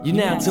You're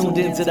now tuned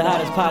in to the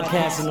hottest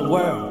podcast in the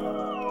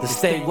world, the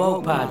Stay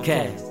Woke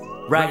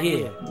Podcast, right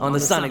here on the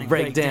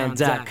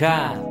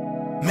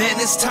SonicBreakdown.com. Man,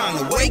 it's time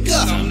to wake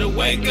up.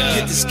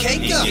 Get this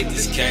cake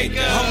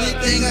up. Only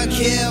thing I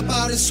care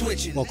about is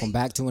switching. Welcome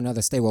back to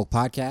another Stay Woke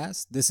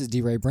Podcast. This is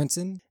D. Ray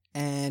Brinson,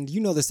 and you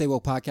know the Stay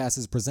Woke Podcast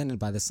is presented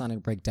by the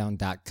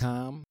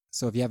SonicBreakdown.com.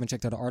 So if you haven't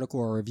checked out an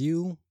article or a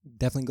review,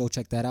 definitely go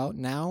check that out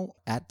now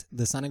at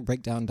the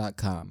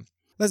SonicBreakdown.com.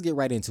 Let's get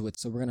right into it.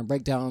 So we're going to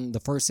break down the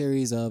first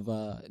series of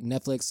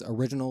Netflix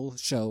original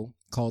show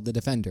called The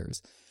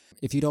Defenders.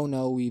 If you don't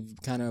know, we've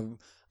kind of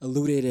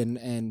alluded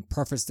and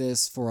prefaced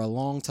this for a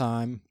long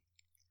time.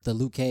 The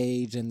Luke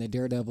Cage and the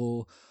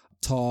Daredevil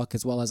talk,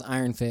 as well as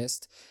Iron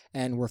Fist.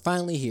 And we're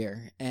finally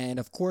here. And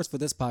of course, for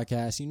this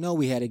podcast, you know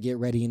we had to get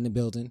ready in the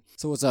building.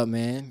 So what's up,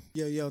 man?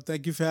 Yo,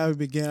 thank you for having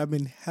me again. I've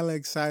been hella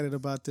excited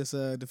about this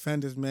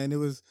Defenders, man. It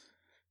was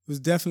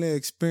definitely an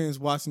experience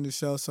watching the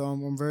show, so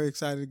I'm very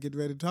excited to get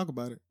ready to talk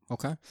about it.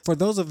 Okay. For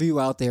those of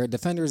you out there,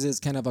 Defenders is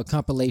kind of a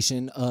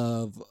compilation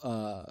of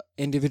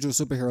individual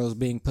superheroes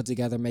being put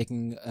together,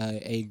 making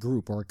a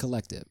group or a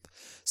collective.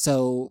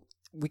 So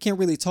we can't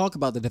really talk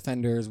about the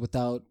Defenders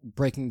without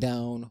breaking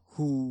down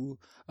who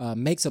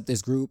makes up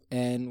this group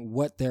and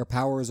what their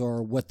powers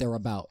are, what they're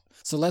about.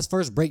 So let's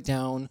first break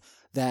down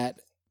that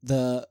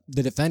the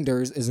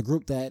Defenders is a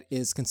group that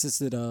is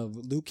consisted of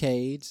Luke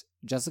Cage,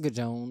 Jessica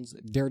Jones,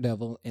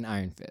 Daredevil, and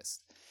Iron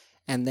Fist.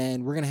 And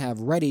then we're going to have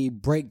Reddy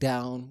break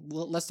down,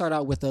 well, let's start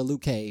out with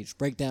Luke Cage,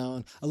 break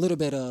down a little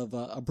bit of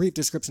a brief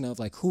description of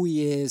like who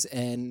he is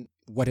and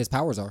what his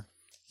powers are.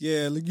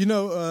 Yeah, you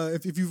know,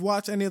 if you've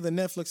watched any of the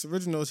Netflix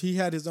originals, he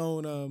had his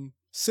own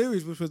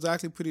series, which was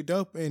actually pretty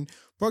dope and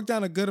broke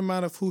down a good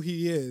amount of who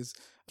he is.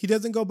 He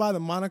doesn't go by the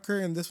moniker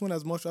in this one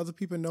as most other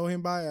people know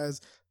him by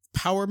as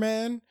Power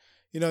Man.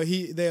 You know,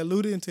 they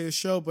alluded into his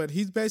show, but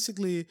he's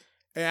basically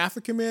an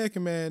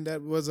African-American man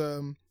that was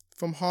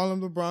from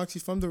Harlem, the Bronx.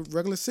 He's from the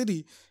regular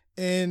city,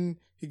 and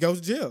he goes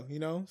to jail. You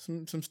know,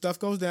 some stuff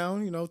goes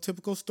down. You know,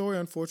 typical story,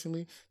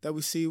 unfortunately, that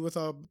we see with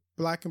our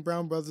black and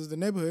brown brothers in the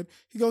neighborhood.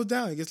 He goes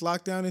down. He gets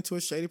locked down into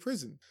a shady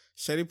prison.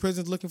 Shady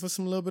prison's looking for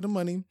some little bit of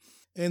money,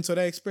 and so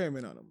they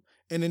experiment on him.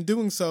 And in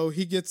doing so,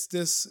 he gets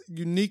this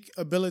unique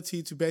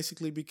ability to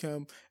basically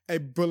become a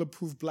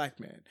bulletproof black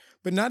man.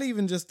 But not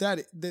even just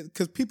that,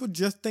 because people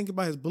just think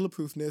about his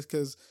bulletproofness,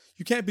 because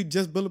you can't be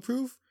just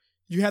bulletproof.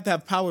 You have to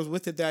have powers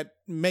with it that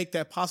make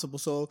that possible.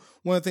 So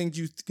one of the things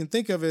you can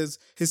think of is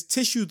his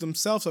tissues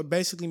themselves are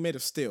basically made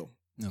of steel.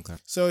 Okay.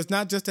 So it's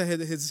not just that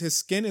his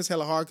skin is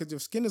hella hard, because your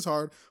skin is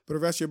hard, but the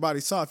rest of your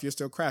body's soft. You're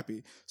still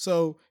crappy.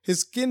 So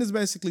his skin is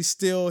basically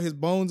steel. His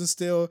bones are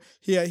steel.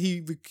 He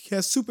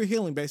has super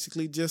healing,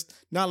 basically, just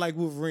not like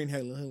Wolverine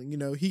healing. You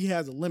know, he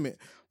has a limit,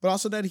 but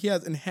also that he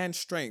has enhanced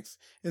strength.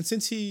 And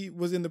since he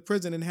was in the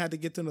prison and had to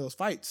get into those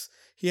fights,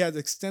 he has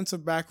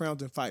extensive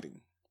background in fighting.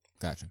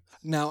 Gotcha.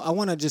 Now, I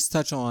want to just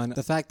touch on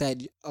the fact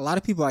that a lot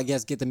of people, I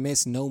guess, get the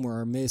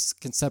misnomer or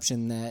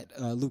misconception that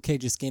Luke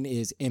Cage's skin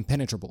is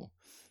impenetrable.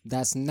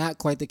 That's not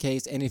quite the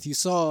case. And if you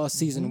saw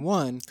season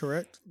one,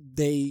 correct,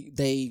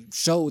 they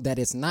showed that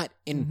it's not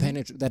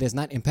that it's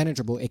not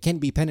impenetrable. It can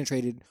be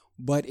penetrated,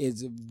 but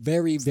it's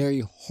very,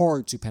 very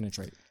hard to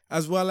penetrate.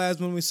 As well as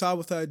when we saw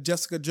with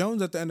Jessica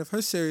Jones at the end of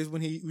her series,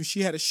 when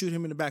she had to shoot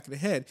him in the back of the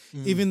head,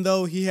 even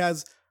though he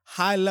has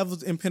high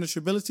levels of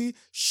impenetrability,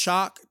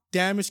 shock,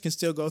 damage can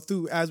still go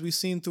through, as we've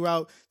seen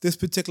throughout this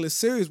particular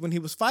series when he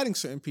was fighting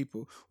certain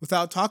people.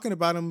 Without talking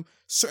about him,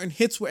 certain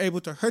hits were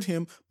able to hurt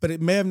him, but it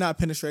may have not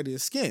penetrated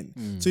his skin.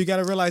 So you got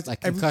to realize,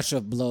 like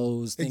concussion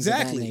blows, things of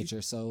that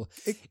nature. So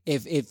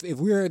if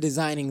we were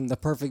designing the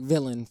perfect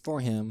villain for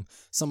him,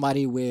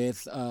 somebody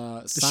with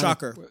the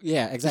Shocker,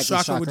 yeah, exactly,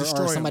 the Shocker would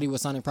destroy or somebody him.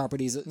 with sonic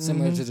properties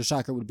similar to the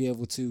Shocker would be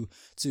able to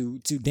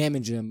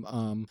damage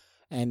him.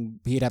 And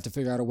he'd have to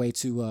figure out a way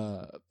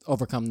to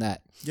overcome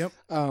that. Yep.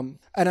 And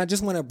I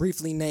just want to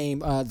briefly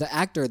name the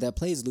actor that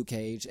plays Luke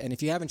Cage. And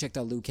if you haven't checked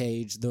out Luke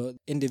Cage, the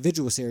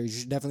individual series,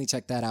 you should definitely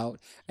check that out.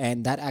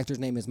 And that actor's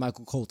name is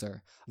Michael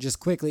Coulter. Just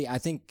quickly, I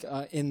think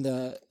in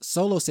the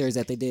solo series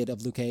that they did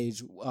of Luke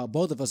Cage,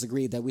 both of us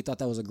agreed that we thought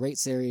that was a great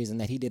series and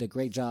that he did a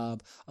great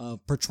job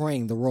of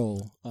portraying the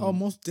role.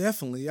 Most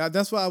definitely.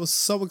 That's why I was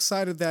so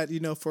excited that, you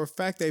know, for a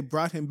fact they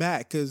brought him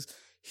back, because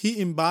he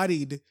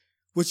embodied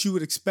what you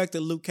would expect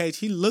of Luke Cage.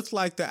 He looks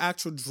like the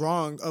actual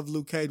drawing of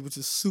Luke Cage, which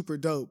is super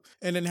dope.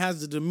 And then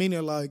has the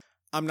demeanor like,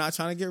 I'm not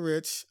trying to get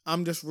rich.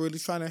 I'm just really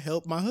trying to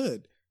help my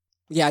hood.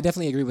 Yeah, I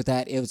definitely agree with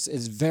that. It's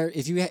very,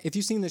 if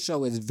you've seen the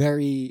show, it's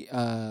very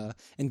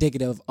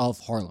indicative of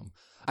Harlem.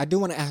 I do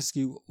want to ask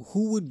you,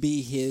 who would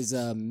be his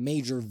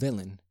major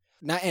villain?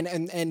 Now,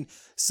 and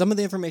some of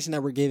the information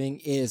that we're giving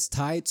is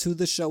tied to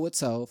the show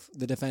itself,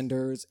 The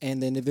Defenders,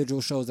 and the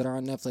individual shows that are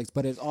on Netflix,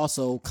 but it's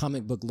also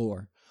comic book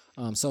lore.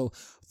 So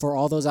for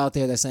all those out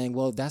there that's saying,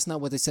 well, that's not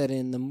what they said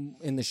in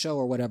the show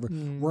or whatever,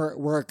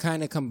 we're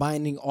kind of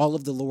combining all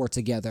of the lore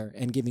together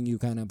and giving you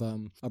kind of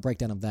a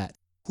breakdown of that.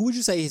 Who would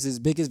you say is his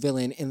biggest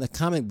villain in the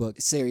comic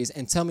book series?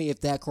 And tell me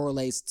if that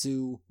correlates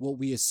to what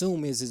we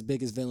assume is his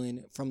biggest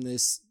villain from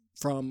this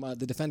from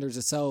the Defenders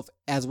itself,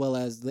 as well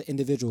as the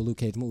individual Luke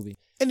Cage movie.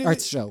 And Or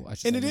show, I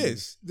should And say, it maybe.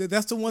 is.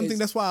 That's the one thing.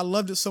 That's why I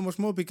loved it so much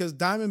more, because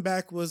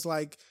Diamondback was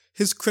like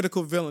his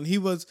critical villain. He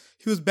was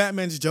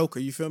Batman's Joker.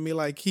 You feel me?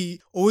 Like,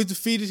 he always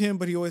defeated him,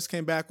 but he always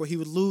came back, or he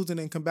would lose and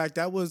then come back.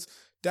 That was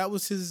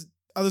his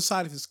other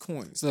side of his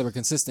coin. So they were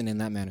consistent in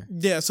that manner.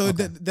 Yeah, so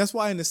that's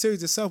why in the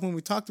series itself, when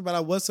we talked about it,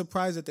 I was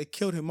surprised that they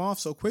killed him off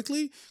so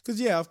quickly.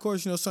 Because, yeah, of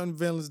course, certain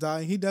villains die,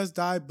 and he does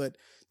die, but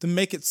to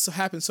make it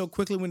happen so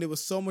quickly when there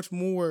was so much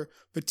more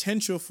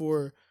potential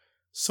for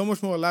so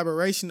much more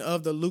elaboration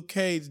of the Luke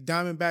Cage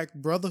Diamondback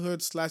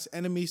brotherhood /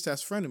 enemy /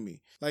 frenemy.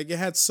 Like, it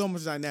had so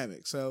much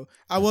dynamic. So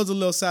I was a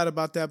little sad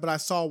about that, but I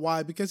saw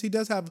why, because he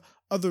does have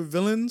other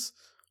villains,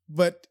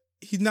 but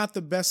he's not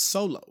the best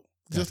solo.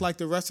 Just like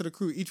the rest of the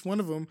crew, each one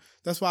of them.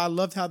 That's why I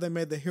loved how they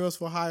made the Heroes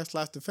for Hire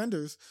 /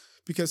 Defenders,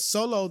 because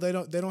solo they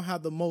don't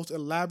have the most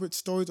elaborate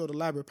stories or the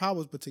elaborate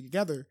powers, but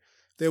together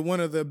they're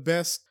one of the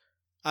best.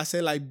 I say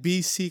like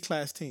BC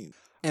class teams.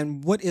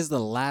 And what is the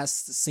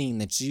last scene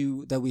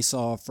that we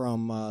saw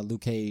from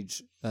Luke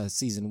Cage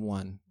season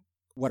 1?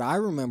 What I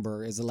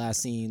remember is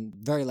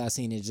very last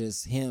scene is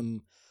just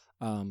him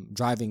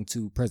driving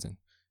to prison.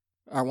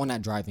 Or, well,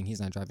 not driving. He's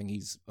not driving.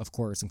 He's, of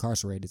course,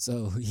 incarcerated,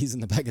 so he's in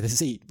the back of the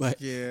seat.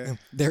 But yeah,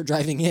 they're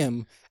driving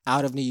him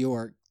out of New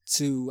York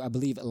to, I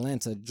believe,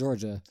 Atlanta,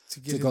 Georgia,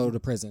 to go to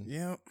prison.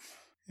 Yeah.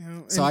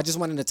 So I just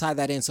wanted to tie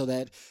that in so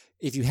that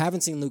if you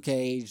haven't seen Luke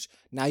Cage,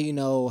 now you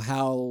know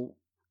how.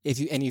 If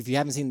you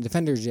haven't seen the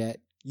Defenders yet,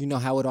 you know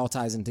how it all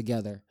ties in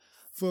together.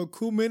 For a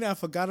cool minute, I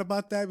forgot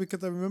about that,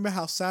 because I remember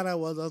how sad I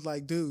was. I was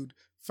like, dude,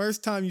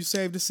 first time you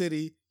saved the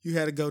city, you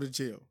had to go to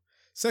jail.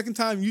 Second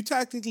time, you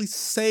technically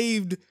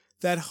saved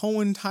that whole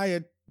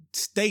entire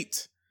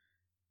state,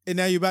 and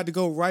now you're about to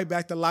go right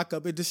back to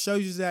lockup. It just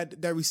shows you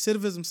that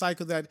recidivism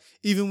cycle, that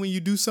even when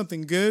you do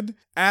something good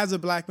as a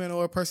black man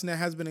or a person that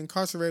has been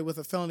incarcerated with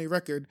a felony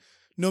record,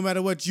 no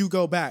matter what, you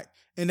go back.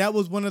 And that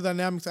was one of the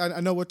dynamics I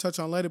know we'll touch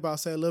on later, but I'll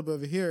say a little bit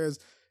of it here, is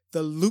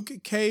the Luke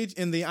Cage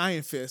and the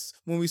Iron Fist,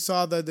 when we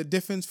saw the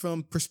difference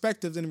from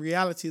perspectives and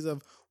realities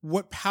of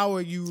what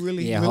power you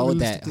really have. Hold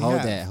that. All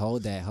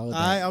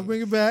right, I'll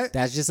bring it back.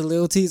 That's just a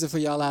little teaser for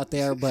y'all out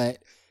there, but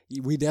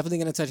we definitely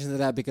going to touch into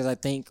that, because I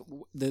think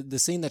the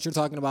scene that you're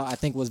talking about, I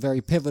think, was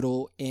very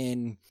pivotal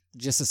in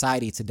just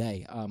society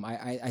today.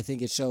 I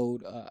think it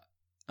showed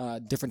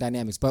different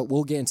dynamics, but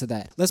we'll get into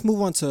that. Let's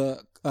move on to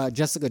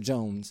Jessica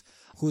Jones,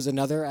 who's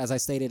another, as I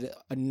stated,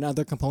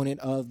 another component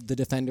of the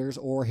Defenders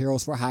or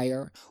Heroes for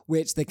Hire,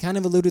 which they kind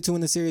of alluded to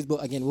in the series,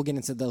 but again, we'll get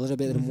into a little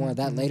bit more of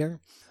that later.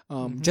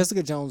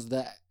 Jessica Jones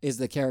is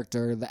the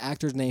character. The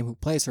actor's name who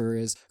plays her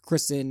is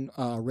Krysten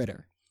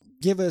Ritter.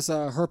 Give us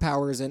her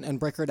powers and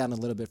break her down a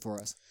little bit for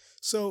us.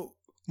 So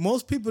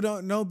most people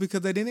don't know,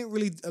 because they didn't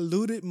really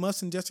allude it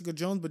much in Jessica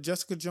Jones, but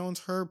Jessica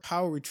Jones, her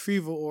power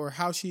retrieval or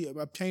how she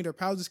obtained her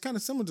powers is kind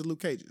of similar to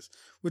Luke Cage's,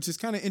 which is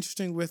kind of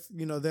interesting with,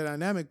 their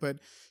dynamic. But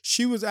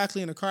she was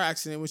actually in a car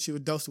accident when she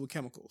was dosed with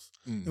chemicals.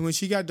 And when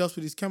she got dosed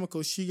with these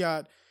chemicals, she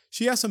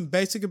has some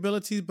basic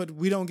abilities, but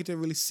we don't get to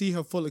really see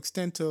her full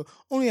extent till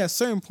only at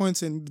certain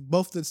points in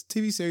both the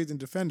TV series and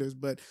Defenders.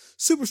 But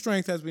super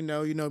strength, as we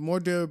know, more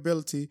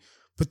durability.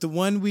 But the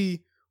one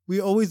we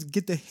always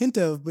get the hint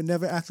of but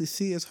never actually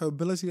see is her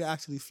ability to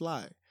actually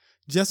fly.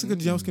 Jessica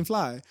Jones can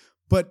fly,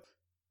 but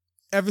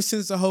ever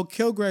since the whole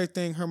Kilgrave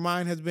thing, her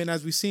mind has been,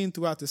 as we've seen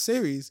throughout the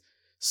series,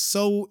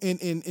 so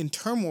in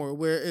turmoil,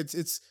 where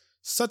it's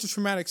such a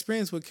traumatic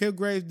experience where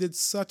Kilgrave did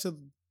such a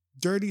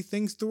dirty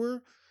things to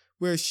her,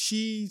 where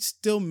she's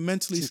still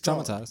mentally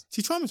traumatized.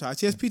 She's traumatized.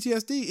 She has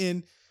PTSD,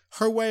 and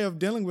her way of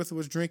dealing with it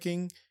was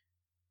drinking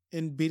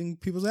and beating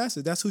people's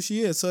asses. That's who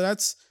she is. So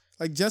that's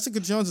like Jessica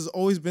Jones has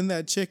always been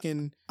that chick.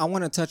 And I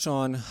want to touch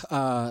on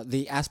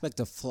the aspect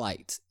of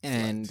flight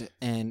and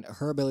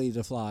her ability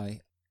to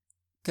fly.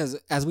 Because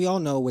as we all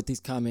know with these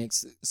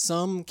comics,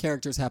 some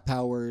characters have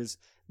powers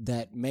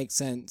that make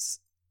sense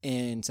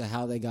into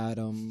how they got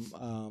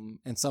them,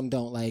 and some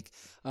don't. Like,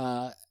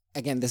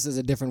 again, this is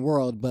a different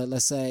world, but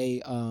let's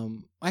say,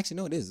 actually,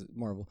 no, it is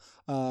Marvel.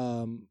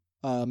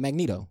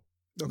 Magneto.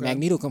 Okay.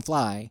 Magneto can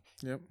fly,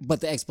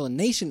 but the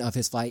explanation of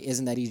his flight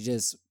isn't that he's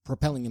just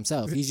propelling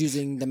himself. He's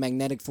using the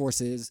magnetic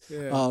forces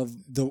of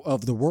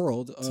the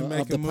world,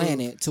 of the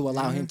planet, to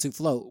allow him to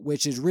float,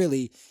 which is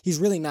he's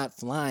really not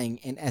flying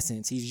in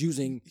essence. He's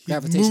using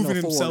gravitational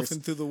moving force. himself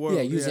into the world.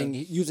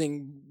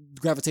 Using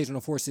gravitational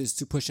forces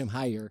to push him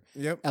higher,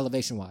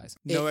 elevation-wise.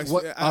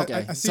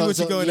 I see what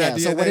you're going at.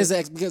 So what is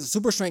it? Because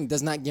super strength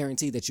does not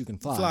guarantee that you can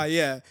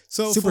fly.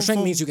 So super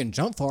strength means you can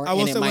jump far,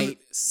 and it might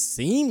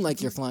seem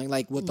like you're flying,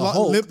 like with the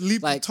Hulk.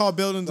 Leap tall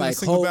buildings in a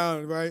single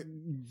bound, right?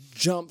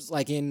 Jumps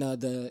like in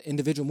the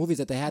individual movies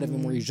that they had of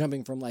him, where he's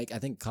jumping from I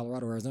think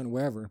Colorado, Arizona,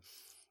 wherever,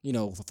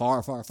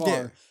 far.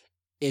 Yeah.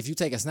 If you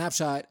take a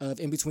snapshot of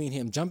in between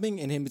him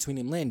jumping and in between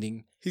him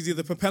landing, he's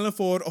either propelling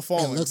forward or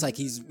falling. It looks like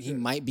he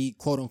might be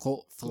quote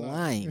unquote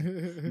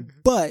flying,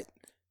 but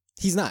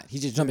he's not.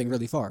 He's just jumping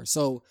really far.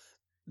 So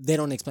They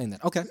don't explain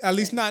that. Okay. At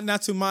least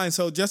not to mine.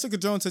 So Jessica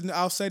Jones,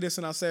 I'll say this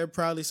and I'll say it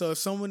proudly. So if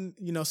someone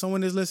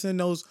is listening,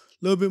 knows a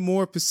little bit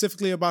more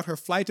specifically about her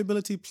flight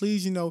ability,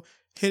 please,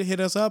 hit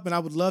us up, and I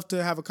would love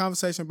to have a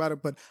conversation about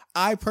it. But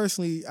I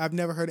personally, I've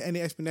never heard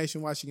any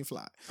explanation why she can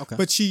fly. Okay.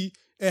 But it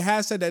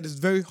has said that it's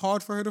very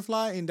hard for her to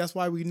fly, and that's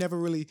why we never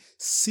really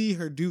see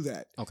her do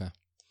that. Okay.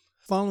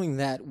 Following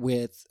that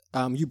with,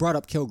 you brought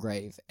up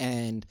Kilgrave,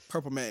 and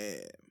Purple Man.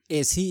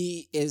 Is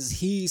he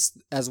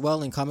as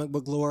well in comic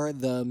book lore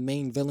the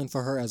main villain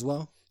for her as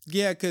well?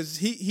 Yeah, because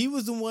he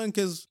was the one,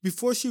 because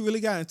before she really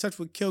got in touch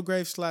with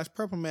Kilgrave /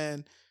 Purple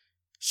Man,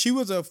 she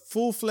was a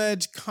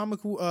full-fledged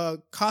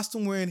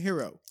costume-wearing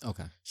hero.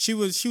 Okay. She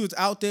was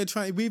out there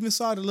trying. We even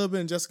saw it a little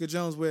bit in Jessica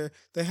Jones, where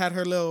they had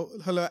her little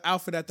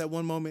outfit at that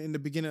one moment in the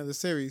beginning of the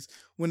series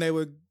when they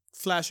were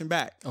flashing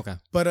back. Okay.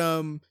 But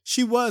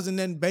she was, and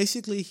then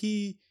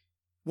basically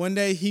one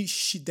day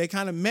they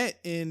kind of met,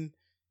 and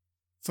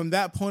from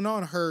that point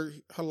on, her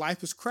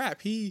life was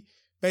crap. He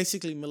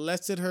basically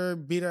molested her,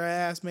 beat her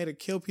ass, made her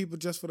kill people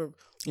just for the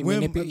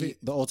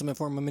the ultimate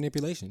form of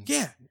manipulation.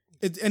 Yeah.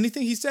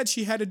 Anything he said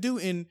she had to do.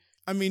 And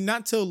I mean,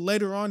 not till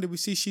later on did we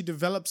see she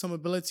develop some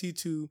ability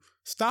to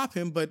stop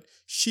him, but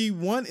she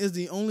is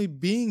the only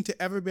being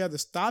to ever be able to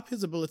stop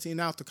his ability in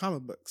out the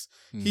comic books.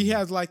 Mm-hmm. He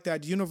has like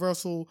that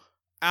universal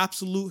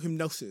absolute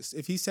hypnosis.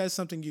 If he says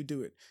something, you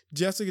do it.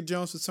 Jessica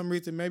Jones, for some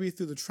reason, maybe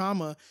through the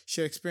trauma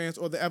she experienced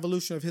or the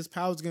evolution of his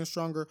powers getting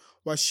stronger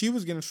while she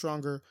was getting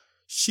stronger,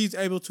 she's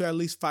able to at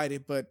least fight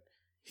it. But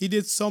he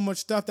did so much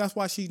stuff. That's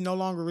why she no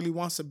longer really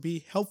wants to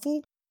be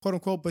helpful, quote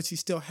unquote, but she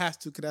still has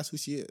to because that's who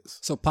she is.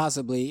 So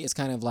possibly it's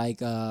kind of like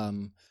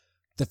the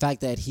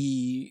fact that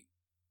he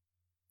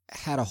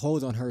had a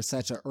hold on her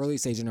such an early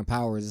stage in her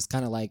powers is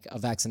kind of like a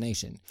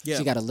vaccination. Yeah.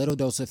 She got a little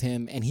dose of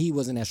him, and he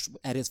wasn't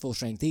at his full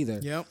strength either.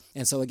 Yep.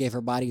 And so it gave her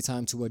body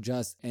time to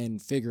adjust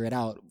and figure it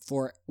out.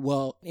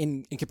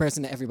 In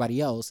comparison to everybody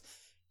else,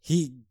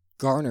 he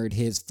garnered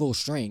his full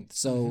strength.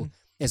 So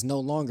it's no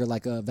longer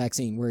like a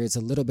vaccine where it's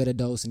a little bit of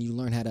dose and you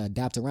learn how to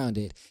adapt around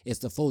it. It's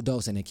the full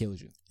dose and it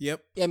kills you.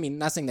 Yep. I mean,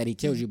 not saying that he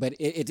kills you, but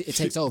it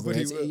takes over.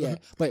 He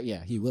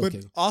will kill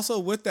you. Also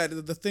with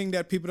that, the thing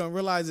that people don't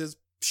realize is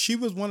she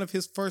was one of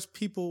his first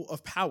people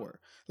of power.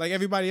 Like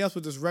everybody else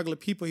was just regular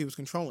people he was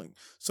controlling.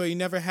 So he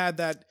never had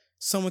that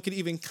someone could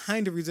even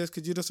kind of resist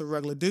because you're just a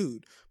regular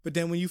dude. But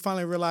then when you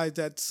finally realize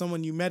that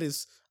someone you met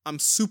is, I'm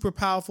super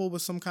powerful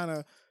with some kind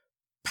of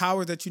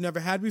power that you never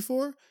had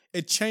before,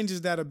 it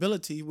changes that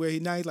ability where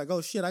now he's like,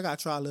 oh shit, I got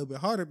to try a little bit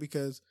harder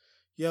because,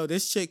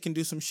 this chick can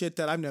do some shit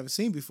that I've never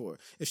seen before.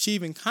 If she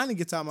even kind of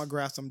gets out of my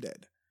grasp, I'm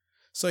dead.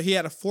 So he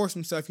had to force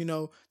himself.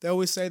 They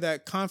always say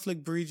that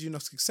conflict breeds,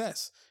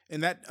 success.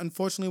 And that,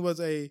 unfortunately,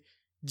 was a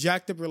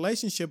jacked up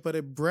relationship, but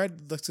it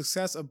bred the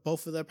success of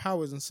both of their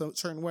powers in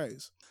certain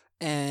ways.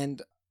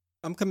 And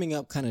I'm coming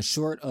up kind of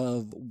short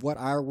of what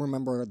I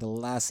remember the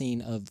last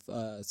scene of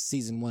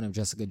season 1 of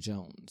Jessica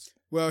Jones.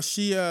 Well,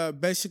 she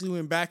basically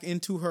went back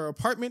into her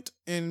apartment.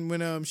 And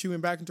when she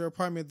went back into her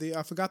apartment,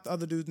 I forgot the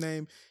other dude's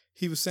name.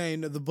 He was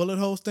saying the bullet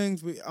holes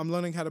things. I'm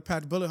learning how to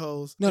patch bullet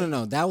holes.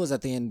 No. That was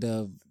at the end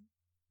of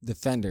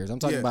Defenders. I'm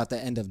talking about the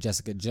end of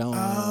Jessica Jones.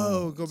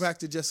 Oh, go back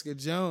to Jessica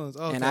Jones.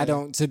 Okay.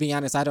 And to be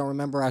honest, I don't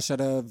remember. I should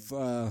have.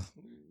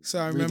 So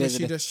I remember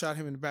she just shot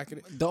him in the back of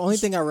it. The only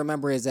thing I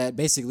remember is that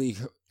basically,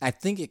 I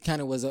think it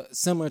kind of was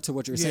similar to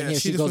what you're saying here.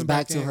 She goes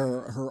back to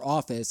her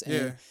office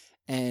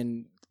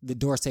and the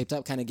door's taped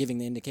up, kind of giving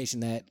the indication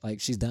that like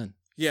she's done.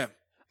 Yeah.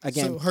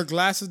 Again, so her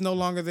glass is no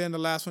longer there in the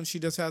last one. She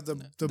just has the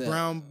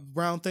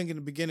brown thing in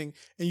the beginning,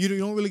 and you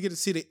don't really get to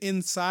see the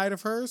inside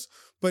of hers.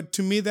 But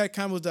to me, that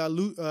kind of was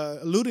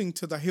alluding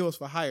to the Heroes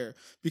for Hire,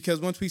 because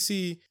once we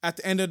see at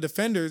the end of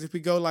Defenders, if we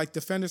go like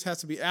Defenders has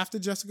to be after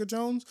Jessica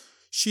Jones,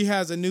 she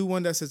has a new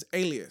one that says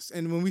Alias,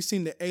 and when we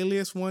seen the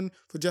Alias one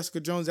for Jessica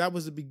Jones, that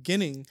was the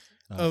beginning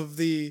of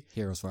the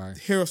Heroes for Hire.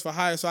 Heroes for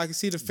Hire. So I can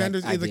see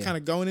Defenders either kind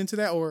of going into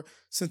that, or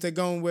since they're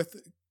going with.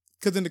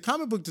 Because in the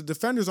comic book, the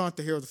Defenders aren't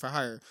the Heroes for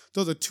Hire.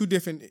 Those are two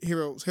different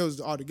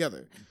heroes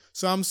altogether.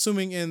 So I'm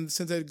assuming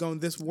since they're going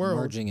this world.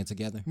 Merging it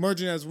together.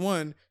 Merging as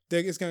one,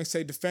 it's going to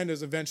say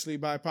Defenders eventually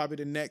by probably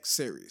the next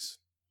series.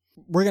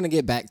 We're going to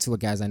get back to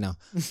it, guys, I know.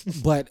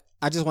 But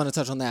I just want to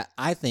touch on that.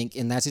 I think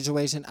in that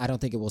situation, I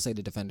don't think it will say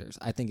the Defenders.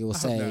 I think it will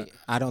say,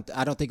 I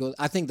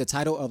think the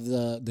title of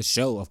the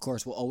show, of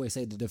course, will always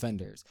say the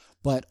Defenders.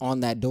 But on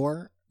that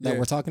door that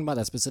we're talking about,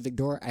 that specific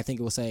door, I think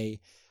it will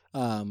say,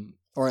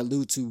 or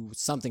allude to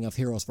something of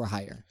Heroes for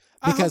Hire.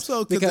 Because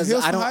Heroes for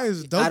Hire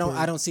is dope.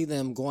 I don't see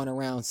them going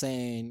around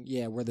saying,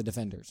 yeah, we're the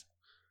Defenders.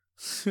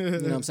 You know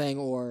what I'm saying?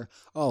 Or,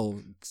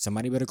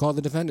 somebody better call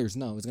the Defenders.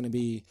 No, it's going to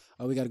be,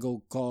 we got to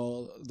go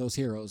call those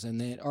heroes.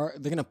 And then, or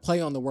they're going to play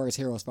on the words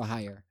Heroes for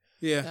Hire.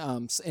 Yeah.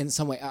 In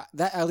some way.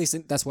 At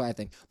least that's what I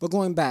think. But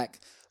going back,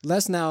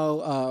 let's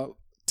now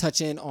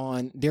touch in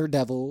on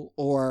Daredevil,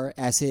 or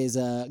as his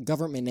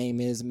government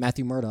name is,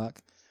 Matthew Murdock.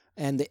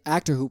 And the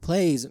actor who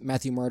plays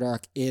Matthew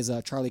Murdock is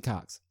Charlie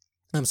Cox.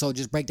 So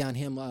just break down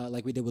him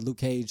like we did with Luke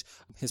Cage,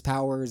 his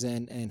powers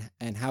and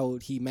how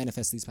he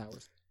manifests these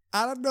powers.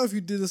 I don't know if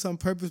you did this on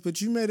purpose,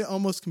 but you made it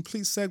almost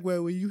complete segue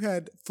where you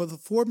had, for the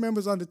 4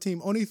 members on the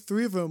team, only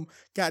 3 of them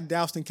got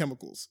doused in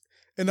chemicals.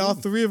 And all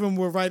 3 of them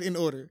were right in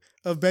order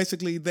of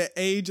basically the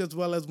age as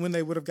well as when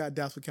they would have got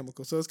doused with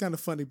chemicals. So it's kind of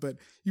funny, but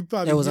you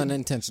probably... It was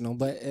unintentional,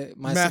 but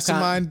my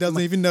mastermind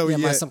doesn't even know it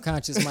yet. My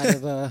subconscious might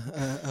have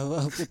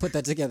put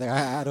that together.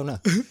 I don't know.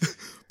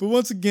 But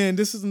once again,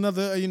 this is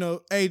another,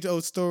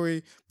 age-old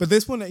story. But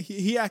this one,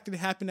 he actually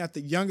happened at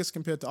the youngest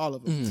compared to all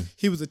of them. Mm-hmm.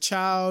 He was a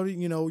child,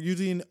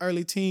 usually in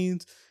early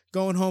teens,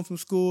 going home from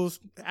school.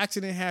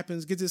 Accident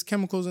happens, gets his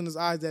chemicals in his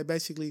eyes that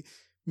basically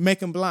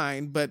make him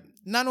blind. But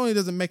not only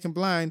does it make him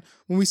blind,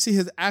 when we see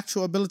his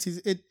actual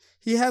abilities,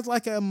 he has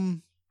like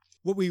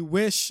what we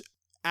wish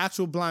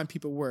actual blind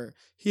people were.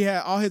 He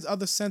had all his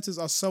other senses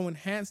are so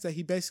enhanced that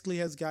he basically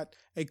has got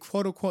a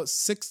quote-unquote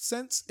 6th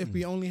sense if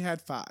we only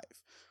had 5.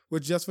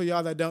 Which, just for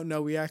y'all that don't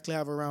know, we actually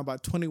have around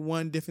about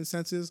 21 different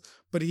senses.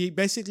 But he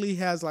basically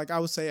has, like I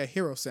would say, a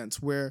hero sense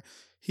where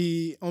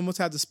he almost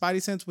has the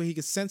Spidey sense where he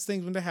can sense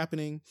things when they're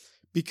happening.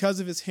 Because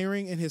of his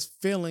hearing and his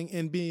feeling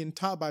and being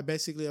taught by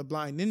basically a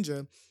blind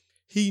ninja,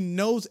 he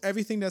knows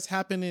everything that's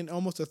happening in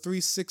almost a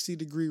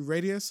 360-degree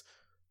radius.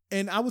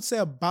 And I would say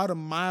about a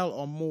mile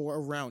or more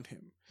around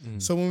him.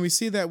 Mm. So when we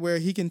see that where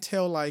he can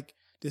tell, like,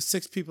 there's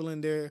 6 people in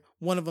there,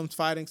 one of them's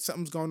fighting,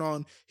 something's going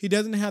on. He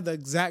doesn't have the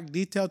exact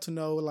detail to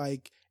know,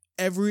 like,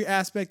 every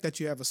aspect that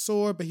you have a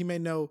sword, but he may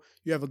know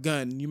you have a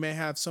gun. You may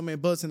have so many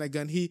bullets in that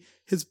gun.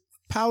 His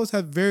powers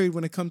have varied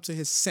when it comes to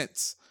his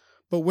sense.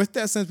 But with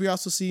that sense, we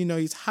also see,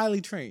 he's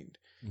highly trained.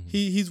 Mm-hmm.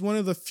 He's one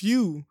of the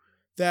few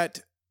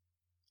that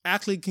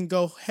actually can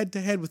go head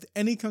to head with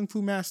any Kung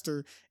Fu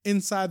master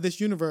inside this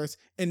universe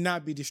and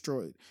not be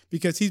destroyed.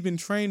 Because he's been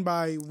trained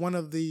by one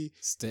of the...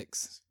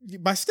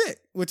 By Stick,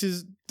 which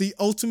is the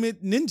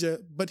ultimate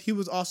ninja, but he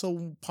was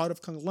also part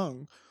of Kung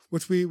Lung,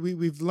 which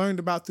we've learned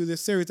about through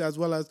this series, as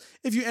well as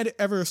if you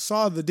ever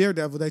saw the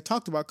Daredevil, they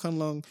talked about Kung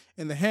Lung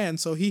in the hand.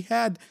 So he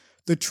had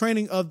the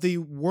training of the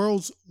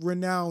world's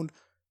renowned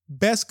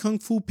best Kung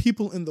Fu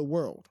people in the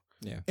world.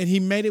 Yeah. And he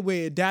made it where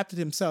he adapted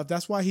himself.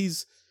 That's why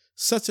he's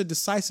such a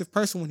decisive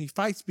person when he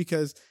fights,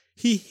 because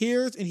he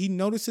hears and he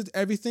notices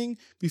everything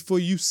before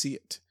you see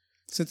it.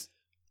 Since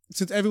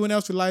everyone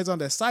else relies on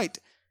their sight,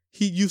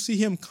 you see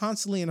him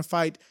constantly in a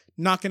fight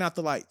knocking out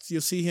the lights.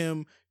 You'll see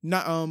him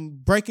not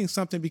breaking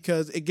something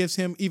because it gives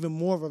him even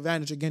more of an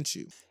advantage against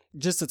you.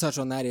 Just to touch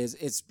on that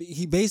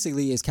he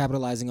basically is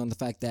capitalizing on the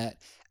fact that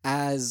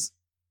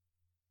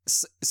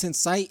since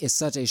sight is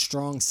such a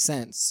strong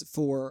sense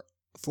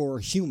for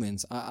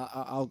humans,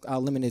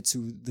 I'll limit it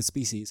to the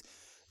species,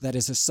 that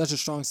is such a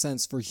strong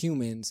sense for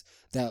humans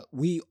that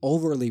we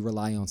overly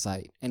rely on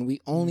sight, and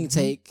we only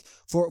take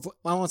I don't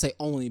want to say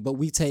only, but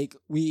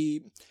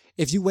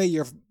if you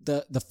weigh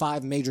the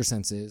 5 major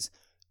senses,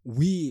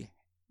 we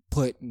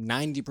put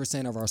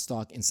 90% of our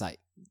stock in sight,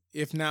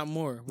 if not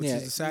more, which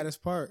is the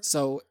saddest part.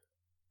 So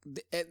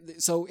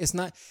it's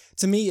not,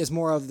 to me, it's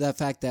more of the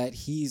fact that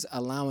he's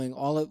allowing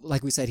all of,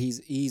 like we said,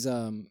 he's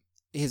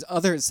his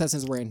other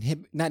senses were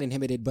not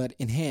inhibited but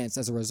enhanced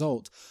as a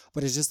result.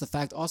 But it's just the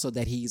fact also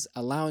that he's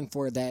allowing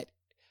for that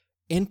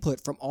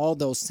input from all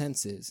those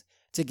senses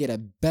to get a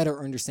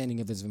better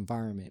understanding of his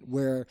environment,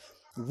 where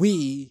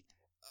we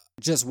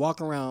just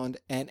walk around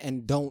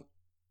and don't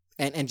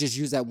and just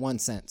use that one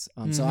sense.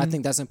 So I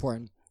think that's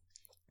important.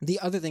 The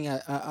other thing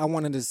I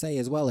wanted to say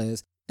as well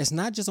is, it's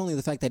not just only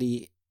the fact that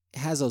he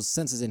has those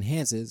senses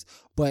enhances,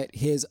 but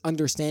his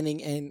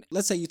understanding. And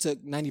let's say you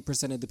took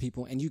 90% of the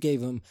people and you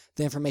gave him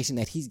the information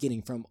that he's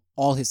getting from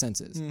all his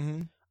senses.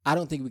 I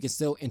don't think we can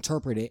still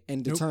interpret it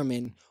and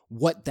determine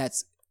what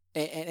that's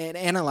and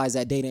analyze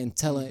that data and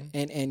tell it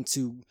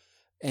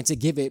and to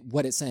give it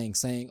what it's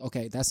saying,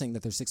 okay, that's saying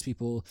that there's 6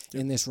 people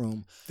in this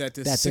room. That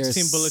there's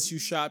 16 bullets you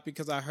shot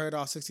because I heard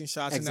all 16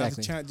 shots.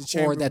 Exactly. And now the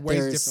chamber or that weighs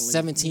there's differently.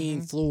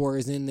 17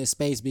 floors in this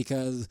space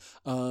because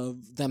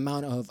of the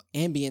amount of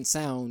ambient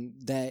sound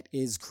that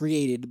is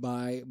created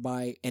by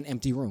an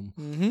empty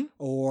room.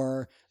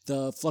 Or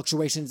the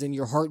fluctuations in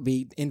your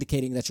heartbeat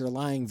indicating that you're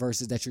lying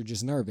versus that you're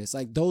just nervous.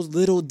 Like those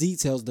little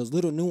details, those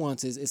little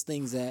nuances is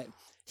things that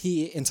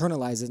he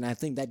internalizes, and I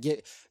think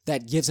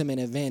that gives him an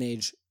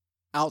advantage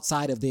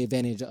outside of the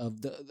advantage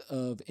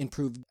of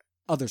improved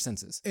other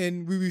senses.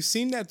 And we've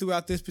seen that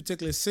throughout this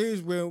particular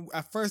series, where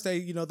at first they,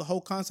 the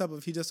whole concept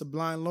of he's just a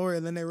blind lawyer,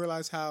 and then they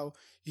realize how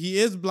he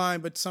is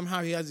blind, but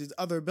somehow he has these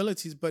other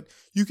abilities. But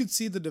you could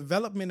see the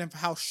development of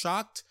how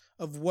shocked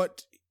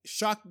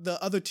the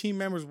other team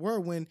members were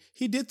when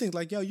he did things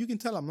like, yo, you can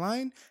tell I'm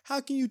lying?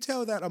 How can you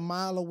tell that a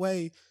mile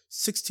away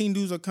 16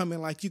 dudes are coming?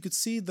 Like, you could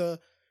see the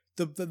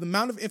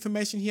amount of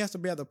information he has to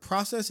be able to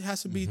process. It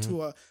has to be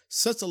to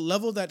such a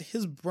level that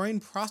his brain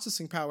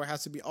processing power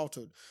has to be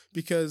altered,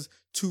 because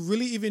to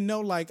really even know,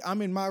 like,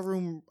 I'm in my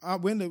room,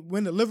 we're in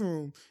the living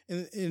room,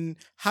 and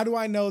how do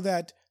I know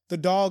that the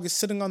dog is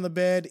sitting on the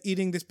bed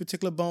eating this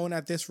particular bone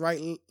at this right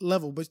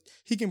level? But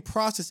he can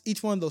process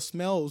each one of those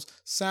smells,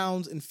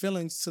 sounds, and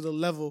feelings to the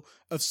level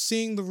of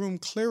seeing the room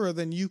clearer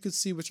than you could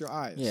see with your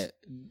eyes. Yeah,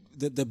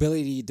 the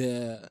ability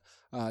to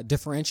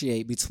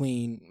differentiate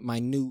between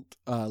minute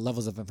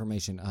levels of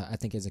information, I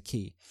think is a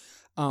key.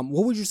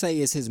 What would you say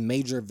is his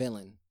major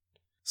villain?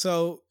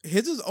 So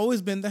his has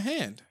always been the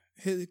Hand,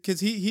 because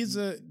he's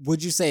a.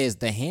 Would you say is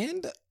the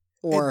Hand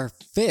or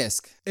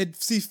Fisk?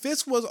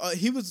 Fisk was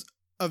he was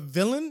a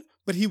villain,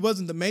 but he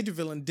wasn't the major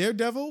villain.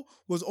 Daredevil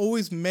was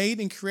always made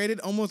and created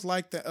almost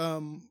like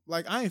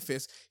like Iron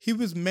Fist. He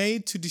was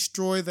made to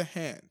destroy the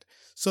Hand.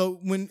 So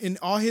when in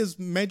all his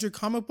major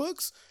comic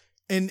books,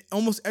 and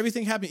almost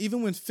everything happened,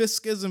 even when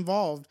Fisk is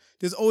involved,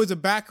 there's always a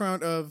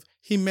background of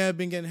he may have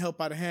been getting help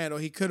by the Hand, or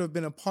he could have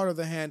been a part of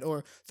the Hand,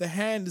 or the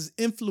Hand is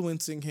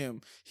influencing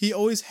him. He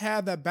always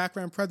had that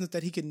background presence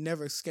that he could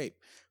never escape.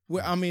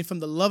 I mean, from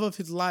the love of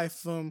his life,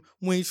 from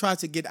when he tried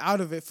to get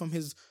out of it, from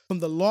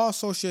the law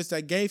associates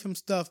that gave him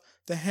stuff,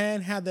 the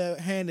Hand had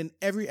the Hand in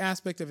every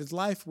aspect of his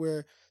life,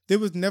 where there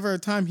was never a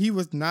time he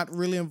was not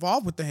really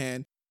involved with the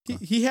Hand.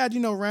 He had,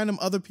 random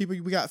other people.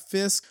 We got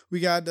Fisk,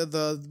 we got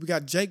we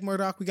got Jake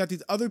Murdoch, we got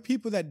these other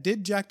people that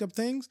did jacked up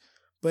things,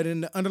 but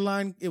in the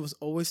underlying, it was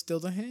always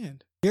still the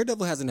Hand.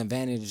 Daredevil has an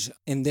advantage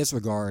in this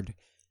regard,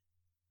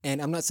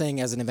 and I'm not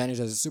saying as an advantage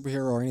as a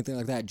superhero or anything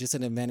like that, just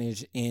an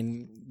advantage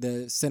in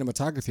the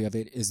cinematography of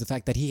it is the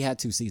fact that he had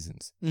 2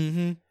 seasons.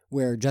 Mm-hmm.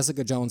 Where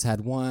Jessica Jones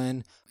had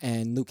 1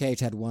 and Luke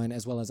Cage had 1,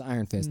 as well as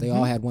Iron Fist. Mm-hmm. They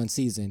all had 1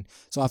 season.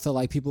 So I feel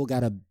like people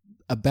got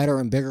a better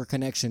and bigger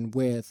connection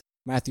with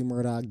Matthew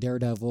Murdock,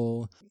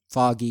 Daredevil,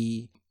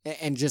 Foggy,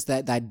 and just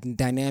that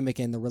dynamic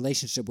and the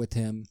relationship with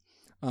him.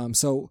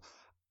 So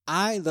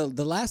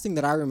the last thing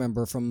that I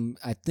remember from,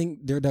 I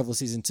think, Daredevil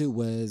season 2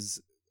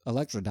 was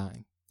Elektra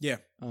dying. Yeah.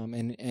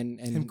 And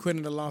him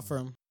quitting the law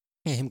firm.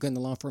 Yeah, him quitting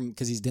the law firm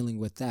because he's dealing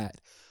with that.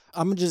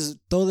 I'm going to just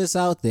throw this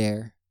out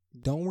there.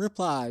 Don't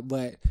reply,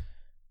 but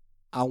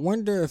I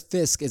wonder if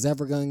Fisk is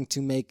ever going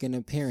to make an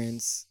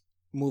appearance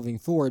moving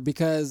forward,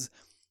 because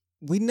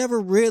we never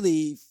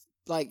really,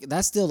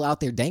 that's still out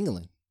there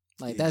dangling.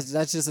 That's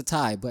just a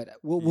tie, but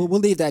we'll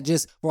leave that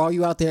just for all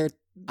you out there.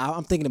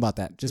 I'm thinking about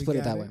that. Just put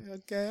it that way.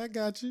 Okay, I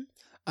got you.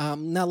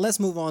 Now let's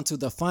move on to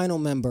the final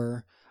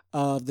member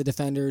of the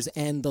Defenders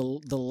and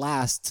the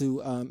last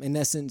to, in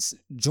essence,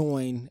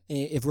 join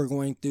if we're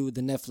going through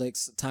the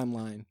Netflix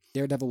timeline.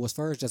 Daredevil was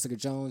first, Jessica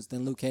Jones,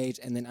 then Luke Cage,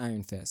 and then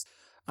Iron Fist.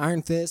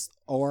 Iron Fist,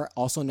 or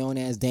also known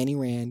as Danny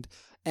Rand.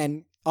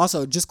 And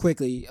also, just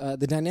quickly,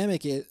 the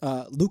dynamic is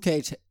Luke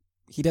Cage,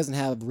 he doesn't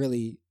have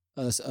really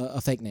a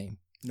fake name.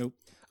 Nope.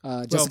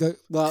 Jessica,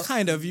 well,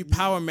 kind of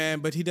Power Man,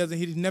 but he doesn't.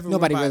 He never.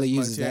 Nobody really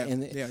uses much.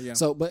 that. Yeah.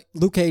 So, but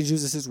Luke Cage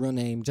uses his real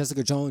name.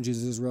 Jessica Jones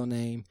uses his real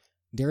name.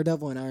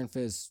 Daredevil and Iron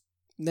Fist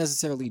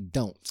necessarily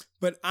don't.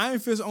 But Iron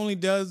Fist only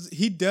does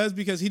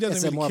because he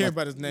doesn't really care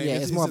about his name. Yeah,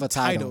 it's more of a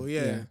title.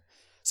 Yeah.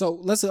 So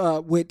let's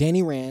with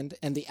Danny Rand,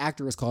 and the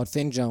actor is called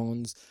Finn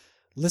Jones.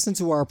 Listen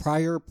to our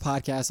prior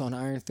podcast on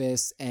Iron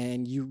Fist,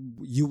 and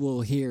you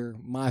will hear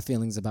my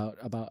feelings about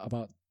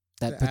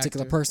that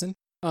particular person.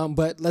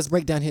 But let's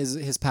break down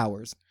his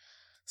powers.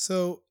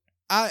 So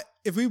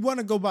if we want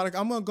to go by,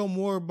 I'm gonna go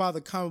more by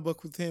the comic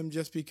book with him,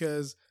 just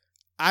because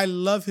I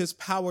love his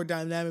power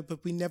dynamic,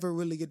 but we never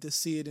really get to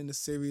see it in the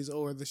series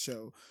or the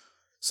show.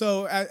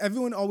 So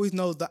everyone always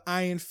knows the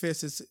Iron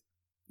Fist is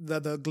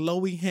the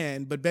glowy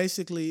hand, but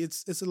basically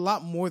it's a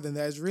lot more than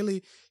that. It's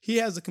really, he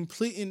has a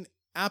complete and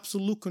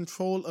absolute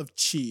control of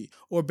chi,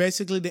 or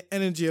basically the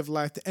energy of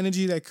life, the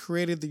energy that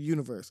created the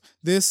universe.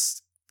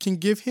 This can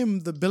give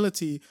him the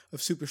ability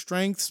of super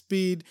strength,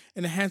 speed,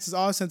 and enhances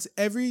all sense.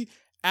 Every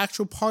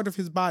actual part of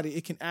his body,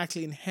 it can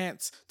actually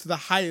enhance to the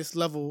highest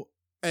level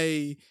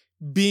a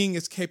being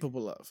is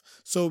capable of.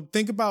 So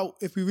think about,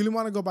 if we really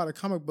want to go by the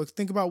comic books,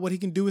 think about what he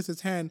can do with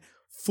his hand,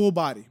 full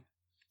body.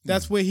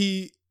 That's where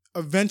he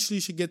eventually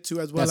should get to,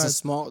 as well. That's as a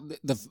small.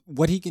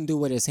 What he can do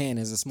with his hand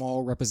is a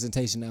small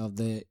representation of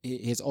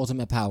his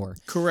ultimate power.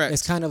 Correct.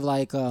 It's kind of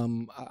like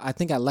I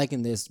think I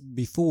likened this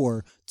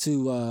before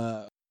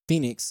to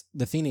Phoenix.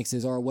 The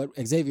Phoenixes, or what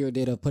Xavier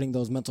did of putting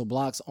those mental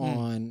blocks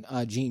on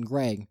Jean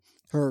Grey.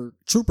 Her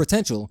true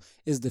potential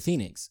is the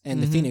Phoenix,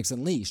 and the Phoenix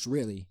Unleashed,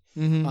 really.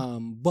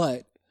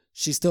 But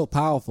she's still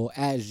powerful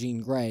as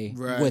Jean Grey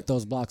with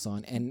those blocks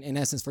on. And in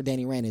essence, for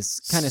Danny Rand, it's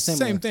kind of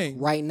similar. Same thing.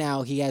 Right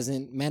now, he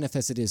hasn't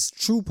manifested his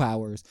true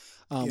powers,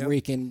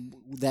 where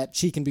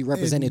she can be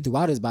represented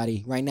throughout his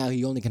body. Right now,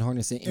 he only can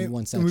harness it in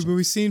one section.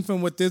 We've seen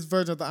from with this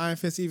version of the Iron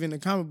Fist, even in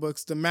the comic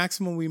books, the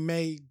maximum we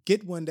may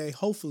get one day,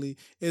 hopefully,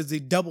 is the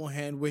double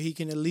hand, where he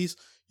can at least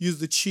use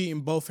the chi in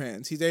both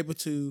hands.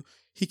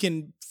 He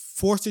can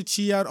force the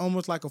chi out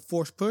almost like a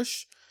force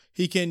push.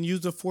 He can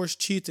use the force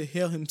chi to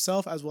heal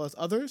himself as well as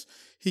others.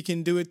 He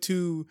can do it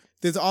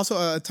there's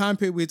also a time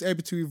period where he's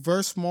able to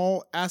reverse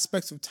small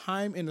aspects of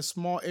time in a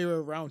small area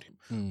around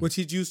him, which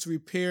he's used to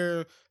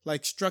repair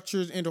like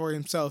structures and or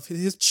himself.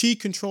 His chi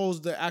controls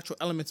the actual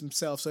elements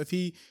himself. So if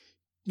he,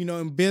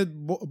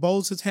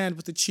 bowls his hand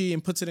with the chi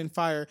and puts it in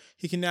fire,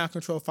 he can now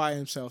control fire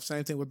himself.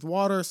 Same thing with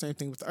water, same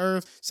thing with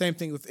earth, same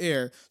thing with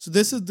air. So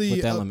this is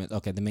the element.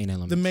 Okay, the main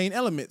element. The main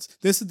elements.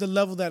 This is the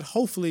level that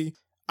hopefully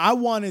I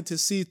wanted to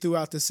see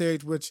throughout the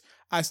series, which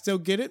I still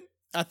get it.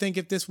 I think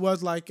if this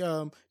was like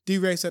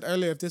D-Ray said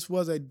earlier, if this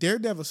was a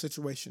Daredevil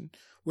situation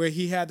where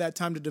he had that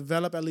time to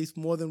develop at least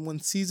more than one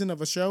season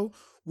of a show,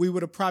 we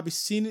would have probably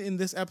seen it in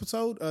this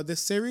episode,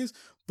 this series.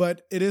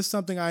 But it is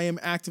something I am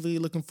actively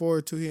looking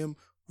forward to him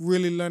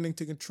really learning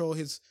to control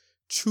his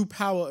true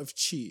power of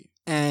chi.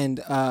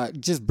 And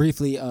just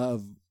briefly,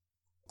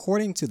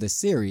 according to the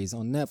series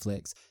on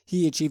Netflix,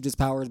 he achieved his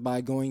powers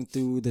by going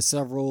through the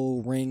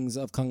several rings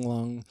of Kung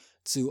Lung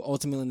to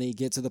ultimately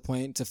get to the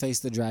point to face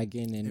the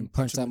dragon and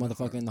punch that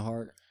motherfucker in the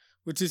heart.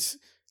 Which is,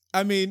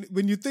 I mean,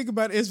 when you think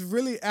about it, it's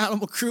really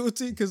animal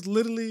cruelty because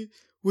literally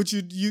what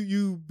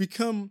you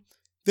become,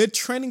 the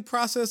training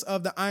process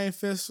of the Iron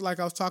Fist, like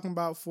I was talking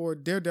about for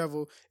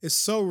Daredevil, is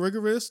so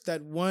rigorous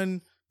that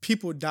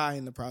people die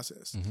in the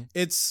process. Mm-hmm.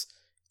 It's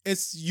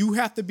you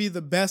have to be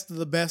the best of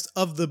the best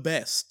of the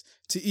best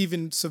to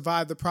even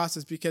survive the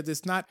process, because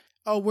it's not,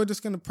 oh, we're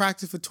just going to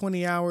practice for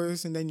 20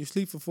 hours and then you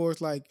sleep for 4.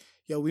 It's like,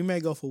 yo, we may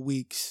go for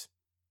weeks,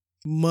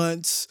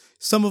 months.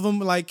 Some of them,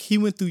 like, he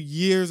went through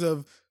years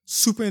of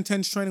super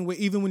intense training where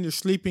even when you're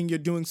sleeping, you're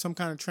doing some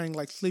kind of training,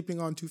 like sleeping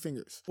on 2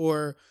 fingers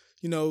or,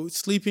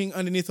 sleeping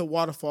underneath a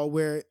waterfall,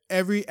 where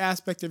every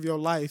aspect of your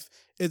life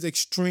is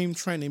extreme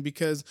training,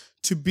 because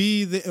to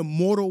be the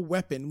immortal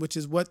weapon, which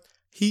is what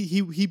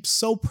he's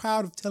so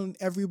proud of telling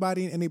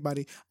everybody and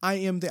anybody, I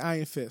am the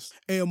Iron Fist.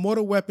 An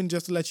immortal weapon,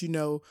 just to let you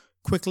know,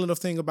 quick little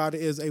thing about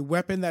it, is a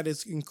weapon that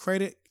is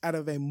created out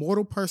of a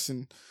mortal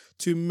person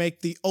to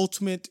make the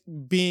ultimate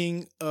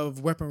being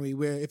of weaponry,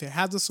 where if it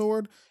has a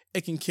sword,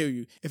 it can kill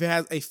you. If it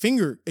has a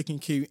finger, it can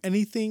kill you.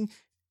 Anything,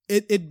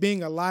 it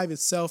being alive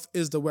itself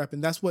is the weapon.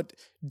 That's what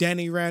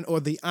Danny Rand, or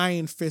the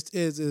Iron Fist,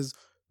 is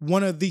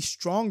one of the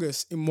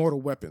strongest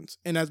immortal weapons.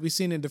 And as we've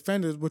seen in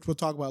Defenders, which we'll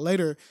talk about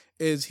later,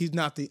 is he's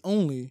not the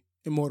only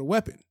immortal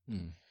weapon.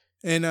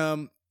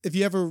 And if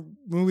you ever,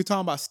 when we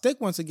talk about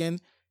Stick once again,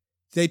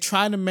 they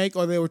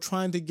were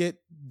trying to get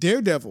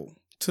Daredevil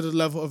to the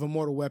level of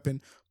immortal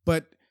weapon.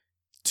 But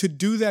to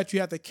do that, you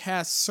have to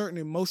cast certain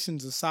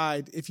emotions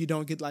aside if you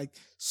don't get like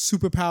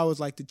superpowers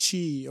like the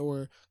chi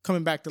or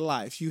coming back to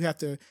life. You have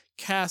to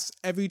cast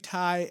every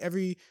tie,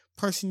 every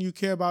person you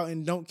care about,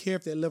 and don't care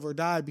if they live or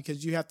die,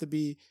 because you have to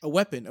be a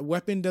weapon. A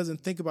weapon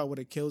doesn't think about what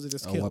it kills, it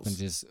just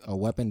kills. A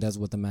weapon does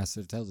what the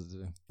master tells it to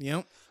do.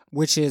 Yep.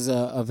 Which is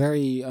a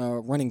very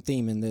running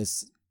theme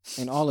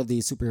in all of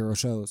these superhero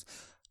shows.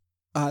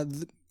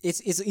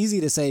 It's easy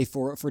to say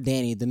for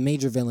Danny, the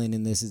major villain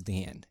in this is the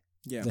Hand.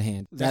 Yeah, the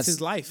Hand. That's his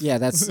life. Yeah,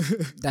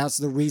 that's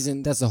the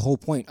reason. That's the whole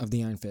point of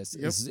the Iron Fist,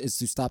 is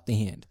to stop the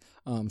Hand.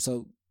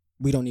 So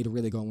we don't need to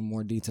really go into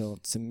more detail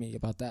to me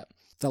about that.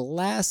 The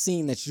last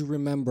scene that you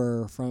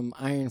remember from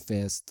Iron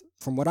Fist,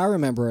 from what I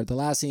remember, the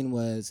last scene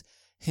was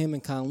him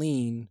and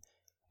Colleen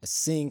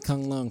seeing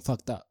Kung Lung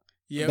fucked up.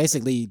 Yeah,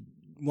 basically.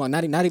 Well,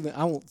 not even.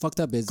 I won't fucked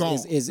up is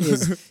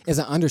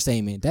an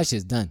understatement. That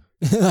shit's done.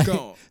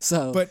 Gone.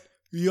 So, but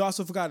you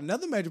also forgot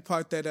another major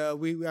part that I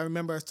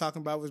remember us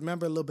talking about.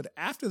 Remember a little bit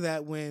after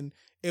that when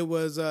it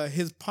was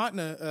his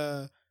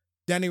partner,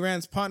 Danny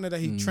Rand's partner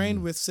that he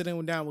trained with,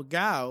 sitting down with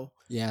Gao.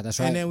 Yeah, that's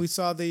right. And then we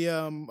saw the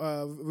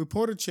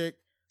reporter chick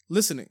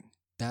listening.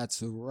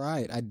 That's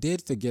right. I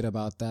did forget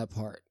about that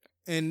part.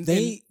 And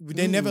they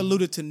never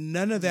alluded to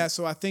none of that.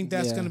 So I think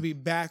that's going to be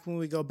back when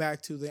we go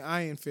back to the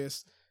Iron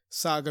Fist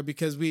saga,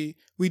 because we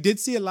did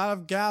see a lot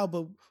of Gao,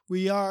 but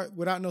we are,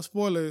 without no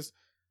spoilers,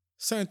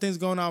 certain things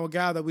going on with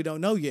Gao that we don't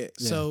know yet.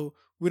 Yeah. So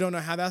we don't know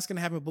how that's going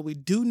to happen, but we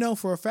do know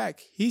for a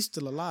fact he's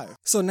still alive.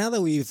 So now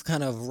that we've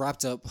kind of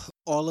wrapped up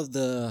all of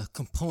the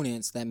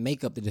components that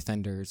make up the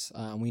Defenders,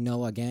 we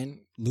know,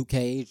 again, Luke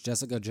Cage,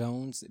 Jessica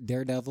Jones,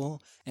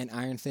 Daredevil, and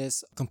Iron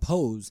Fist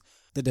compose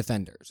the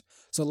Defenders.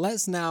 So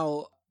let's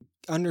now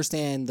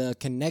understand the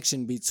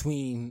connection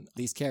between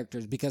these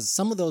characters, because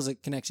some of those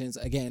connections,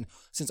 again,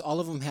 since all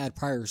of them had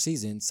prior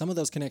seasons, some of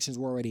those connections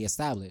were already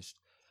established,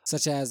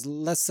 such as,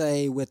 let's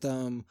say, with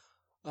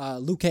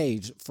Luke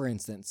Cage, for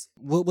instance.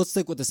 We'll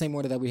stick with the same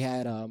order that we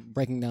had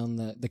breaking down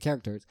the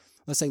characters.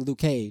 Let's say Luke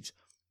Cage.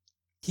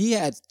 He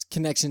had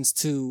connections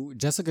to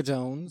Jessica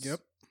Jones. Yep.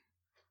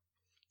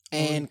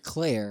 And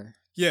Claire.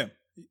 Yeah.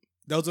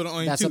 Those are the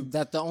only two.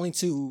 That's the only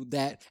two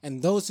that,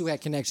 and those who had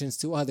connections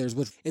to others,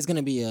 which is going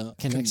to be a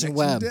connection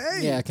web. Day.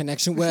 Yeah,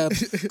 connection web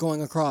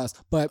going across.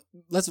 But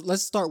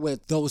let's start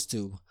with those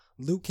two.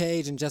 Luke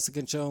Cage and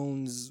Jessica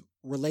Jones'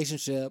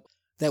 relationship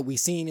that we've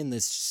seen in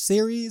this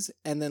series,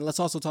 and then let's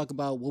also talk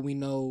about what we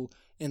know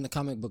in the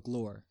comic book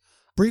lore.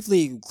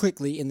 Briefly,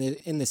 quickly, in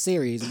the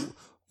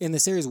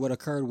series, what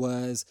occurred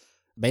was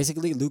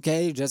basically Luke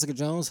Cage, Jessica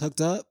Jones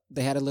hooked up.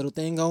 They had a little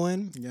thing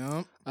going.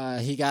 Yeah.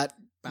 He got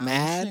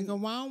mad.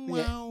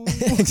 Wow.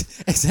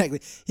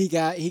 Exactly. He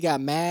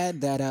got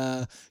mad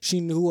that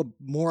she knew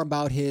more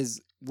about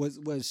his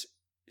was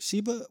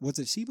Sheba? Was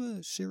it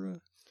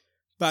Shira?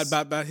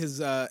 About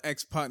his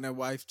ex-partner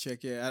wife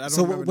chick, yeah. I don't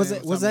so remember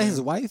was that his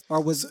wife,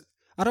 or was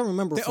I don't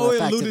remember. They always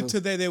alluded to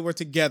that they were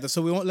together,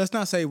 so let's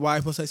not say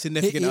wife, we'll say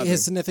significant other.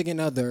 His significant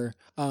other,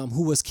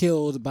 who was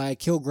killed by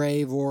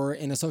Kilgrave or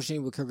in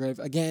association with Kilgrave.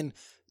 Again,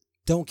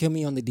 don't kill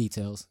me on the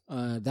details.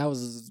 That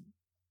was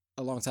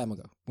a long time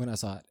ago when I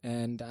saw it,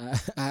 and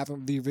I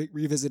haven't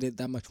revisited it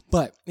that much.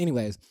 But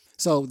anyways,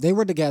 so they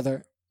were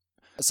together.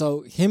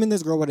 So him and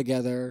this girl were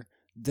together.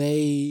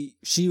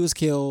 She was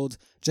killed.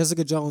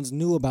 Jessica Jones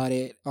knew about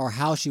it, or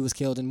how she was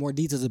killed, and more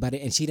details about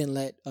it, and she didn't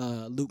let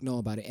Luke know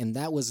about it, and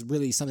that was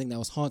really something that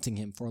was haunting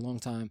him for a long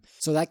time.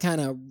 So that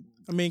kind of,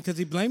 because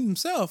he blamed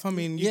himself.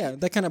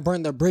 that kind of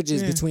burned the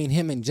bridges between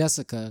him and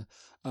Jessica,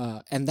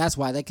 and that's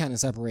why they kind of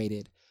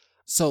separated.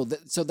 So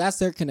that's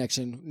their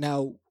connection.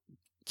 Now,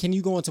 can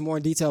you go into more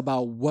detail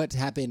about what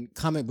happened,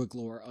 comic book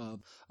lore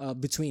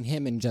of between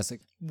him and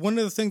Jessica? One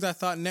of the things I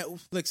thought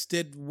Netflix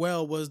did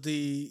well was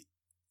the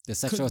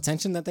sexual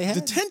tension that they had?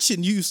 The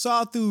tension you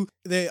saw through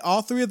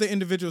all three of the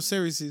individual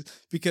series,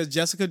 because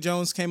Jessica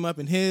Jones came up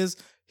in his,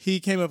 he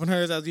came up in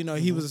hers, as you know,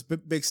 he was a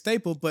big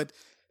staple, but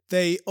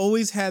they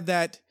always had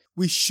that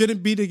we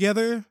shouldn't be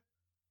together,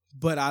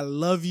 but I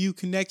love you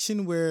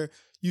connection, where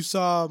you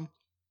saw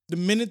the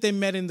minute they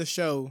met in the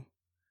show,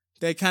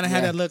 they kind of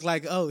had that look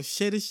like, oh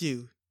shit, it's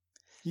you.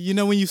 You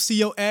know, when you see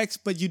your ex,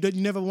 but you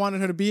never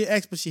wanted her to be an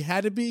ex, but she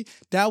had to be.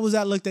 That was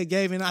that look they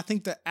gave. And I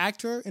think the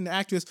actor and the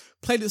actress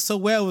played it so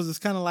well. It was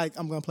just kind of like,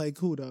 I'm going to play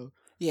cool, though.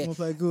 Yeah. I'm going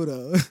to play cool,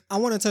 though. I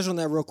want to touch on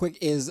that real quick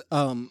is,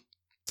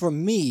 for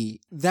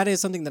me, that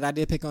is something that I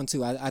did pick on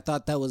too. I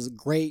thought that was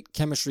great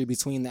chemistry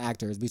between the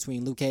actors,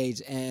 between Luke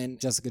Cage and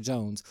Jessica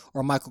Jones,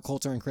 or Michael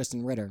Coulter and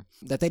Kristen Ritter.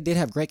 That they did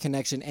have great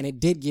connection, and it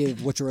did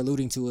give what you're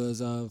alluding to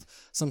is of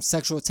some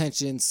sexual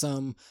tension,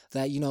 some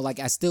that,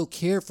 like, I still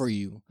care for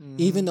you,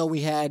 even though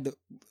we had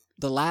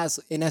the last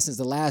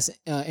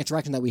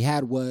interaction that we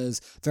had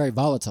was very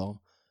volatile.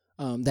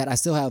 That I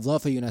still have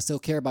love for you and I still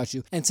care about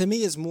you. And to me,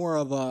 it's more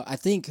of I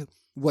think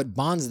what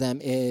bonds them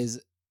is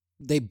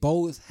they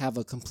both have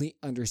a complete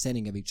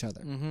understanding of each other.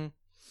 Mm-hmm.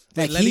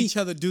 They let each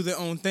other do their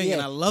own thing, and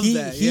I love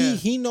that.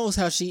 He knows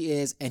how she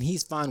is, and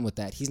he's fine with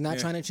that. He's not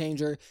trying to change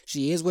her.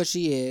 She is what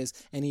she is,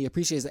 and he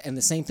appreciates it. And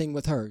the same thing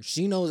with her.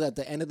 She knows at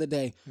the end of the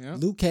day,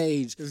 Luke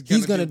Cage,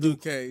 he's going to do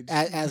Luke Cage.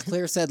 As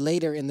Claire said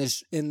later in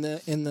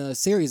the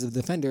series of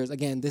Defenders.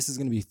 Again, this is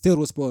going to be filled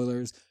with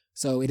spoilers,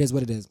 so it is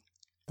what it is.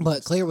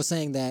 But Claire was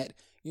saying that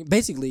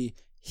basically,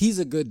 he's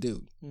a good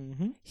dude.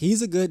 Mm-hmm.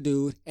 He's a good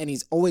dude, and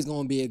he's always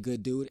going to be a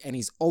good dude, and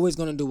he's always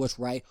going to do what's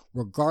right,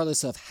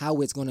 regardless of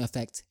how it's going to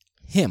affect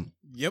him.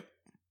 Yep.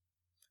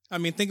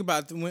 Think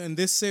about it. In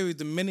this series,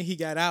 the minute he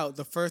got out,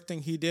 the first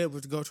thing he did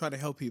was to go try to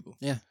help people.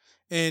 Yeah.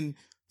 And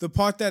the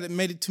part that it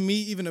made it to me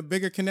even a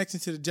bigger connection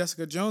to the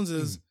Jessica Jones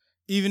is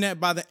even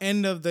by the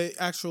end of the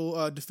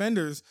actual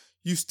Defenders,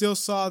 you still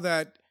saw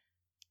that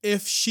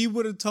if she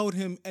would have told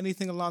him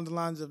anything along the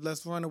lines of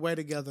let's run away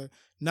together,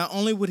 not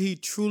only would he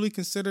truly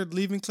consider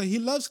leaving Claire, he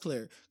loves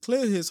Claire.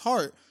 Claire is his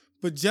heart,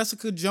 but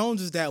Jessica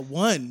Jones is that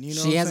one.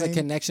 She has a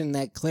connection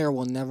that Claire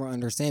will never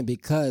understand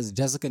because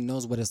Jessica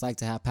knows what it's like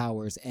to have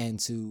powers and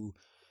to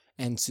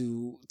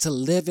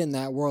live in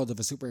that world of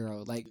a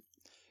superhero. Like,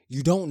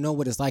 you don't know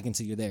what it's like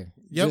until you're there.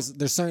 Yep.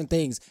 There's certain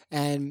things,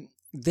 and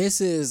this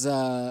is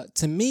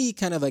to me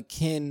kind of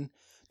akin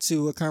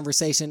to a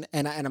conversation,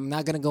 and I'm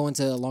not going to go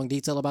into long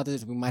detail about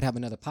this. We might have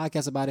another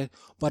podcast about it,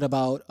 but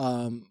about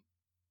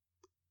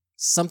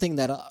something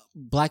that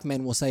black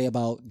men will say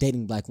about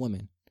dating black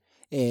women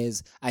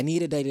is, I need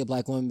to date a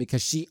black woman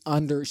because she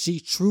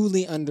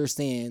truly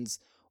understands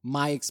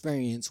my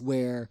experience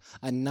where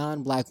a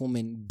non-black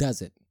woman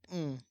doesn't.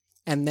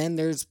 And then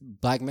there's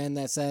black men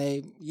that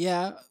say,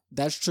 yeah,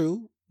 that's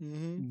true,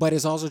 but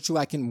it's also true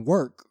I can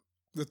work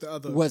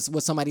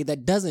with somebody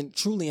that doesn't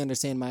truly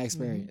understand my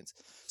experience.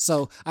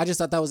 So I just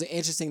thought that was an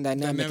interesting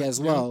dynamic as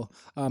well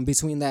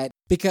between that,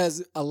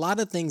 because a lot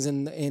of things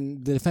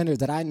in the Defenders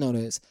that I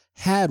noticed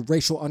had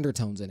racial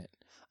undertones in it.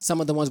 Some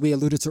of the ones we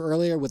alluded to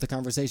earlier with the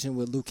conversation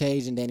with Luke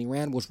Cage and Danny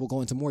Rand, which we'll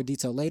go into more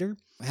detail later,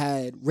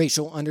 had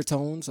racial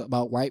undertones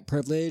about white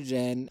privilege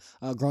and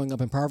growing up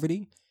in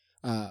poverty,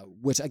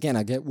 which again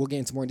we'll get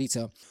into more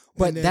detail.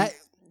 But that.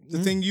 The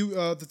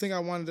thing I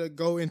wanted to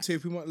go into,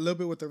 if we want a little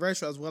bit with the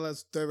racial as well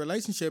as the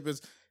relationship,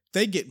 is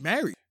they get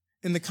married.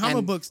 In the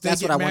comic books, they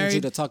that's get what married. I wanted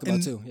you to talk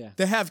about too. Yeah,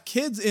 they have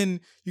kids,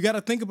 and you got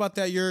to think about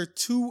that. You're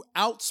two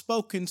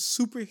outspoken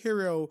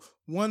superhero,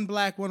 one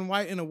black, one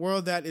white, in a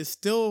world that is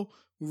still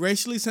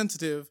racially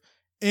sensitive,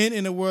 and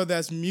in a world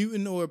that's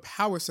mutant or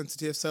power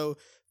sensitive. So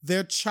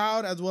their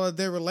child, as well as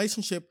their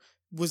relationship,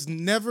 was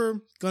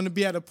never going to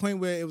be at a point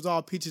where it was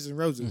all peaches and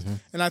roses.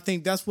 And I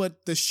think that's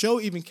what the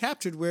show even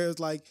captured, where it's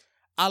like,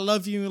 I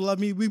love you and love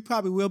me. We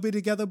probably will be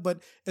together,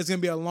 but it's going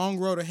to be a long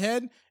road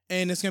ahead.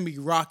 And it's going to be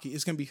rocky.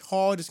 It's going to be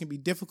hard. It's going to be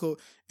difficult.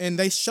 And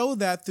they show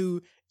that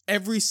through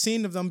every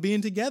scene of them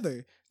being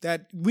together.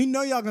 That we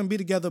know y'all going to be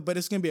together, but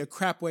it's going to be a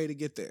crap way to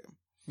get there.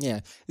 Yeah.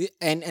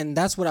 And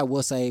that's what I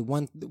will say.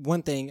 One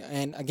thing,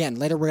 and again,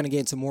 later we're going to get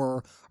into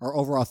more our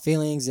overall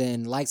feelings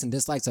and likes and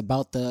dislikes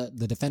about the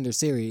Defender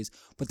series.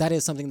 But that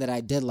is something that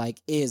I did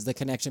like, is the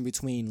connection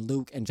between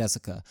Luke and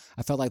Jessica.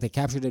 I felt like they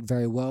captured it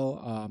very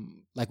well.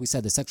 Like we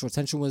said, the sexual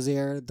tension was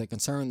there, the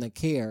concern, the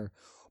care.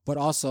 But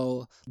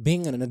also,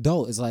 being an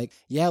adult is like,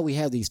 yeah, we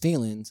have these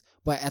feelings,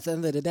 but at the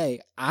end of the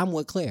day, I'm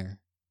with Claire.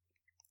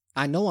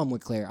 I know I'm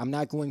with Claire. I'm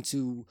not going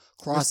to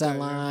cross that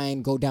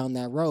line, go down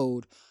that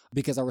road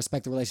because I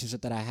respect the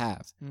relationship that I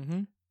have.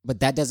 Mm-hmm. But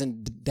that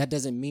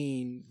doesn't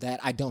mean that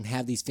I don't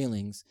have these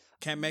feelings.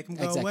 Can't make them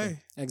go away.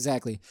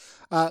 Exactly.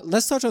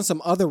 Let's touch on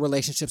some other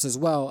relationships as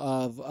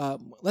well.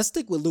 Let's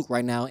stick with Luke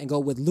right now and go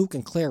with Luke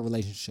and Claire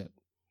relationship.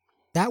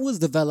 That was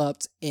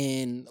developed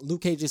in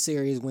Luke Cage's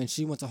series when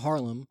she went to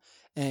Harlem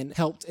and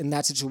helped in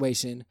that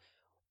situation.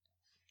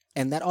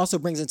 And that also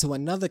brings into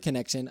another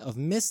connection of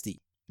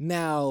Misty.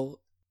 Now,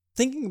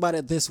 thinking about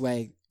it this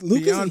way,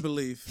 Luke beyond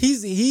belief.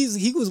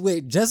 He was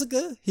with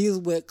Jessica, he was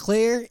with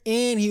Claire,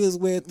 and he was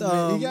with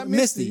he got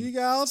Misty. He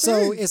got all three.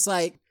 So it's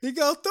like he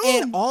go through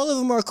and them. all of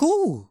them are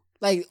cool.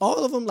 Like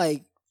all of them,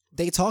 like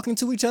they talking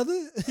to each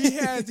other. he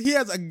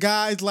has a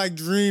guy's like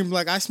dream.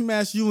 Like I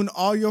smashed you and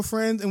all your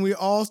friends, and we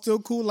all still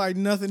cool. Like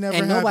nothing ever.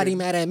 And happened. nobody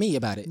mad at me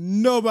about it.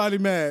 Nobody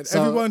mad.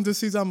 So, Everyone just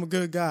sees I'm a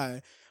good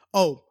guy.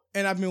 Oh.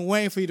 And I've been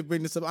waiting for you to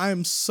bring this up. I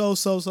am so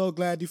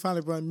glad you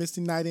finally brought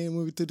Misty Knight in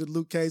when we did the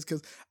Luke Cage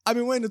because I've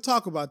been waiting to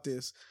talk about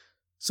this.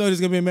 So there's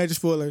going to be a major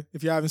spoiler.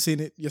 If you haven't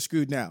seen it, you're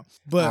screwed now.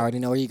 But I already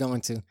know where you're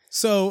going to.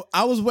 So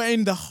I was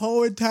waiting the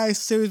whole entire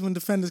series when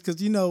Defenders because,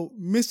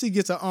 Misty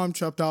gets her arm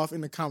chopped off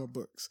in the comic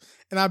books.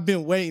 And I've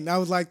been waiting. I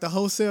was like, the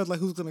whole series, like,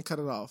 who's going to cut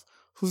it off?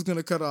 Who's going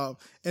to cut off?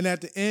 And at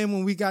the end,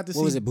 when we got to see...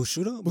 What was it,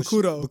 Bushido?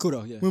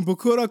 Bakudo, yeah. When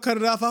Bakudo cut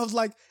it off, I was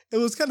like, it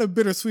was kind of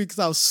bittersweet because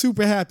I was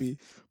super happy.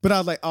 But I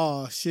was like,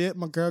 oh, shit,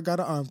 my girl got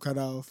her arm cut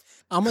off.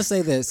 I'm going to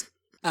say this.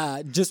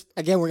 Just,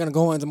 again, we're going to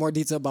go into more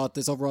detail about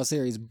this overall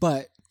series.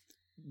 But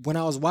when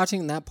I was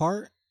watching that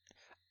part,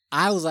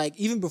 I was like,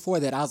 even before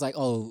that, I was like,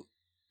 oh,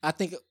 I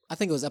think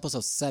it was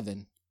episode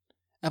 7.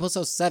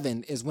 Episode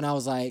 7 is when I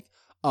was like,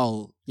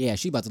 oh, yeah,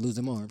 she about to lose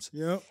them arms.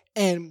 Yep.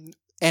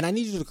 And I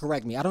need you to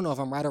correct me. I don't know if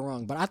I'm right or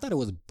wrong, but I thought it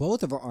was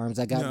both of her arms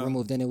that got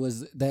removed, and it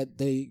was that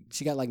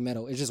she got like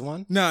metal. It's just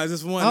one. No, it's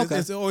just one. Okay.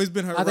 It's always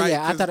been her.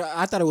 I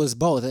thought it was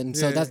both, and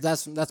so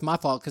that's my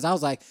fault because I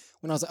was like,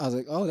 when I was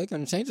like, oh, they're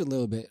gonna change it a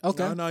little bit.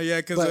 Okay. No,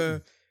 yeah,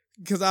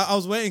 because I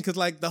was waiting because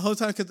like the whole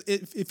time because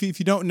if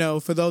you don't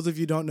know, for those of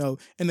you who don't know,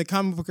 in the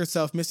comic book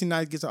herself, Misty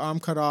Knight gets her arm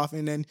cut off,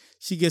 and then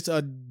she gets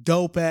a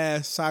dope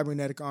ass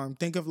cybernetic arm.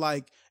 Think of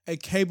like a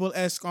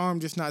Cable-esque arm,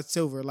 just not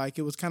silver. Like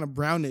it was kind of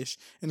brownish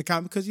in the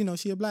comic because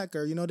she a black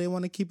girl. They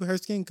want to keep her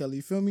skin color.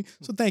 You feel me?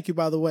 So thank you,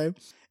 by the way.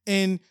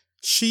 And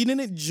she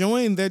didn't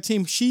join their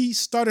team. She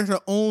started her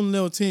own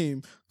little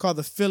team called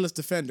the Fearless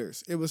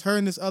Defenders. It was her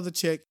and this other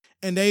chick,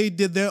 and they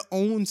did their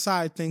own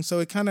side thing. So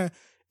it kind of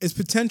is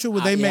potential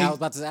where they may I was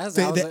about to ask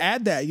they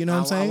add that. You know what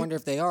I'm saying? I wonder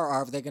if they are,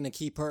 or if they're going to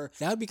keep her.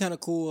 That would be kind of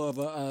cool. Of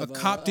a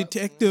cop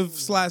detective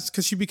slash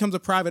because she becomes a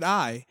private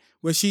eye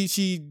where she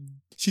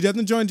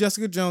doesn't join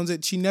Jessica Jones.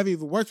 She never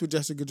even works with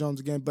Jessica Jones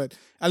again, but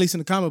at least in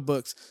the comic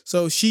books.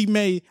 So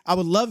I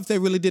would love if they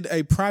really did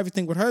a private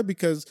thing with her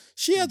because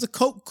she has a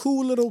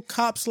cool little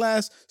cop /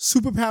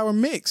 superpower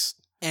mix.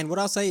 And what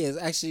I'll say is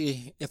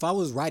actually, if I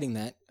was writing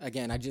that,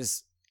 again, I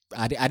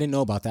didn't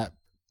know about that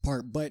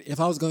part, but if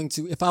I was on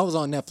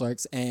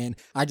Netflix and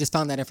I just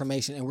found that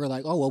information and we're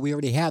like, oh, well, we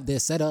already have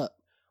this set up.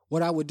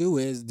 What I would do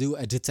is do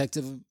a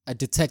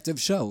detective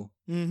show,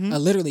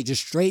 literally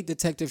just straight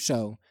detective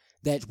show.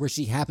 Where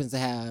she happens to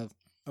have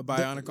a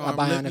bionic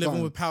arm,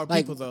 living with power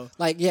people though.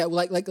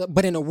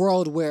 But in a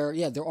world where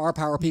there are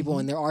power people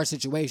and there are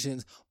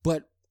situations,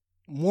 but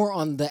more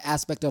on the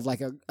aspect of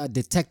like a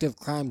detective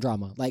crime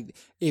drama. Like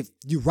if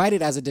you write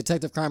it as a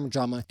detective crime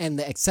drama and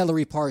the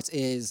auxiliary parts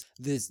is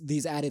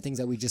these added things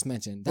that we just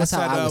mentioned. That's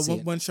how I would see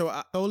it. One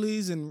show,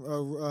 Oli's and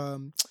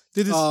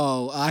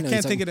I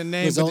can't think of the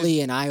name.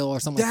 Rizzoli and Isle or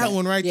something like that. That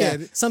one right there.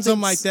 Something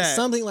like that.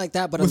 Something like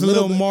that, but with a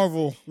little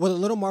Marvel. With a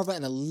little Marvel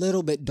and a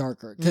little bit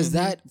darker. Because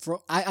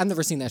I've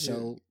never seen that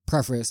show,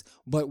 preface,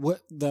 but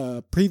what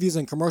the previews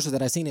and commercials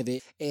that I've seen of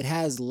it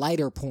has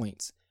lighter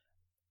points.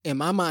 In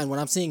my mind, what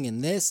I'm seeing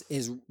in this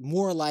is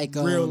more like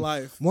real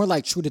life, more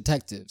like True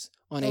Detectives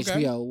on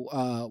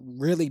HBO.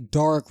 Really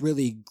dark,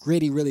 really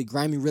gritty, really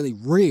grimy, really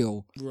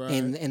real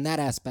in that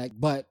aspect,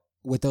 but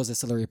with those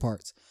auxiliary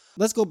parts.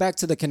 Let's go back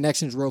to the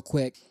connections real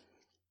quick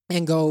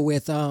and go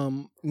with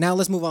now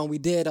let's move on. We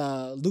did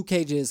Luke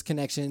Cage's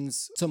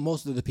connections to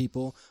most of the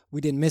people.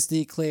 We did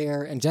Misty,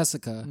 Claire, and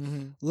Jessica.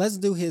 Let's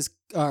do his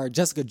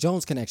Jessica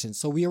Jones connection.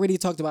 So we already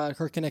talked about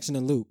her connection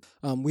to Luke.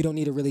 We don't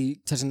need to really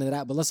touch into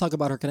that, but let's talk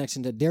about her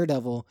connection to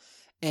Daredevil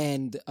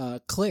and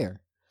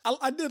Claire.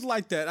 I did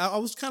like that. I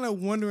was kind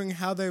of wondering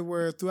how they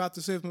were throughout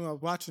the series when I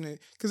was watching it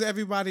because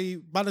everybody,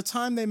 by the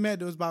time they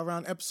met, it was by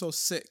around episode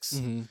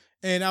 6.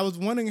 And I was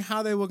wondering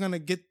how they were going to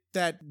get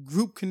that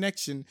group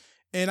connection.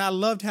 And I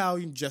loved how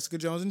Jessica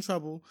Jones in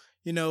trouble,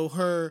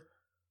 her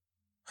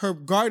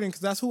guardian, because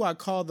that's who I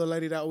call the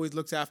lady that always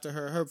looks after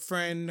her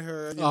friend,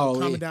 her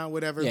calming down,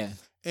 whatever. Yeah.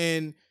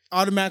 And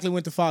automatically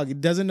went to Foggy.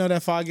 Doesn't know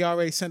that Foggy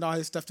already sent all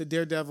his stuff to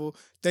Daredevil.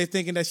 They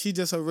thinking that she's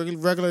just a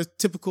regular,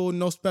 typical,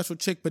 no special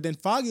chick. But then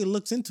Foggy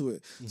looks into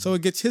it. So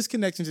it gets his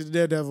connection to the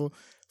Daredevil.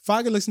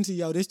 Foggy looks into,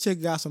 this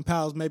chick got some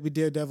powers. Maybe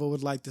Daredevil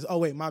would like this. Oh,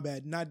 wait, my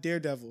bad. Not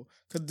Daredevil.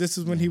 Because this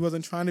is when he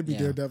wasn't trying to be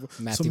Daredevil.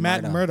 Matthew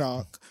Matt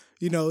Murdock.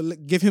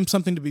 Give him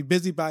something to be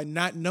busy by,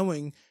 not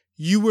knowing,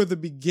 you were the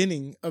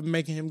beginning of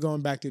making him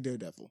going back to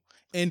Daredevil.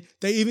 And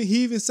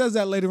he even says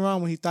that later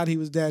on when he thought he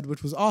was dead,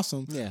 which was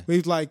awesome. Yeah. But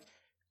he's like,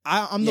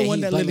 I'm the one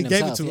that literally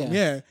gave it to him.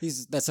 Yeah.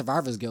 He's that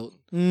survivor's guilt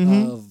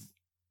of,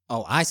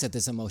 I set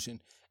this in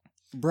motion.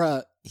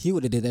 Bruh, he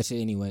would have did that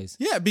shit anyways.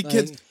 Yeah,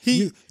 because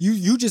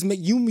you just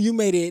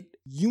made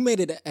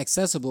it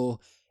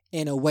accessible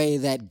in a way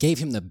that gave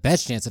him the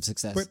best chance of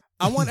success. But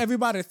I want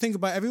everybody to think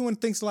about, everyone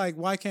thinks like,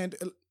 why can't,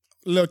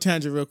 little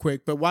tangent real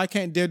quick, but why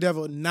can't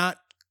Daredevil not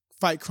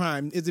fight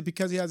crime? Is it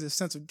because he has a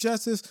sense of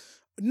justice?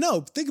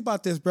 No, think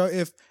about this, bro.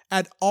 If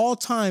at all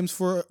times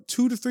for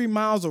 2 to 3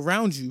 miles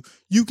around you,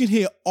 you can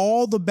hear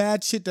all the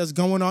bad shit that's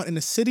going on in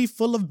a city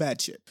full of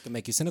bad shit. It can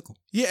make you cynical.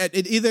 Yeah,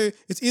 it's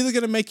either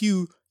going to make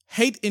you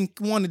hate and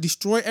want to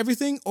destroy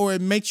everything, or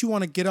it makes you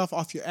want to get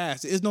off your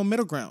ass. There is no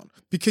middle ground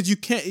because he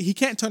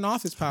can't turn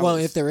off his powers. Well,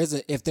 if there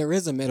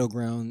is a middle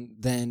ground,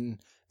 then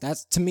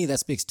that's, to me, that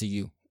speaks to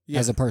you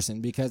as a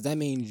person, because that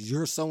means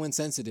you're so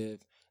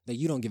insensitive that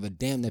you don't give a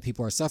damn that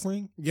people are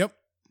suffering. Yep.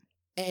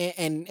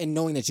 And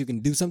knowing that you can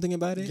do something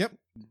about it. Yep.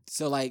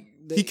 So like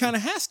he kind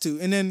of has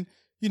to. And then,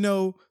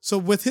 so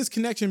with his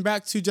connection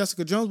back to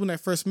Jessica Jones when they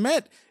first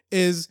met,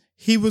 is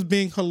he was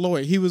being her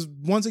lawyer. He was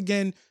once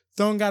again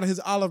throwing out his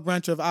olive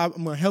branch of, I'm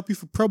going to help you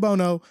for pro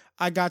bono.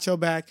 I got your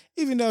back.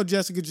 Even though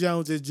Jessica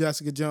Jones is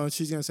Jessica Jones,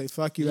 she's going to say,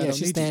 fuck you. I don't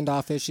she's need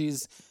standoffish. you.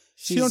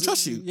 She don't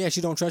trust you. Yeah,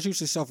 she don't trust you.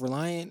 She's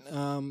self-reliant.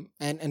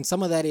 And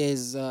some of that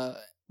is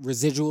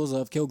residuals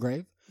of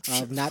Kilgrave.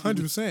 Of not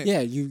 100%.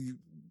 Yeah,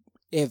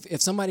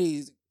 if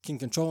somebody can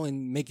control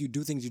and make you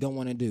do things you don't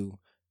want to do,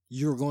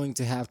 you're going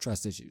to have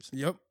trust issues.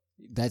 Yep.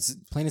 That's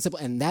plain and simple.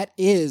 And that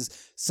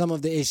is some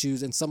of the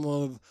issues and some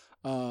of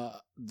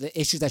the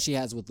issues that she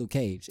has with Luke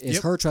Cage. Is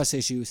her trust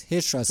issues,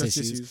 his trust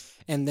issues,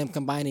 and them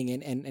combining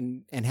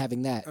and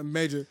having that. A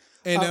major.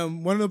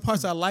 And one of the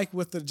parts I like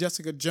with the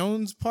Jessica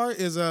Jones part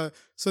is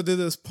so there's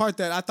this part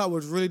that I thought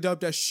was really dope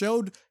that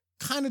showed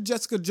kind of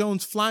Jessica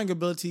Jones' flying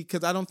ability,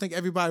 because I don't think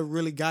everybody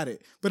really got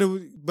it.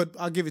 But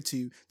I'll give it to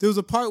you. There was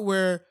a part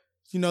where,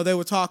 they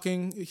were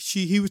talking.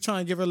 He was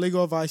trying to give her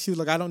legal advice. She was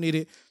like, I don't need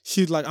it.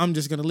 She was like, I'm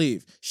just going to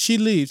leave. She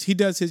leaves. He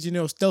does his,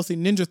 stealthy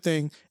ninja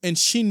thing, and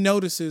she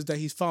notices that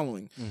he's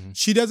following. Mm-hmm.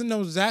 She doesn't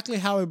know exactly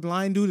how a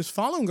blind dude is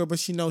following her, but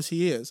she knows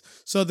he is.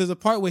 So there's a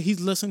part where he's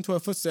listening to her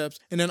footsteps,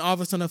 and then all of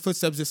a sudden her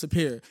footsteps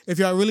disappear. If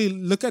y'all really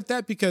look at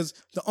that, because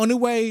the only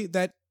way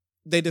that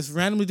they just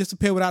randomly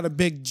disappear without a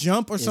big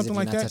jump or something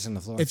like that,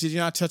 if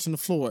you're not touching the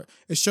floor,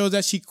 it shows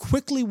that she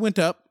quickly went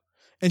up,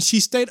 and she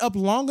stayed up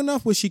long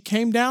enough where she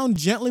came down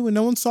gently when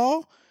no one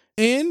saw,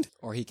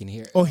 or he can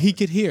hear. Or he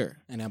could hear.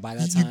 And then by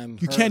that time,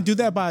 you can't do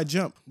that by a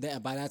jump.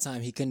 By that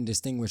time, he couldn't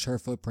distinguish her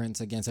footprints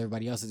against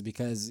everybody else's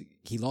because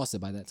he lost it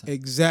by that time.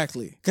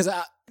 Exactly.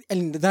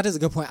 And that is a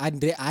good point.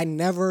 I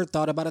never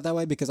thought about it that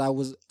way, because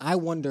I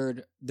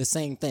wondered the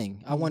same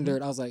thing. I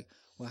wondered. I was like,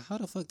 well, how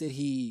the fuck did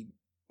he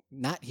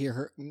not hear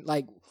her?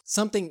 Like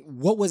something.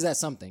 What was that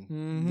something?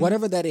 Mm-hmm.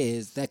 Whatever that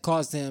is that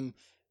caused him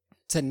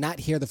to not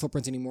hear the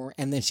footprints anymore,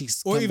 and then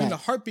she's or even back. The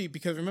heartbeat,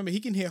 because remember, he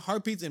can hear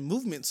heartbeats and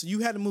movements, so you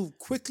had to move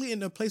quickly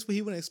in a place where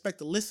he wouldn't expect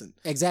to listen.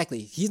 Exactly.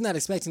 He's not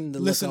expecting to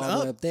listen all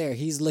the way up there.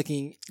 He's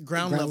looking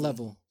ground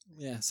level.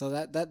 Yeah, so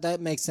that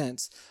makes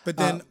sense. But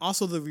then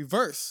also the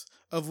reverse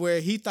of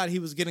where he thought he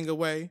was getting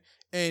away,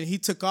 and he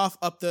took off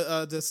up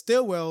the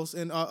stairwells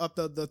and up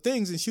the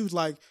things, and she was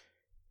like,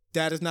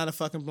 that is not a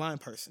fucking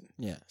blind person.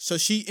 Yeah. So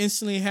she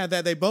instantly had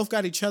that. They both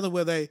got each other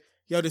where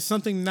there's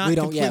something not. We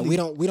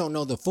don't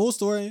know the full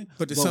story,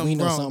 but there's something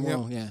wrong. Something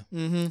wrong. Yeah.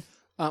 Mm-hmm.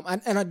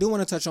 And I do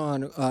want to touch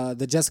on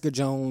the Jessica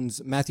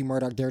Jones, Matthew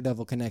Murdock,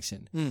 Daredevil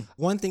connection.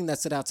 One thing that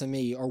stood out to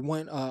me, or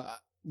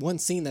one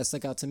scene that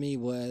stuck out to me,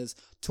 was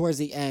towards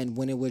the end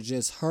when it was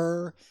just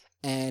her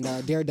and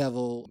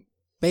Daredevil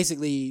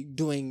basically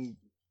doing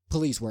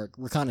police work,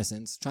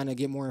 reconnaissance, trying to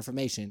get more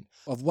information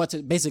of what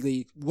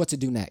to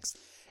do next.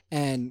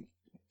 And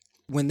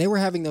when they were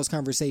having those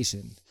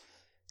conversations,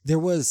 there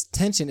was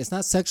tension. It's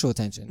not sexual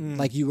tension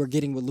like you were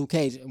getting with Luke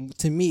Cage. And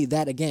to me,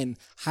 that again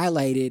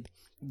highlighted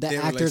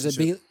their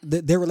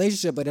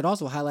relationship, but it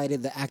also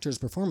highlighted the actors'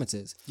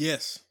 performances.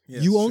 Yes.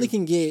 You only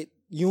can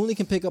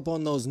pick up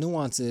on those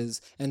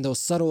nuances and those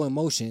subtle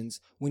emotions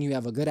when you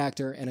have a good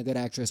actor and a good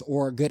actress,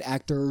 or good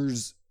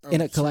actors in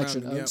a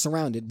collection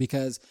surrounded,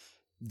 because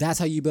that's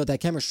how you build that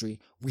chemistry.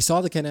 We saw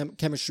the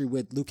chemistry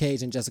with Luke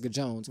Cage and Jessica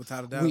Jones.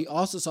 Without a doubt. We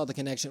also saw the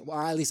connection, or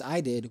at least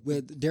I did,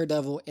 with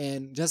Daredevil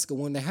and Jessica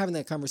when they're having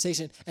that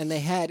conversation. And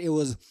it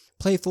was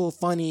playful,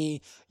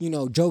 funny,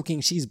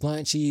 joking. She's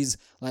blunt. She's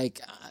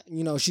like,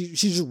 she's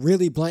just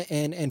really blunt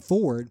and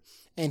forward.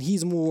 And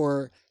he's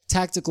more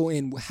tactical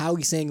in how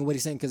he's saying and what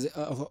he's saying. Because,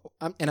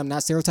 I'm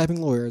not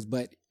stereotyping lawyers,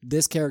 but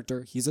this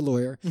character, he's a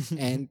lawyer,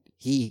 and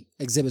he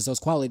exhibits those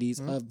qualities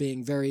of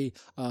being very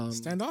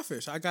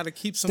standoffish. I got to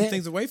keep some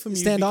things away from you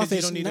standoffish, because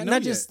you don't need to know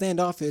not just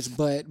standoffish,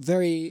 but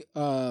very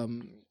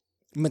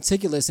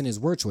meticulous in his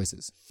word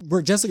choices.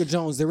 Where Jessica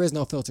Jones, there is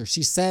no filter.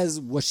 She says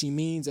what she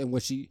means and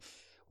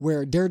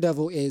where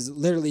Daredevil is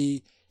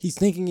literally, he's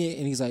thinking it,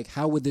 and he's like,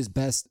 how would this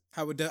best?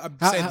 How would I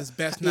say this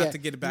best not to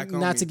get it back on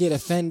not me? to get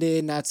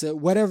offended, not to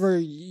whatever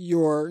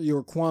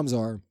your qualms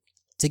are,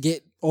 to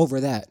get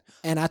over that.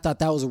 And I thought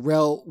that was a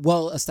real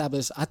well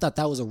established. I thought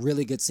that was a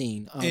really good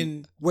scene,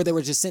 where they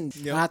were just sitting.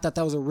 Yep. And I thought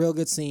that was a real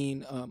good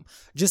scene.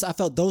 I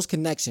felt those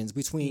connections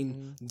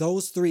between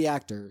those three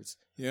actors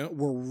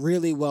were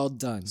really well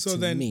done. So to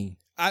then, me.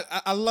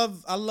 I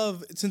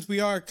love since we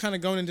are kind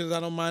of going into this. I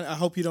don't mind. I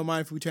hope you don't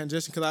mind if we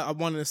transition, because I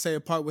wanted to say a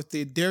part with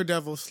the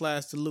Daredevil /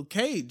 the Luke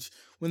Cage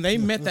when they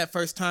met that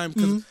first time,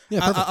 because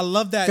I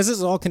love that, because this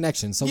is all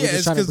connections. So we're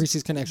just trying to breach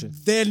these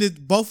connections. Then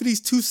both of these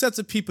two sets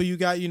of people, you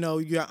got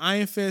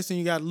Iron Fist and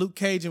you got Luke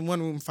Cage in one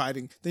room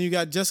fighting. Then you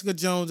got Jessica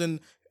Jones, and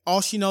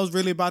all she knows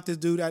really about this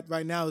dude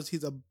right now is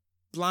he's a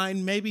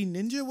blind maybe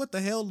ninja. What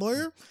the hell,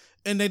 lawyer?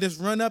 And they just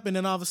run up, and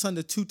then all of a sudden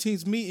the two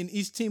teams meet, and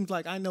each team's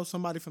like, I know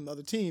somebody from the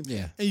other team.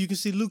 Yeah. And you can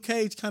see Luke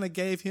Cage kind of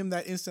gave him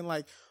that instant,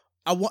 like,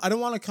 I don't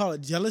want to call it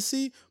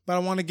jealousy, but I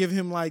want to give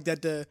him like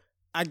that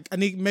I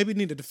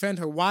need to defend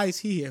her. Why is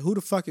he here? Who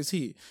the fuck is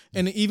he?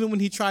 And even when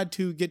he tried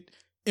to get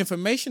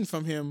information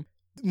from him,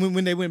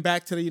 when they went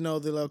back to the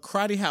little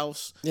karate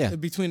house,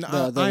 between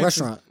the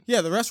restaurant,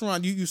 the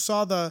restaurant, you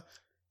saw that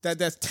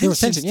tension. There was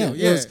tension, still.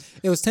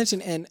 It was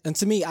tension, and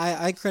to me,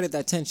 I credit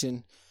that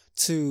tension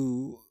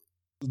to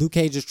Luke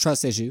Cage's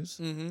trust issues,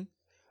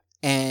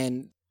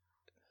 and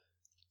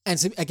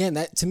again,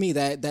 that to me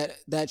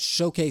that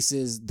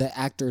showcases the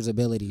actor's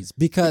abilities,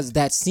 because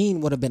that scene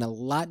would have been a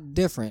lot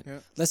different. Yeah.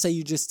 Let's say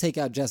you just take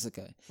out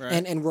Jessica,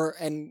 right. and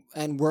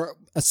we're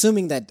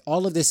assuming that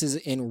all of this is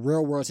in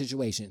real world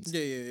situations.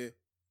 Yeah.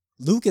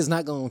 Luke is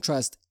not going to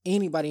trust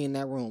anybody in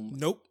that room.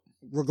 Nope.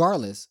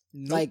 Regardless,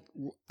 like,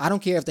 I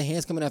don't care if the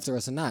hand's coming after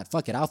us or not.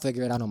 Fuck it, I'll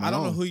figure it out on my own. I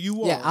don't know who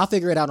you are. Yeah, I'll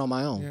figure it out on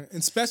my own. Yeah. And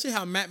especially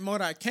how Matt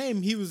Murdock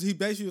came, he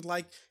basically was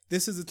like,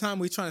 this is the time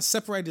we're trying to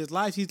separate his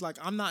life. He's like,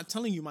 I'm not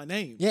telling you my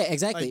name. Yeah,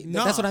 exactly. Like,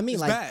 that's what I mean.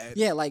 It's like, bad.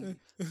 Yeah, like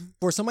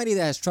for somebody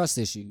that has trust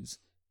issues,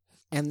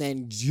 and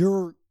then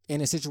you're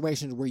in a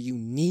situation where you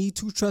need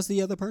to trust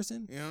the other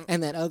person,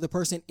 and that other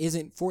person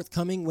isn't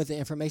forthcoming with the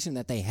information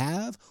that they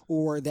have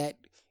or that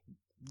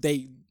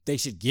they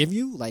should give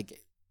you, like,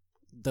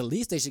 the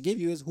least they should give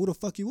you is who the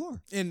fuck you are.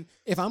 And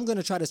if I'm going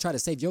to try to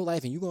save your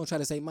life and you're going to try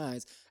to save mine,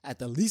 at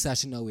the least I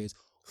should know is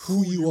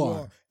who you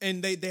are.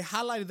 And they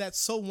highlighted that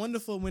so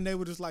wonderful when they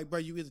were just like, bro,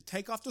 you either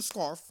take off the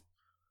scarf,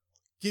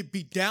 get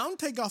beat down,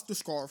 take off the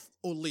scarf,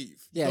 or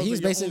leave. Yeah, he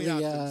was basically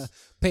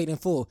paid in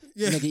full.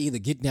 Yeah. Nigga, either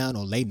get down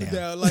or lay down.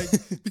 Yeah, like,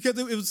 because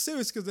it was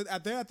serious, because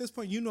at this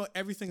point, you know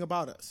everything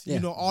about us. Yeah.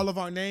 You know all of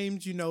our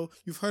names. You know,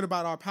 you've heard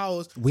about our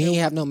powers. We ain't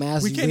have no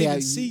mask. We can't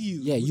even see you.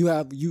 Yeah, you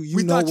have you.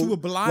 We know, thought you were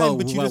blind,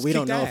 but you just we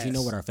don't know ass. if you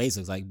know what our face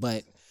looks like,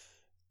 but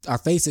our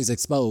face is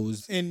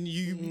exposed. And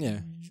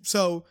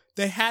so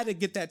they had to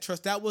get that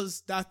trust. I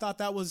thought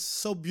that was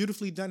so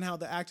beautifully done, how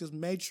the actors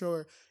made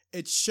sure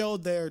it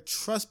showed their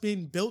trust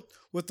being built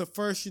with the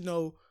first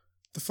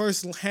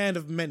hand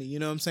of many, you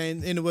know what I'm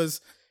saying? And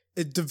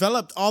it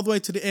developed all the way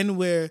to the end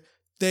where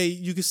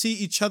you could see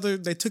each other.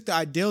 They took the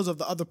ideals of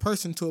the other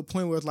person to a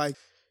point where it's like,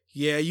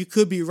 yeah, you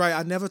could be right.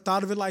 I never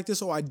thought of it like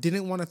this, or I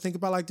didn't want to think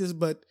about it like this,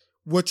 but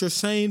what you're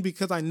saying,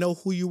 because I know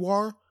who you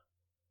are,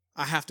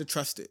 I have to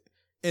trust it.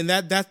 And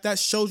that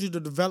shows you the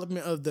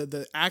development of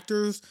the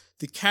actors,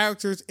 the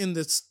characters in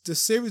the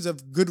series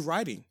of good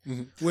writing,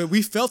 where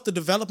we felt the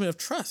development of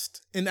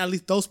trust in at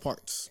least those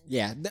parts.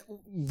 Yeah.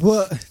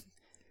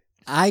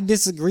 I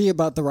disagree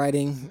about the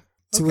writing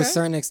to a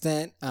certain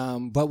extent,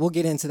 but we'll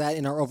get into that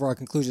in our overall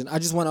conclusion. I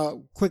just want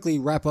to quickly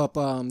wrap up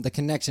the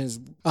connections.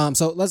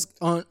 So let's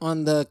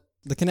on the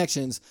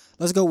connections.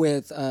 Let's go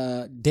with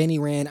Danny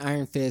Rand,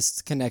 Iron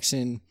Fist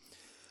connection.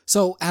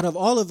 So out of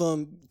all of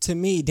them, to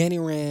me, Danny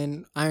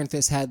Rand, Iron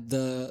Fist had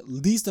the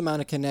least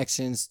amount of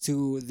connections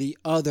to the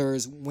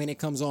others when it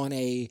comes on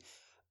a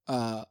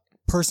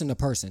person to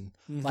person.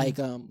 Like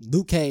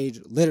Luke Cage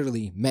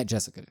literally met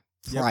Jessica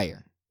prior.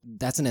 Yep.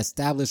 That's an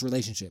established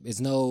relationship. It's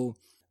no,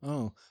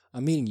 I'm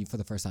meeting you for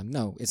the first time.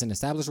 No, it's an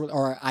established,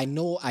 or I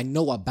know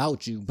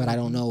about you, but I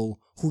don't know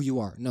who you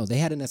are. No, they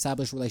had an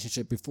established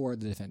relationship before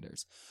the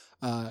Defenders.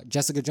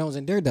 Jessica Jones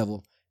and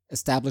Daredevil,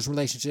 established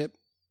relationship.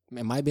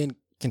 It might have been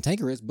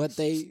cantankerous, but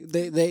they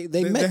met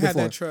before. Had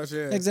that trust,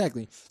 yeah.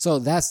 Exactly. So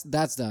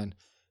that's done.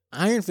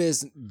 Iron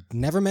Fist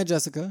never met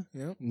Jessica.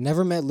 Yep.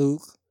 Never met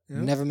Luke. Yep.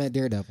 Never met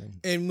Daredevil.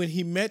 And when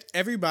he met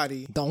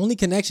everybody, the only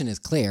connection is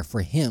Claire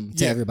for him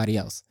to everybody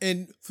else.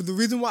 And for the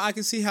reason why I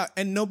can see how,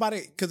 and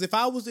nobody, because if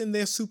I was in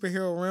their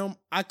superhero realm,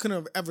 I couldn't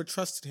have ever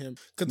trusted him.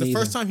 Because the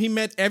first time he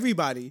met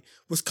everybody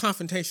was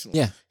confrontational.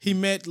 Yeah. He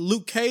met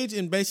Luke Cage,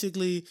 and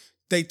basically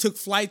they took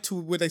flight to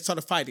where they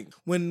started fighting.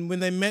 When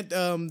they met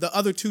the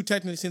other two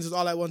technicians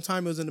all at one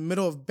time, it was in the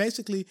middle of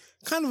basically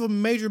kind of a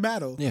major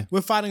battle. Yeah.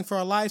 We're fighting for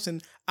our lives,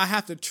 and I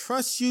have to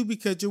trust you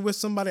because you're with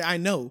somebody I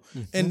know.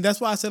 And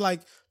that's why I said,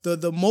 like,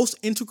 the most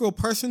integral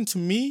person to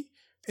me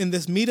in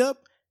this meetup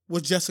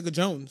was Jessica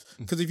Jones.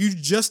 Because if you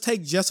just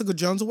take Jessica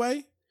Jones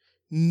away,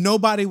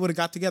 nobody would have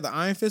got together.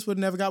 Iron Fist would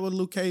have never got with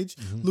Luke Cage.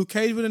 Luke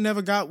Cage would have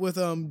never got with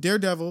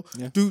Daredevil.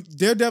 Yeah.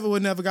 Daredevil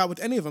would never got with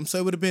any of them. So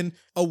it would have been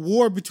a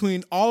war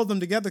between all of them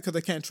together because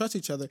they can't trust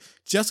each other.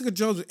 Jessica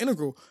Jones was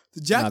integral.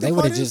 The Jack they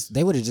would have just.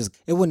 It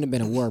wouldn't have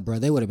been a war, bro.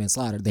 They would have been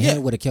slaughtered. The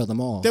Hand would have killed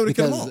them all. They would have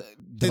killed them all.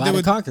 Divide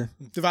and conquer.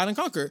 Divide and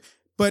conquer.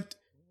 But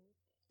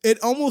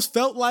it almost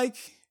felt like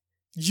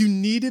you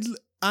needed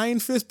Iron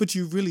Fist, but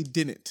you really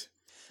didn't.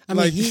 I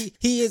mean,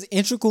 he is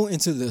integral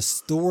into the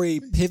story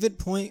pivot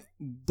point,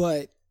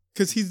 but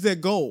because he's their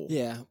goal.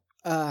 Yeah.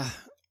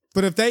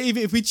 But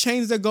if we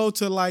change their goal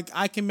to like,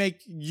 I can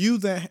make you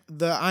the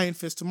Iron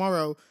Fist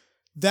tomorrow,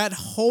 that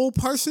whole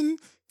person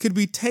could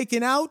be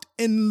taken out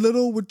and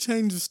little would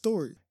change the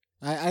story.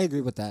 I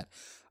agree with that.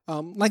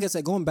 Like I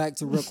said, going back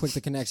to real quick the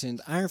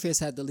connections, Iron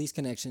Fist had the least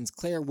connections.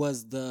 Claire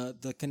was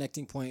the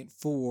connecting point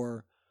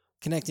for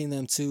connecting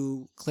them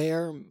to.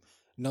 Claire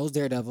knows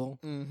Daredevil.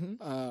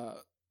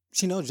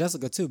 She knows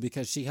Jessica too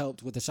because she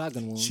helped with the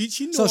shotgun wound. She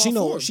knew all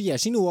four.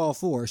 She knew all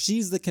four.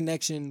 She's the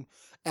connection,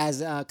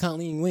 as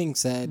Colleen Wing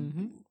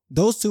said.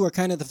 Those two are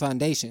kind of the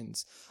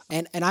foundations,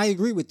 and I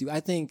agree with you.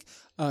 I think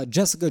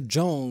Jessica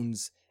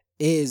Jones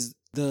is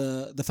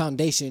the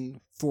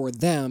foundation for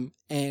them,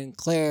 and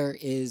Claire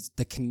is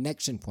the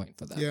connection point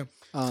for them. Yeah,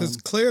 because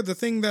Claire, the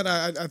thing that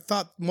I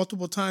thought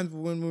multiple times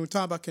when we were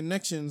talking about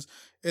connections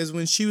is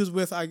when she was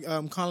with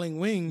Colleen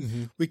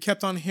Wing, we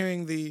kept on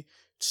hearing the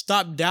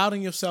stop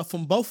doubting yourself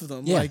from both of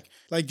them. Yeah.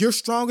 Like you're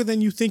stronger than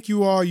you think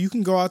you are. You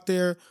can go out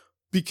there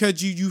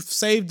because you've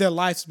saved their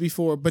lives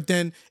before. But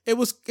then it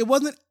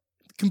wasn't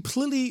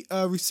completely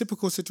a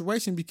reciprocal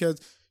situation because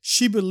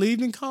she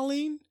believed in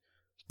Colleen,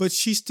 but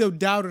she still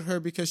doubted her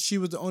because she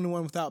was the only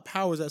one without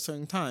powers at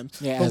certain times.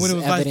 Yeah, but when it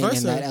was vice versa,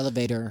 in that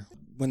elevator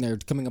when they're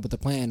coming up with the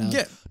plan of,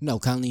 Yeah. no,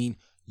 Colleen,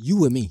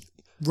 you and me,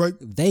 right?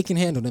 they can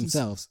handle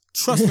themselves.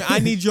 Trust me, I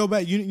need your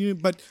back.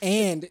 But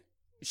And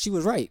she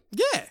was right.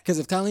 yeah, Because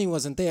if Colleen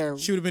wasn't there,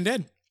 she would have been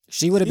dead.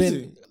 she would have been,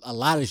 Easy. a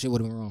lot of shit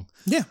would have been wrong.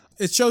 Yeah,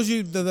 it shows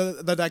you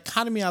the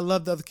dichotomy. I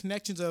love the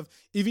connections of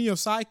even your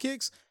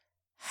sidekicks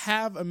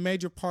have a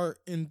major part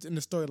in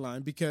the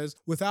storyline because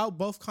without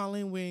both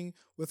Colleen Wing,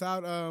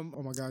 without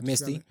oh my god,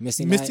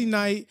 Misty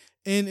Knight,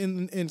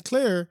 and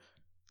Claire,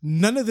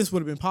 none of this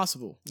would have been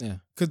possible. Yeah.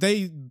 Because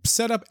they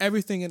set up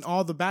everything and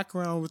all the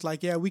background was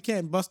like, yeah, we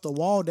can't bust the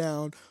wall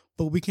down,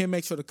 but we can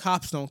make sure the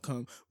cops don't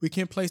come. We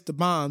can place the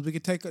bombs. We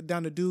can take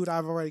down the dude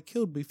I've already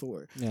killed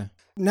before. Yeah.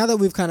 Now that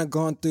we've kind of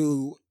gone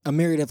through a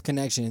myriad of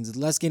connections,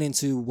 let's get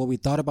into what we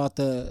thought about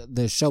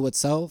the show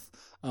itself,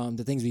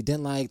 the things we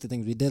didn't like, the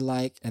things we did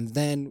like, and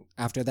then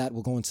after that,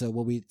 we'll go into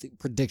what we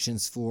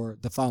predictions for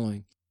the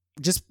following.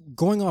 Just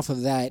going off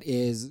of that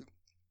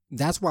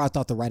that's where I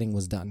thought the writing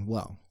was done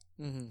well.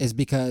 Is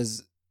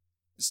because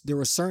there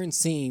were certain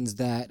scenes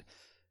that,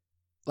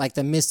 like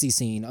the Misty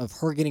scene of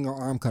her getting her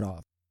arm cut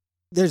off.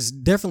 There's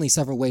definitely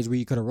several ways where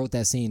you could have wrote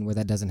that scene where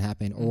that doesn't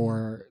happen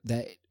or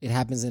that it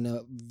happens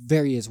in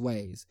various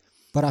ways.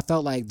 But I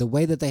felt like the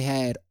way that they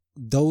had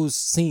those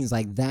scenes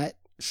like that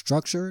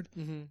structured,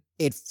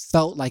 it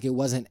felt like it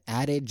wasn't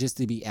added just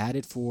to be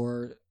added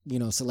for,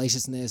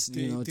 salaciousness,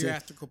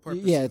 theatrical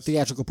purpose. Yeah,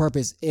 theatrical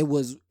purpose. It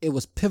was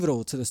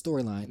pivotal to the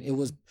storyline. It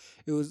was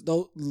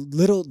the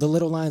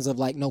little lines of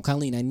like, no,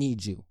 Colleen, I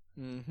need you.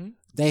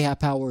 They have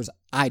powers,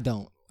 I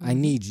don't. I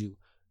need you.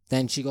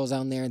 Then she goes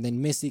down there, and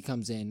then Misty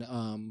comes in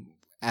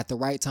at the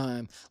right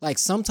time. Like,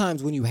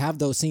 sometimes when you have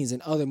those scenes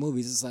in other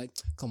movies, it's like,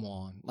 come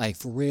on. Like,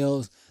 for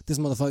real, this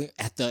motherfucker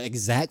at the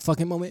exact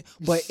fucking moment.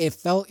 But it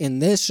felt in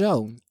this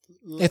show,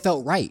 it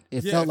felt right.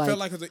 It felt like it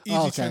was an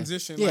easy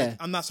transition. Yeah. Like,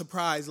 I'm not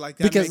surprised. Like,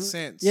 that makes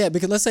sense. Yeah,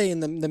 because let's say in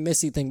the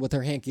Misty thing with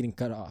her hand getting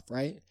cut off,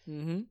 right?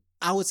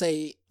 I would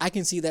say I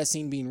can see that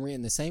scene being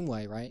written the same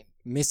way, right?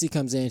 Misty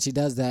comes in, she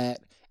does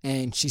that,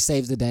 and she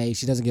saves the day.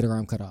 She doesn't get her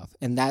arm cut off,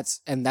 and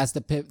that's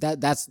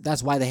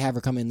why they have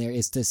her come in there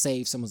is to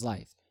save someone's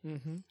life.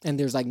 And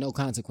there's like no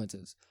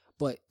consequences.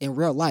 But in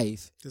real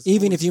life,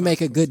 even if you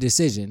make a good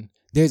decision,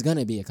 there's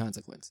gonna be a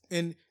consequence.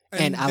 And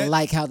I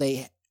like how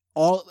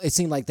it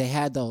seemed like they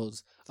had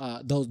those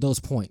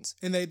points.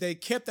 And they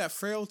kept that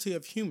frailty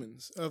of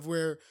humans, of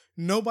where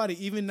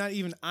nobody, not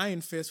even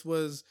Iron Fist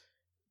was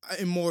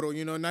immortal,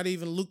 not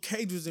even Luke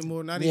Cage was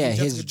immortal, not even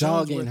Jessica his jaw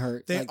Jones getting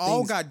hurt. They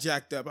all got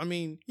jacked up. I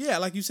mean, yeah,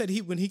 like you said,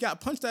 when he got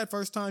punched that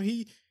first time,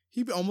 he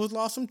almost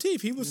lost some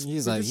teeth.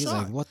 He's like,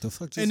 what the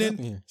fuck just happened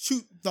here?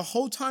 Shoot, the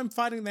whole time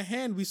fighting the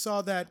Hand, we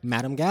saw that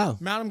Madame Gao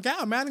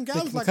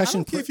was like, I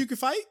don't care if you can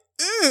fight.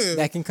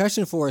 That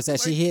concussion force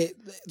that she hit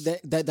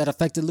that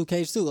affected Luke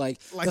Cage too. Like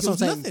that's what I'm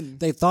saying. Nothing.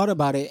 They thought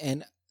about it,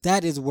 and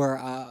that is where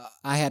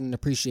I had an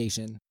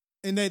appreciation.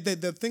 And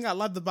the thing I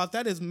loved about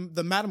that is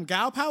the Madame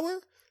Gao power.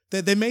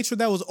 That they made sure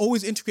that was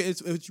always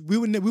intricate. We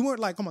weren't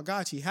like, oh my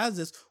God, she has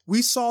this.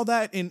 We saw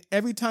that in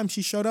every time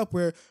she showed up,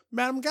 where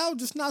Madame Gao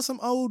just not some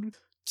old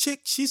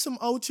chick. She's some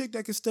old chick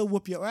that can still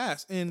whoop your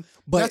ass, and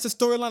that's a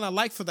storyline I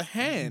like for the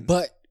Hand.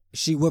 But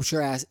she whoops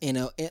your ass in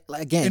her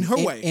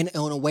way, in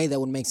a way that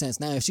would make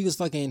sense. Now, if she was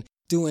fucking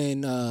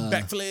doing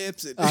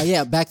backflips.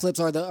 Backflips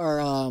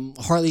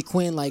or Harley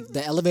Quinn, like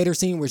the elevator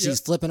scene where she's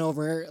flipping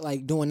over,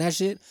 like doing that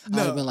shit. I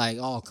would have been like,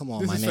 oh, come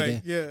on, my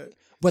nigga. Fake.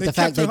 But the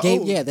fact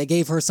they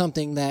gave her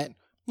something that,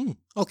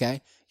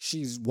 okay,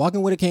 she's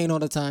walking with a cane all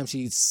the time.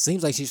 She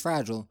seems like she's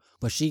fragile,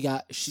 but she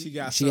got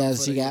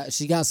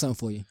something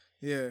for you.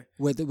 Yeah.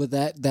 With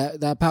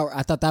that power,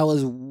 I thought that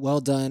was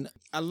well done.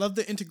 I love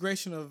the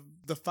integration of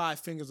the 5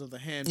 fingers of the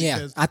hand.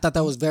 Yeah, I thought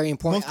that was very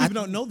important. Most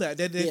people don't know that.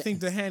 They think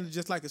the hand is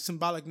just like a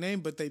symbolic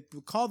name, but they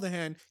call the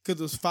hand because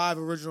there's 5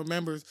 original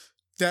members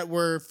that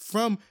were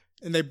from,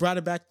 and they brought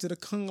it back to the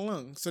Kung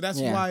Lung. So that's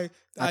why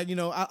I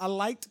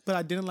liked, but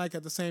I didn't like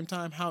at the same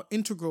time how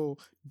integral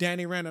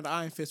Danny Rand of the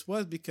Iron Fist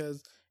was,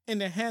 because in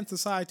the hand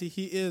society,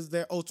 he is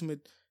their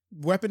ultimate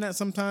weapon at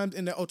sometimes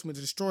and their ultimate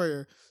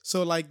destroyer.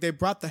 So like they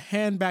brought the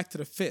hand back to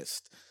the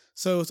fist.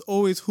 So it's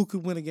always who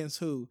could win against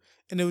who.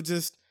 And it was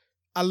just,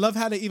 I love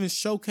how they even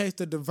showcased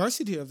the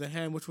diversity of the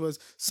hand, which was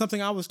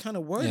something I was kind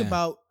of worried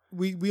about.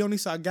 We only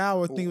saw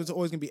Gao. I think it was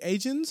always going to be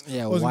Asians.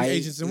 Yeah,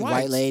 Asians and whites.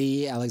 White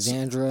lady,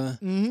 Alexandra.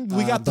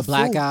 We got the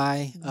black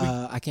guy.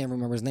 I can't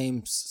remember his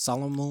name.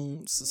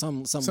 Solomon.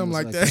 Something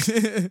like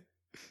that.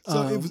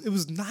 So it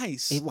was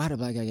nice. Why the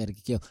black guy got to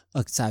get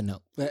killed? Side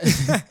note.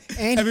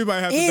 And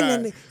everybody has to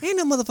die. And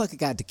the motherfucker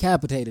got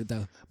decapitated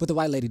though. But the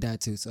white lady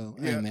died too. So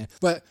man.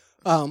 But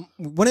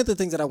one of the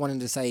things that I wanted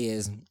to say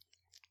is,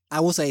 I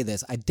will say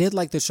this: I did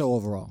like the show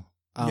overall.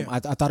 I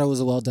thought it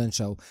was a well done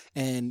show,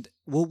 and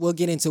we'll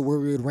get into where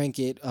we would rank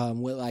it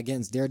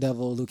against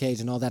Daredevil, Luke Cage,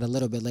 and all that a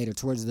little bit later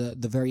towards the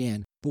very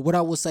end. But what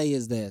I will say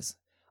is this: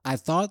 I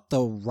thought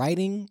the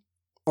writing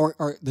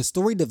or the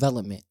story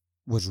development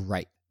was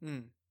right,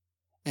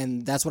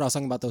 and that's what I was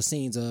talking about. Those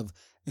scenes of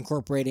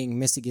incorporating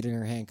Misty getting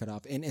her hand cut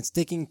off and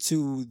sticking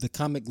to the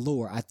comic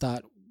lore, I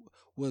thought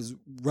was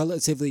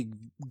relatively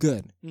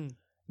good.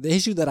 The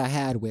issue that I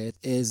had with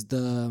is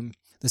the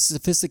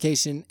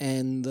sophistication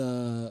and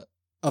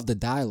of the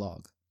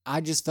dialogue. I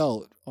just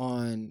felt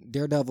on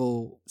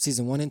Daredevil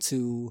season 1 and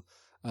 2,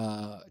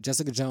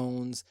 Jessica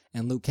Jones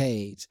and Luke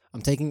Cage.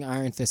 I'm taking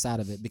Iron Fist out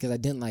of it because I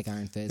didn't like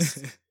Iron Fist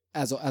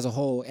as a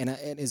whole, and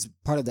it is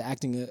part of the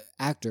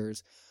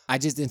actors. I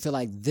just didn't feel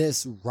like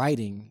this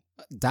writing,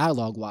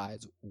 dialogue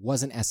wise,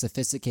 wasn't as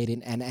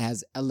sophisticated and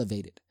as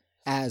elevated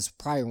as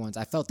prior ones.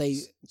 I felt they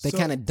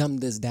kind of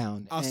dumbed this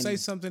down. I'll say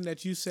something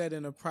that you said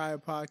in a prior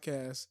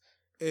podcast.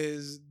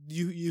 Is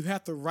you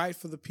have to write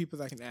for the people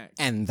that can act,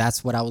 and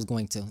that's what I was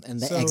going to,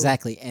 and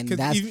exactly, and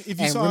that's if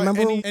you saw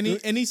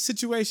any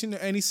situation or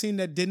any scene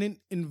that didn't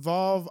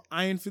involve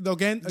Iron Fist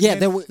again,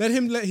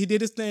 he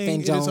did his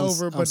thing. It is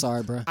over. But I'm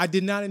sorry, bro. I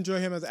did not enjoy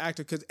him as an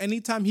actor because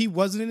anytime he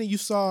wasn't in it, you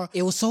saw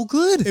it was so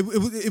good.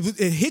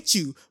 It hit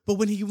you, but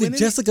when he went in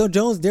Jessica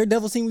Jones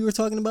Daredevil scene we were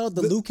talking about,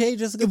 the Luke Cage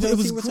Jessica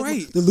Jones, it was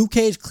great. The Luke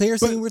Cage Claire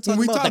scene we were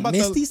talking about, the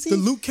Misty scene, the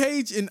Luke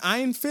Cage and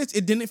Iron Fist,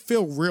 it didn't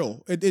feel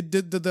real.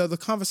 The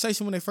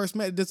conversation when they first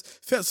met, it just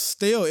felt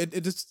stale. It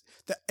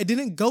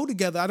didn't go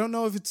together. I don't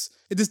know if it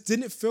just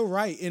didn't feel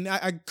right, and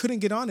I couldn't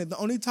get on it. The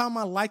only time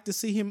I liked to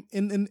see him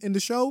in the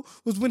show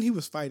was when he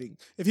was fighting.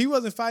 If he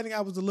wasn't fighting,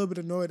 I was a little bit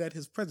annoyed at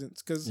his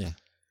presence because,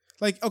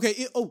 I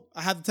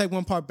had to take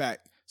one part back.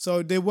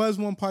 So there was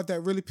one part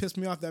that really pissed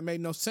me off that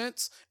made no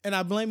sense, and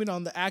I blame it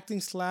on the acting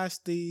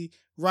 / the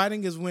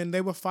writing. Is when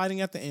they were fighting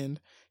at the end.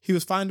 He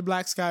was fighting the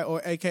Black Sky,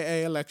 or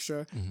AKA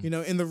Elektra,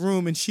 in the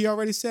room, and she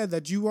already said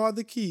that you are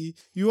the key.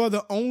 You are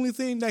the only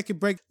thing that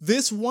could break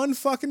this one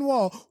fucking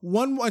wall.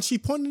 And she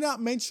pointed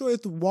out, made sure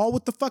it's the wall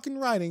with the fucking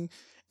writing.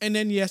 And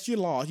then, yes, you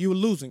lost. You were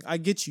losing. I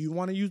get you. You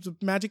want to use the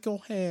magical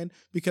hand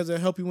because it'll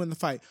help you win the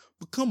fight.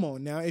 But come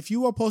on now. If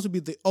you are supposed to be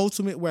the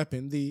ultimate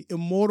weapon, the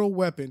immortal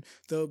weapon,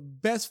 the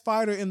best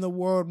fighter in the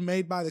world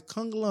made by the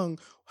Kung Lung,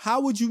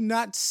 how would you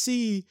not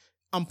see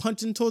I'm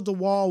punching towards the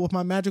wall with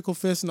my magical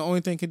fist and the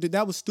only thing can do?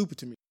 That was stupid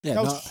to me. Yeah,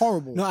 that was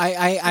horrible. No,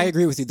 I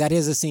agree with you. That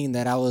is a scene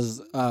that I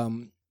was...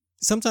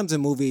 sometimes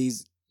in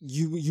movies,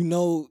 you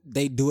know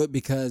they do it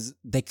because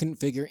they couldn't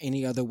figure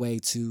any other way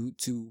to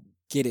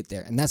get it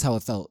there. And that's how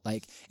it felt.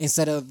 Like,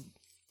 instead of...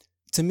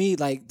 To me,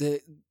 like,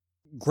 the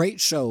great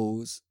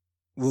shows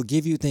will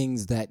give you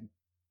things that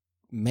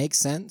make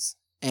sense.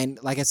 And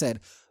like I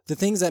said, the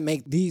things that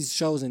make these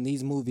shows and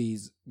these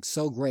movies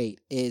so great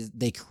is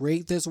they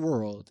create this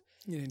world...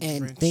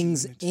 and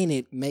things in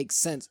it make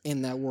sense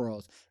in that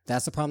world.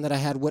 That's the problem that I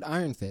had with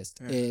Iron Fist,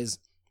 is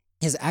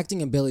his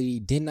acting ability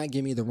did not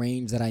give me the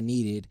range that I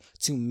needed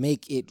to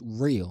make it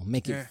real,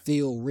 make it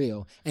feel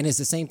real. And it's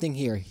the same thing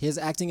here. His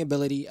acting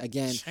ability,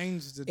 again,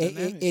 changes the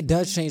dynamics. It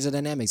does change the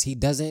dynamics.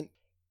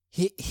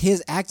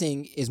 His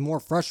acting is more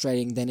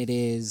frustrating than it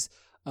is.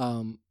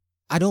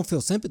 I don't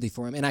feel sympathy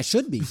for him, and I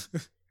should be.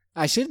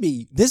 I should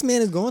be. This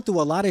man is going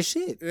through a lot of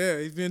shit. Yeah,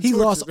 he's been tortured. He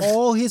lost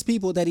all his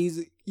people that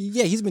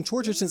he's been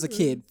tortured since a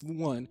kid, for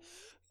one.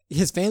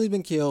 His family's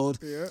been killed.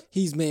 Yeah.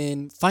 He's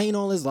been fighting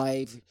all his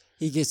life.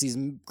 He gets these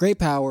great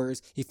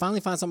powers. He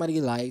finally finds somebody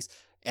he likes.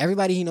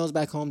 Everybody he knows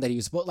back home that he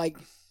was supposed, like,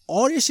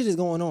 all this shit is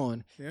going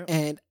on,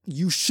 and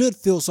you should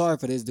feel sorry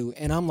for this dude.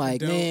 And I'm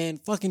like, man,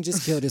 fucking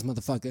just kill this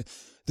motherfucker.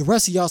 The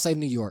rest of y'all save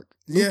New York.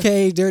 Luke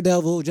Cage,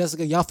 Daredevil,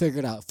 Jessica, y'all figure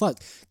it out. Fuck.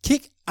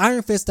 Kick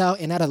Iron Fist out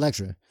and add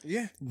Elektra.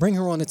 Yeah. Bring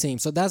her on the team.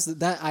 So that's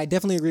that. I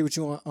definitely agree with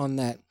you on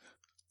that.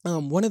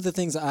 One of the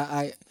things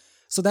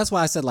so that's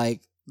why I said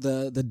like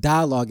the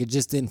dialogue, it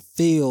just didn't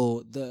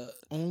feel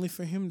only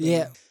for him though.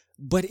 Yeah.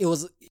 But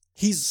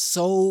he's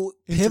so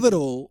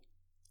pivotal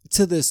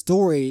to the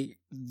story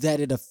that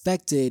it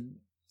affected.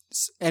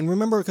 And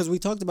remember, because we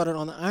talked about it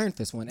on the Iron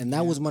Fist one, and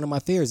that was one of my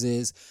fears,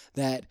 is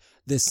that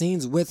the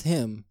scenes with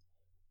him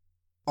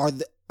are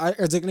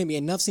there going to be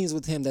enough scenes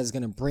with him that's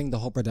going to bring the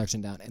whole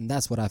production down? And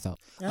that's what I felt.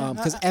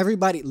 Because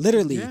everybody,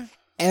 literally,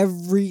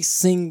 every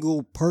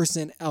single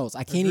person else,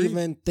 I can't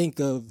even think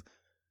of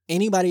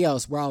anybody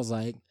else where I was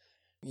like,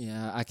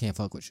 yeah, I can't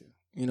fuck with you.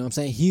 You know what I'm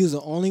saying? He was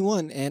the only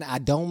one, and I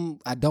don't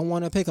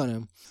want to pick on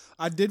him.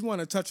 I did want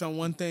to touch on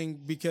one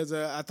thing because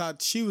I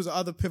thought she was the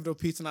other pivotal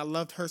piece, and I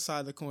loved her side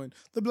of the coin.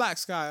 The Black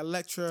Sky,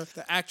 Elektra,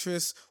 the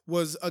actress,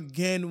 was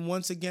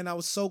once again, I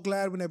was so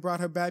glad when they brought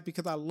her back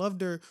because I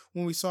loved her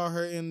when we saw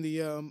her in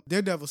the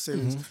Daredevil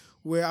series,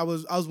 where I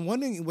was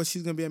wondering was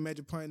she's going to be a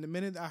major part. And the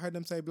minute I heard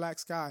them say Black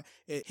Sky,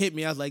 it hit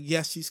me. I was like,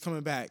 yes, she's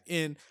coming back.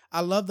 And I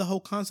love the whole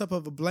concept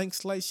of a blank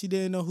slate. She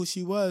didn't know who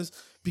she was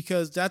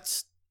because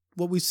that's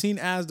what we've seen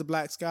as the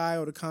Black Sky,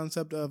 or the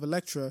concept of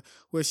Elektra,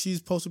 where she's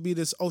supposed to be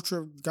this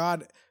ultra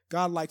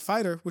godlike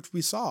fighter, which we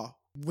saw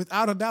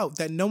without a doubt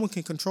that no one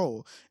can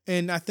control.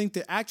 And I think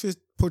the actress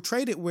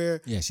portrayed it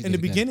where in the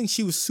beginning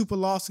she was super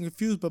lost and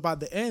confused, but by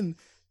the end,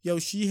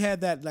 she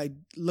had that like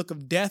look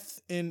of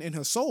death in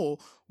her soul,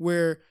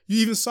 where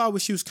you even saw where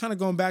she was kind of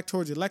going back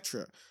towards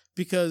Elektra.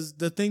 Because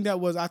the thing that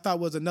I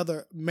thought was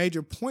another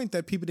major point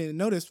that people didn't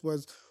notice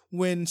was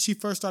when she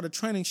first started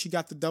training, she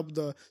got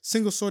the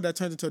single sword that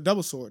turned into a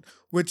double sword,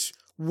 which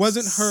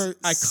wasn't her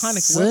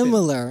iconic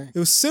weapon. It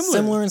was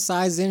similar in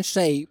size and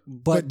shape,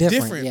 but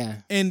different. Yeah,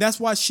 and that's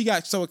why she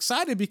got so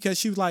excited, because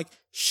she was like,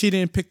 she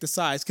didn't pick the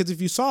size. Because if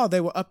you saw, they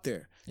were up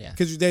there. Yeah,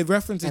 because they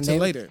referenced it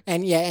later.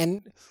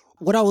 And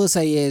what I will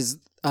say is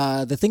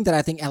the thing that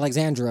I think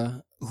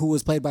Alexandra, who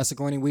was played by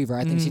Sigourney Weaver,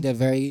 I think she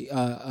did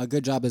a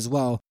good job as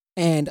well.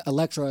 And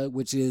Elektra,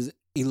 which is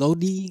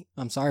Elodie,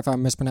 I'm sorry if I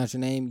mispronounced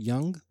your name,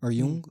 Jung.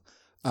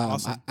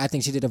 Awesome. I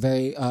think she did a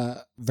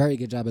very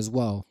good job as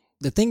well.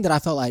 The thing that I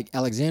felt like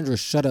Alexandra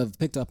should have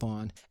picked up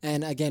on,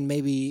 and again,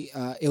 maybe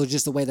it was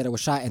just the way that it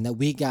was shot and that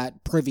we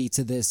got privy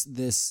to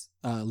this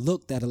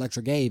look that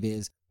Elektra gave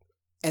is,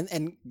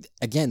 and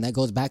again, that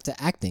goes back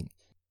to acting.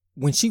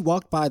 When she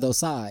walked by those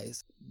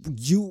sides,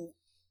 you,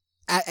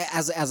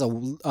 as a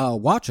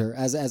watcher,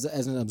 as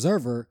an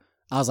observer,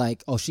 I was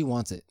like, oh, she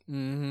wants it.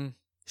 Mm-hmm.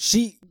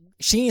 She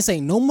ain't say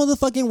no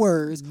motherfucking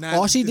words.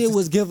 All she did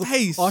was give.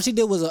 All she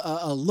did was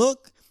a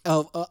look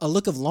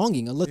of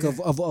longing, a look of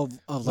what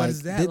like,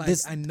 is that?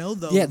 This, I know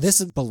those. Yeah,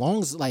 this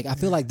belongs. Like I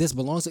feel like this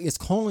belongs. It's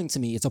calling to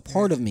me. It's a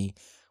part of me.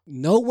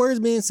 No words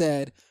being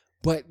said,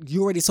 but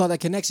you already saw that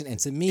connection, and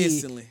to me,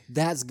 instantly,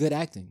 that's good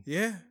acting.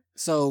 Yeah.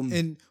 So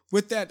and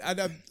with that,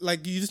 I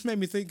like you just made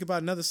me think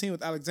about another scene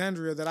with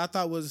Alexandria that I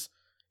thought was.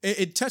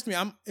 It touched me.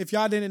 If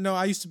y'all didn't know,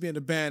 I used to be in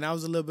a band. I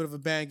was a little bit of a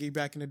band geek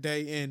back in the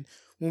day, and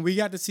when we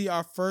got to see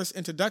our first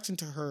introduction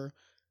to her,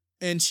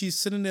 and she's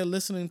sitting there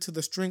listening to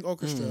the string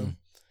orchestra,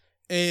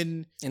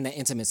 and in that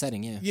intimate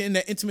setting, in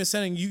that intimate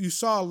setting, you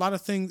saw a lot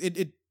of things.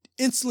 It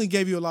instantly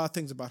gave you a lot of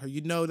things about her.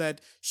 You know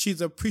that she's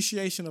an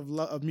appreciation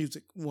of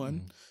music.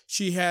 One,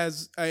 she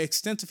has an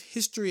extensive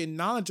history and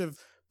knowledge of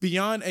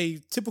beyond a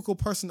typical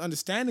person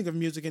understanding of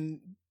music, and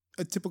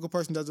a typical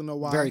person doesn't know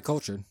why. Very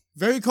cultured.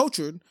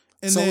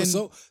 And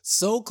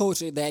so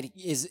cultured that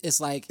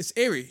it's like it's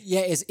airy.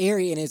 Yeah, it's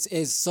airy, and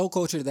it's so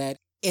cultured that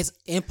it's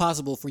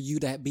impossible for you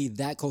to be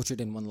that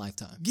cultured in one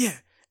lifetime. Yeah,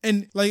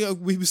 and like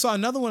we saw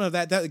another one of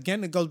that. That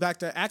again, it goes back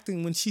to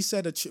acting when she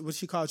said what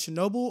she called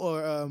Chernobyl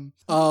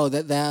or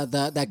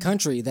that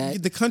country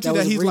that the country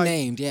that he's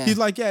renamed. Like, yeah, he's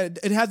like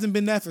it hasn't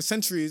been there for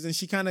centuries, and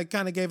she kind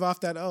of gave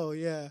off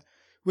that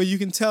where you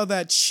can tell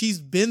that she's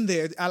been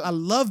there. I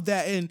love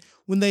that. And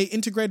when they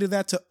integrated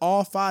that to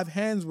all five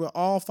hands, where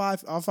all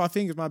five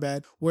fingers, my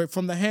bad, where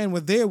from the hand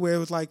were there, where it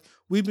was like,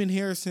 we've been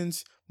here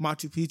since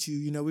Machu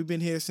Picchu, we've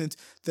been here since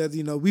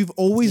we've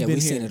always been here.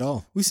 We've seen it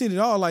all. We've seen it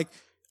all. Like,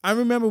 I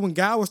remember when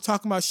Guy was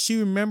talking about, she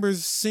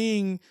remembers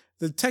seeing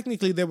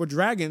technically there were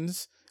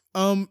dragons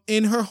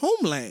in her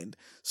homeland.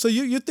 So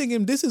you're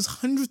thinking this is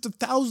hundreds of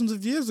thousands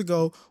of years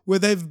ago, where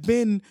they've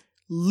been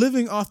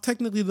living off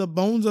technically the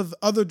bones of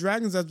other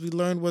dragons, as we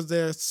learned was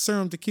their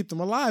serum to keep them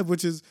alive,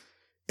 which is,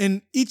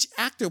 and each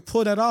actor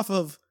pulled that off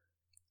of,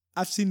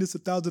 I've seen this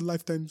 1,000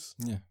 lifetimes.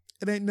 Yeah.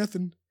 It ain't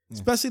nothing. Yeah.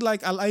 Especially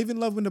like, I even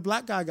love when the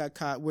black guy got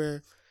caught,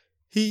 where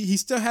he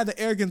still had the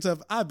arrogance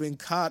of, I've been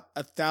caught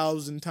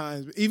 1,000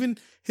 times. Even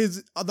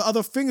the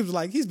other fingers were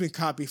like, he's been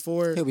caught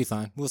before. He'll be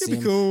fine. We'll see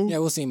him. Cool. Yeah,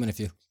 we'll see him in a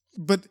few.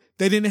 But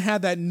they didn't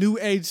have that new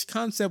age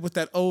concept with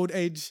that old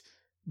age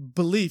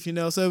belief,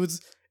 So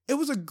it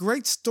was a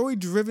great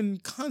story-driven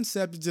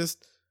concept.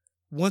 Just,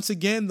 once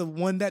again, the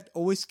one that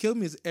always killed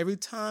me is every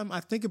time I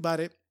think about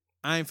it,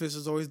 Iron Fist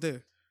is always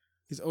there.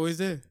 He's always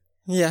there.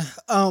 Yeah.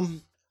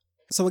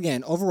 So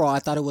again, overall, I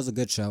thought it was a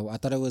good show. I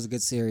thought it was a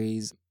good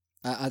series.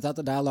 I thought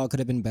the dialogue could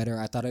have been better.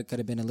 I thought it could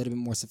have been a little bit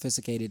more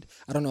sophisticated.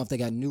 I don't know if they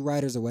got new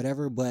writers or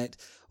whatever, but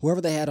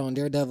whoever they had on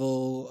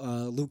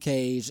Daredevil, Luke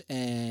Cage,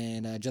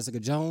 and Jessica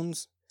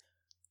Jones,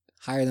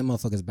 hire them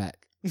motherfuckers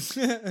back.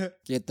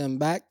 Get them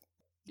back.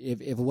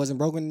 If it wasn't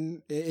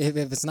broken, if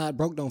it's not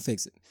broke, don't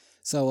fix it.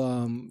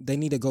 So they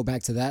need to go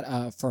back to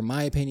that, for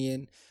my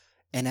opinion.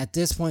 And at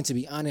this point, to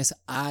be honest,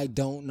 I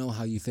don't know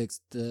how you fix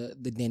the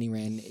Danny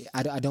Rand.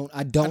 I don't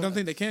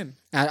think they can.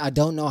 I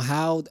don't know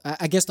how.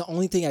 I guess the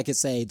only thing I could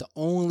say, the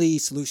only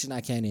solution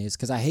I can is,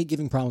 because I hate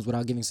giving problems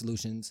without giving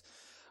solutions.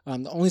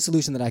 The only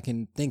solution that I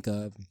can think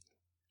of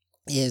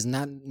is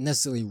not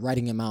necessarily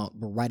writing him out,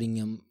 but writing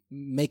him,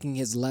 making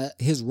his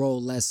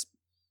role less,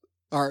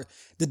 or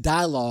his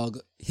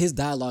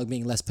dialogue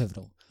being less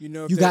pivotal.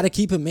 You got to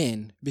keep him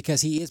in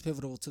because he is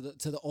pivotal to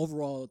the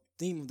overall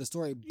theme of the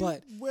story.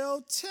 But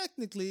well,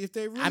 technically, if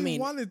they really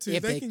wanted to,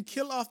 they can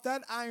kill off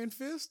that Iron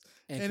Fist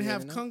and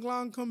have Kung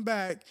Lao come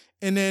back.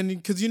 And then,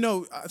 because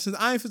since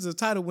Iron Fist is a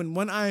title, when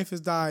one Iron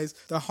Fist dies,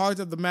 the heart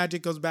of the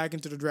magic goes back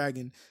into the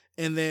dragon.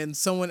 And then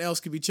someone else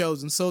could be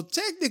chosen. So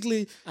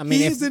technically,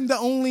 he isn't the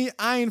only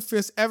Iron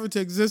Fist ever to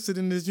exist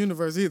in this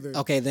universe either.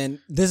 Okay, then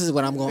this is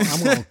what I'm going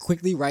to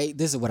quickly write.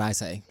 This is what I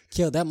say.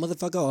 Kill that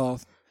motherfucker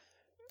off.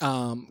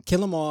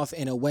 Kill him off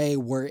in a way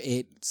where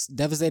it's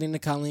devastating to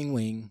Colleen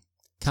Wing.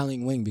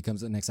 Colleen Wing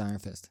becomes the next Iron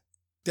Fist.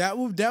 That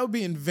would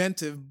be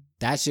inventive.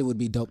 That shit would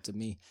be dope to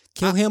me.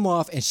 Kill him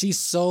off, and she's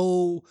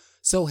so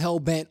hell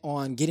bent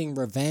on getting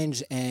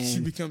revenge and she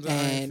becomes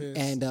Iron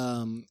Fist.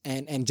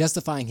 and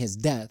justifying his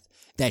death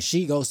that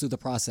she goes through the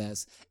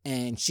process,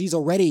 and she's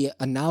already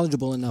a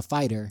knowledgeable enough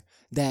fighter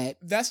that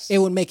it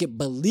would make it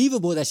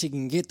believable that she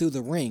can get through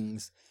the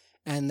rings.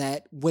 And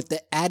that with the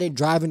added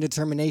drive and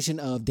determination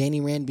of Danny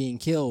Rand being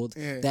killed,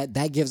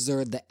 that gives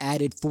her the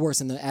added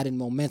force and the added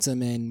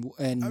momentum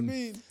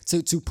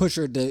to push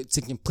her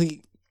to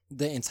complete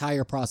the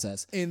entire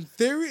process. In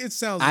theory, it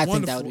sounds wonderful.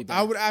 Think that would be better.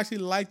 I would actually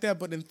like that,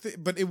 but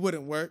but it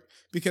wouldn't work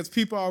because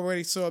people are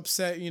already so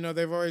upset.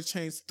 They've already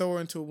changed Thor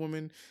into a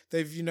woman.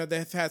 They've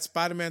had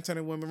Spider-Man turn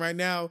into a woman. Right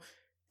now,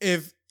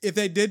 if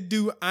they did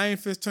do Iron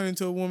Fist turn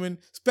into a woman,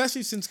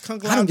 especially since Kung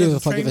Lao, I don't give a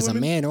fuck if it's a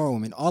man or a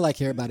woman. All I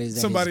care about is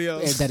that somebody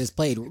else that is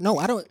played. No,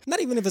 I don't.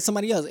 Not even if it's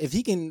somebody else. If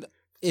he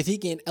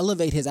can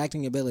elevate his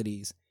acting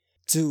abilities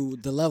to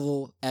the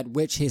level at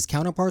which his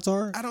counterparts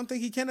are, I don't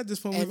think he can at this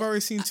point. We've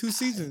already seen 2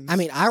 seasons.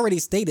 I already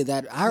stated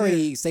that.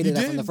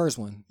 That from the first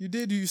one. You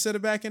did. You said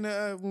it back in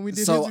when we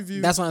did his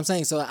review. That's what I'm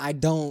saying. So I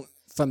don't.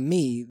 For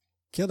me,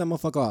 kill that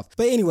motherfucker off.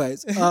 But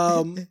anyways,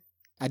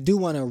 I do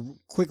want to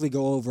quickly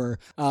go over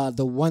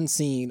the one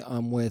scene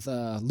with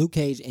Luke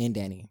Cage and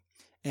Danny.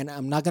 And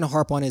I'm not going to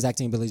harp on his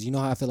acting abilities. You know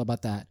how I feel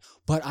about that.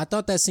 But I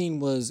thought that scene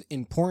was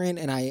important,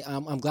 and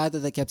I'm glad that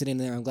they kept it in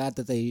there. I'm glad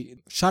that they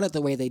shot it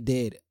the way they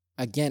did.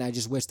 Again, I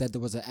just wish that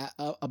there was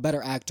a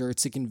better actor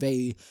to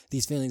convey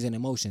these feelings and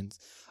emotions.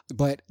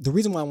 But the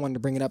reason why I wanted to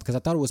bring it up, because I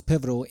thought it was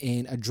pivotal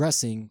in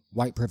addressing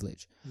white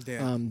privilege.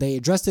 Yeah. They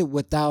addressed it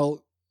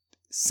without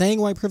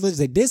saying white privilege.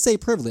 They did say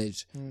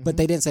privilege, but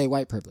they didn't say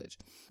white privilege.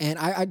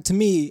 And to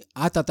me,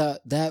 I thought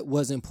that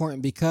was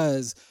important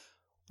because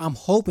I'm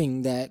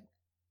hoping that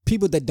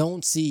people that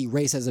don't see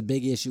race as a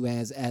big issue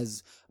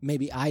as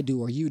maybe I do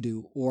or you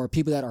do, or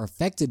people that are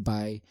affected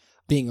by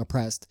being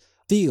oppressed,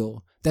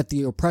 feel that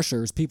the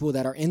oppressors, people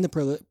that are in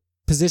the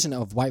position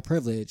of white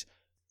privilege,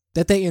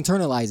 that they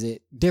internalize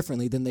it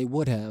differently than they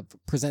would have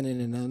presented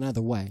in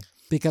another way.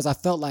 Because I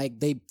felt like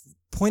they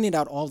pointed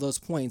out all those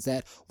points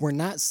that were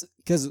not,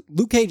 because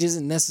Luke Cage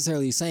isn't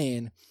necessarily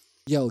saying,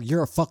 yo,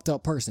 you're a fucked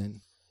up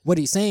person. What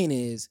he's saying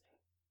is,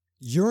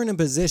 you're in a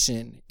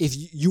position, if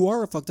you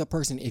are a fucked up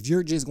person, if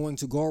you're just going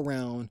to go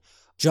around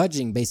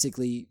judging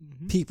basically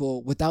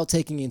people without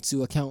taking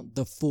into account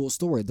the full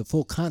story, the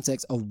full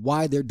context of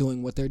why they're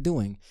doing what they're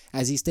doing.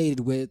 As he stated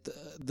with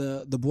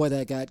the boy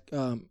that got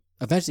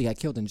eventually got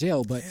killed in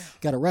jail, but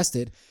got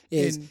arrested,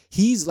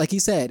 he's, like he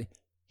said,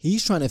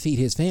 he's trying to feed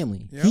his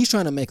family. Yep. He's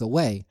trying to make a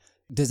way.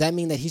 Does that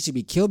mean that he should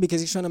be killed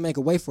because he's trying to make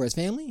a way for his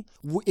family?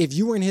 If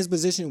you were in his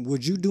position,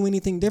 would you do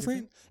anything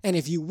different? And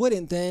if you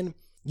wouldn't, then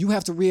you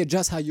have to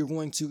readjust how you're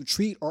going to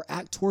treat or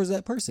act towards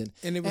that person.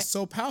 And it was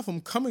so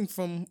powerful coming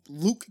from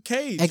Luke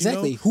Cage.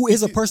 Exactly. Who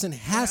is a person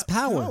has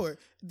power.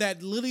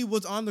 That Lily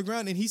was on the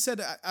ground, and he said,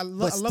 I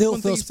love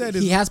one thing he said.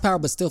 He has power,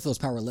 but still feels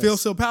powerless.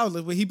 Feels so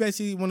powerless. But he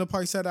basically, one of the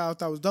parts he said I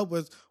thought was dope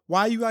was,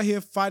 why are you out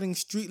here fighting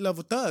street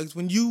level thugs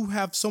when you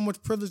have so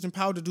much privilege and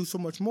power to do so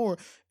much more?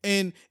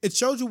 And it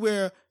shows you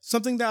where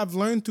something that I've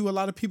learned through a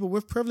lot of people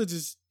with privilege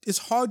is, it's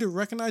hard to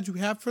recognize you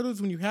have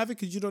privilege when you have it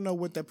because you don't know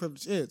what that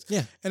privilege is.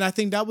 Yeah. And I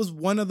think that was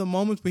one of the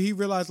moments where he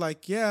realized,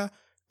 like, yeah,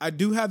 I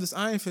do have this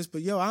Iron Fist,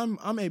 but yo, I'm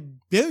a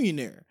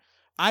billionaire.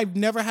 I've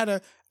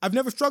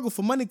never struggled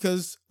for money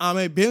because I'm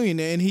a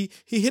billionaire. And he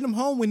hit him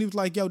home when he was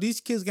like, yo, these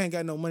kids ain't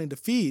got no money to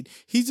feed.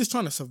 He's just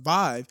trying to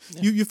survive.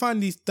 Yeah. You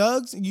find these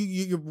thugs,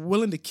 you're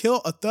willing to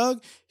kill a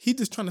thug. He's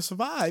just trying to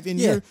survive.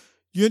 And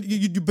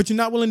But you're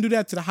not willing to do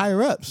that to the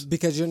higher ups.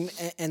 Because you're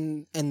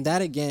and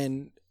that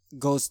again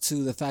goes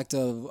to the fact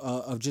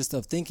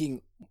of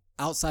thinking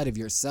outside of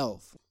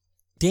yourself.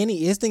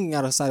 Danny is thinking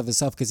outside of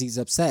himself because he's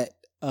upset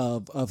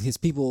of his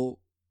people,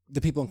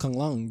 the people in Kung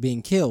Lung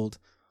being killed,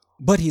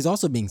 but he's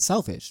also being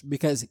selfish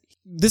because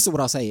this is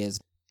what I'll say is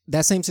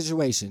that same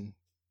situation.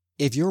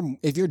 If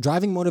your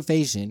driving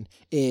motivation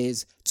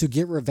is to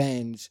get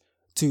revenge,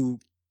 to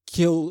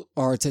kill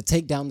or to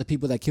take down the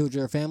people that killed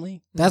your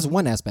family, that's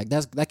one aspect.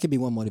 That could be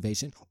one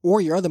motivation.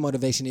 Or your other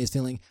motivation is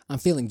I'm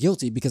feeling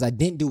guilty because I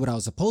didn't do what I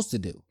was supposed to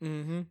do.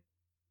 Mm-hmm.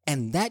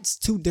 And that's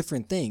two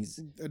different things.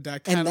 But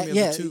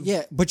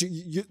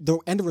the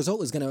end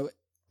result is going to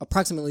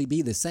approximately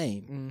be the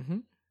same. Mm-hmm.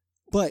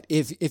 But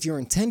if your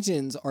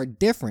intentions are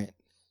different,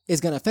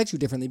 it's going to affect you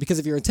differently. Because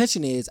if your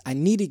intention is, I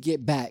need to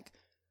get back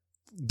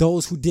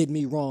those who did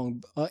me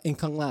wrong in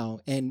Kung Lao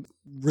and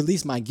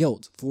release my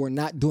guilt for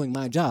not doing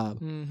my job,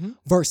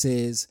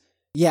 versus,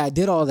 I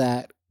did all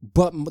that,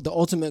 but the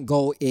ultimate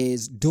goal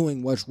is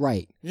doing what's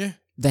right. Yeah.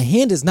 The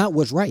hand is not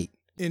what's right.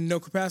 In no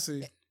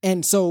capacity.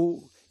 And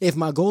so if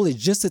my goal is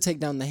just to take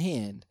down the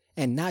hand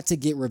and not to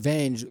get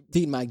revenge,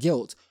 feed my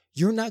guilt,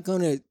 you're not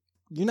gonna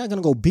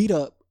go beat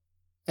up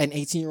an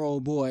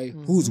 18-year-old boy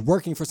who's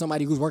working for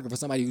somebody,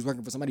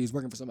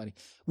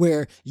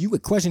 where you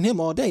would question him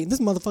all day. This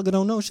motherfucker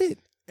don't know shit.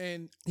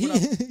 And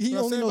he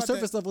only knows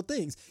surface level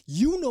things.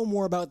 You know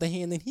more about the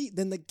hand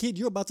than the kid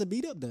you're about to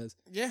beat up does.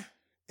 Yeah.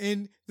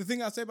 And the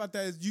thing I'll say about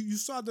that is you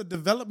saw the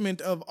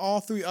development of all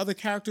three other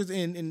characters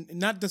in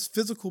not just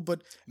physical,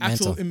 but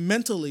actual and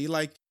mentally.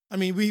 Like, I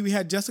mean, we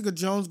had Jessica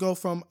Jones go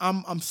from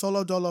I'm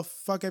solo dolo,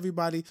 fuck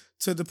everybody,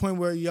 to the point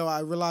where, I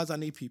realize I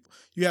need people.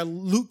 You had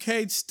Luke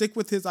Cage stick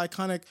with his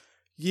iconic,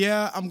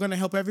 I'm going to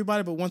help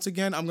everybody, but once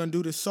again, I'm going to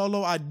do this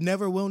solo. I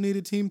never will need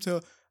a team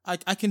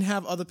I can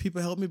have other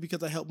people help me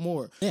because I help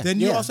more. Yeah, then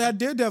you also had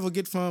Daredevil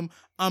get from,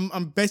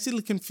 I'm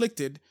basically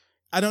conflicted.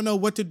 I don't know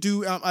what to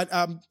do.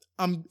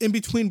 I'm in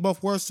between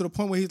both worlds to the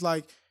point where he's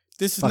like,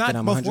 this is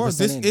not both worlds.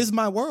 This is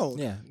my world.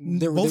 Yeah,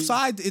 both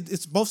sides.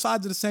 It's both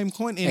sides of the same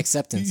coin. And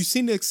acceptance. You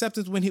seen the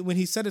acceptance when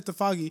he said it to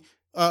Foggy.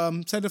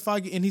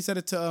 And he said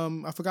it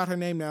to I forgot her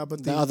name now,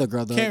 but the other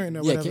girl, Karen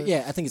or whatever.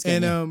 Yeah, I think it's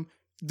Karen. And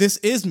this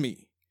is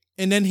me.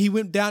 And then he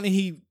went down and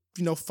he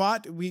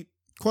fought. We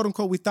quote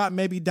unquote we thought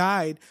maybe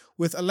died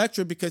with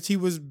Elektra because he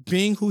was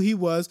being who he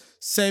was,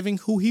 saving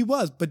who he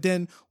was. But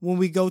then when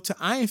we go to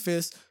Iron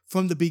Fist,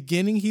 from the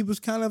beginning he was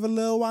kind of a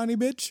little whiny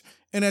bitch,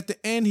 and at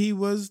the end he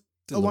was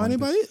a whiny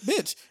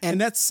bitch. And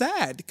that's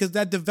sad because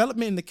that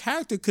development in the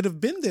character could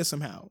have been there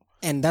somehow.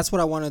 And that's what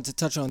I wanted to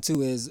touch on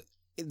too is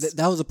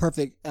that was a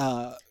perfect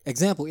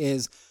example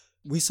is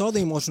we saw the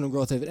emotional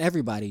growth of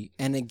everybody.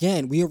 And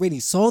again, we already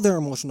saw their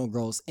emotional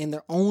growth in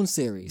their own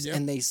series. Yep.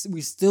 And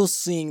we still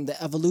seeing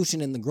the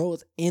evolution and the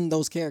growth in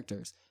those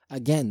characters.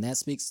 Again, that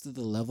speaks to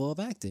the level of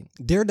acting.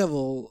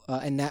 Daredevil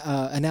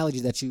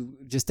analogy that you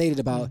just stated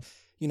about,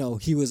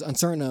 he was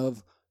uncertain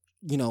of,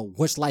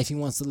 which life he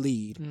wants to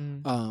lead,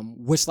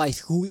 which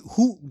life,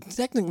 who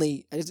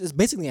technically, it's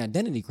basically an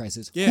identity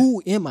crisis. Yeah.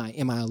 Who am I?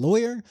 Am I a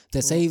lawyer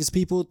that saves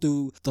people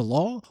through the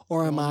law?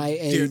 Or am I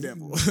a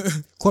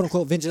quote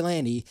unquote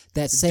vigilante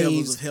that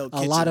saves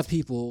a lot of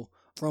people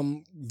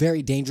from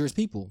very dangerous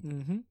people?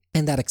 Mm-hmm.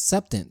 And that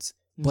acceptance.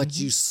 Mm-hmm. But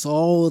you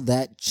saw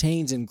that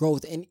change and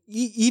growth. And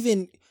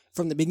even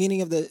from the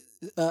beginning of the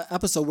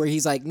episode where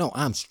he's like, no,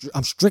 I'm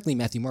strictly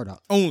Matthew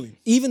Murdock. Only.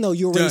 Even though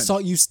you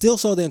still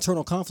saw the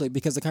internal conflict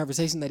because the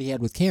conversation that he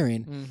had with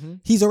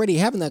Karen, he's already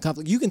having that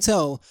conflict. You can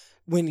tell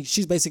when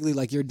she's basically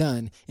like, you're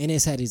done. In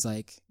his head, he's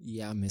like,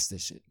 I miss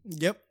this shit.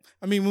 Yep.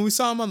 I mean, when we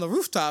saw him on the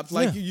rooftops,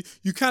 like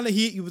you kind of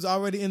he was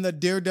already in the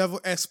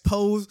Daredevil-esque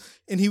pose,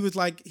 and he was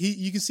like,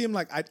 you can see him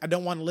like, I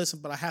don't want to listen,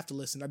 but I have to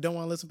listen. I don't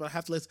want to listen, but I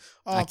have to listen.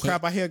 Oh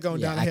crap, I hear it going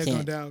down. I hear it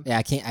going down. Yeah,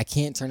 I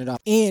can't turn it off.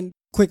 And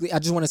quickly, I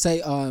just want to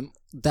say,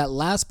 that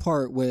last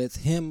part with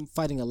him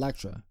fighting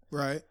Elektra.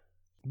 Right.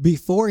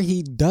 Before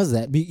he does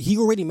that, he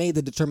already made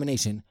the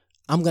determination,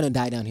 I'm going to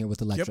die down here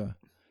with Elektra.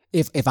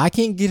 Yep. If I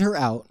can't get her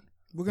out,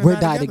 we're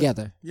die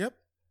together. Yep.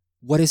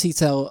 What does he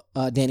tell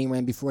Danny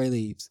Rand before he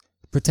leaves?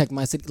 Protect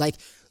my city.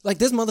 Like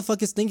this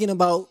motherfucker's thinking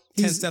about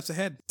 10 steps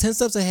ahead. 10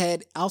 steps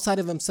ahead, outside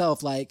of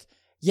himself. Like,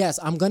 yes,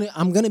 I'm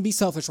gonna be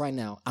selfish right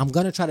now. I'm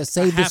gonna try to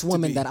save this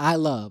woman that I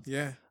love.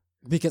 Yeah.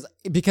 Because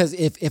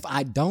if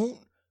I don't,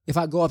 if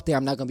I go up there,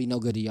 I'm not gonna be no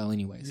good to y'all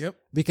anyways. Yep.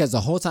 Because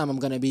the whole time I'm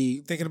gonna be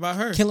thinking about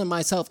her, killing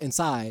myself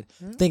inside,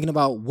 thinking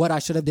about what I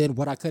should have did,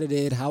 what I could have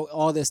did, how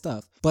all this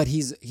stuff. But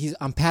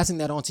I'm passing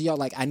that on to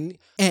y'all.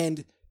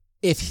 And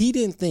if he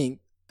didn't think.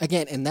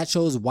 Again, and that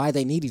shows why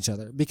they need each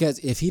other. Because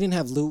if he didn't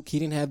have Luke, he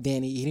didn't have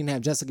Danny, he didn't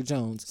have Jessica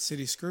Jones.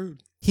 City's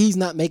screwed. He's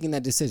not making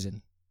that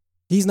decision.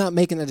 He's not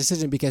making that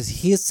decision because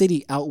his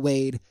city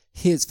outweighed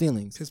his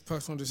feelings. His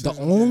personal decision. The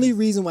only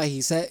reason why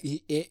he said,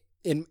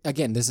 and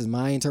again, this is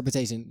my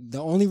interpretation, the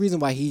only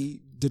reason why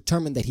he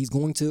determined that he's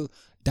going to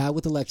die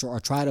with Elektra or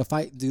try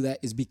to do that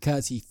is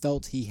because he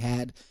felt he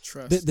had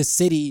trust. The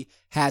city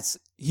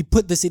he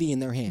put the city in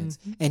their hands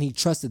and he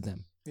trusted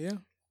them. Yeah.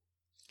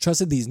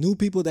 Trusted these new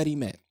people that he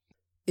met.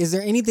 Is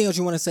there anything else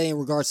you want to say in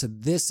regards to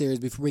this series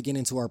before we get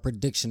into our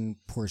prediction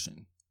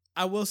portion?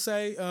 I will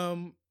say,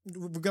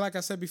 like I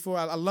said before,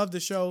 I love the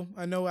show.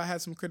 I know I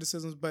had some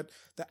criticisms, but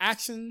the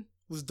action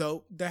was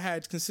dope. They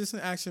had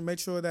consistent action, made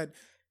sure that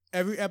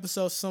every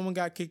episode someone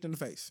got kicked in the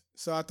face.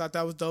 So I thought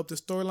that was dope. The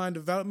storyline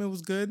development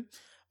was good.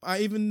 I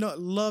even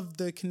loved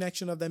the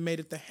connection of they made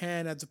it the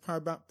hand as a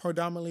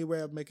predominantly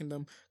way of making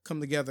them come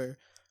together.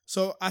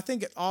 So I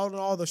think all in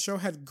all, the show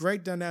had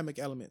great dynamic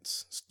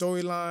elements.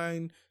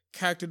 Storyline,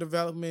 character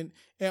development,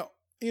 and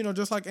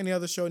just like any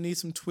other show, it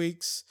needs some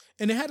tweaks.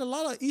 And it had a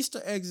lot of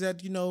Easter eggs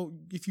that,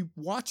 if you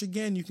watch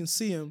again, you can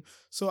see them.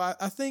 So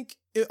I think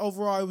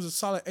overall it was a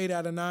solid 8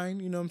 out of 9.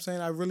 You know what I'm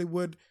saying? I really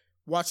would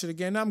watch it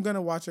again. I'm going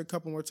to watch it a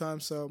couple more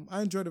times. So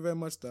I enjoyed it very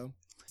much, though.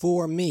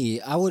 For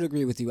me, I would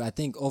agree with you. I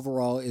think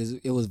overall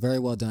it was very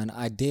well done.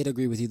 I did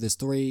agree with you. The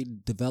story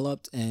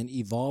developed and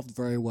evolved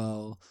very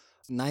well.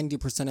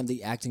 90% of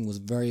the acting was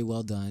very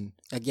well done.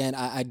 Again,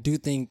 I do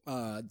think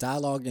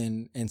dialogue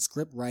and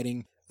script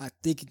writing, I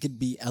think it could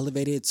be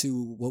elevated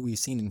to what we've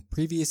seen in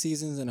previous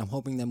seasons, and I'm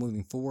hoping that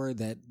moving forward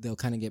that they'll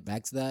kind of get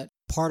back to that.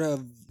 Part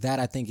of that,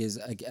 I think, is,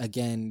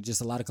 again,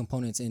 just a lot of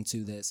components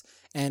into this.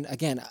 And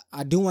again,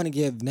 I do want to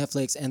give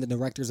Netflix and the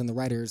directors and the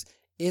writers,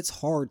 it's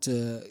hard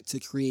to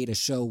create a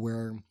show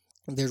where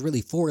there's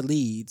really 4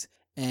 leads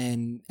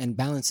and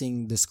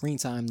balancing the screen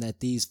time that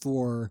these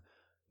 4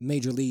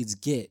 major leads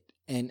get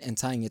and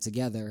tying it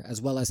together,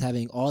 as well as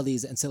having all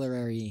these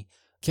ancillary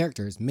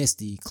characters,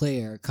 Misty,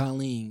 Claire,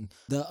 Colleen,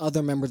 the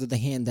other members of the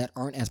hand that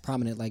aren't as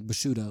prominent, like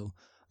Bushido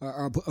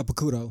or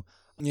Bakuto.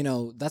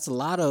 That's a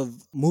lot of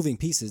moving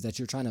pieces that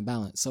you're trying to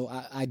balance. So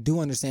I do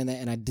understand that,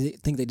 and I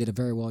think they did a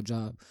very well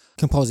job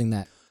composing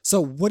that.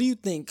 So what do you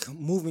think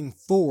moving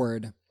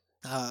forward?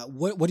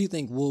 What do you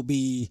think will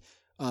be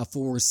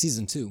for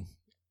season 2?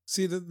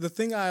 See, the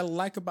thing I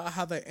like about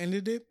how they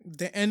ended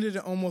it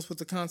almost with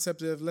the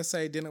concept of, let's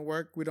say it didn't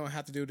work, we don't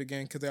have to do it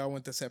again because they all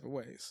went their separate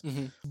ways.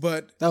 Mm-hmm.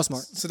 But that was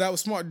smart. So that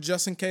was smart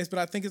just in case, but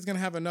I think it's going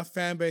to have enough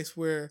fan base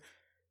where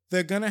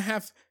they're going to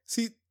have...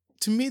 See,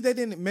 to me, they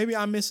didn't... Maybe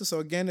I missed it, so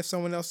again, if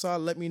someone else saw it,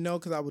 let me know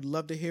because I would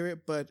love to hear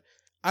it, but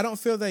I don't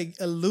feel they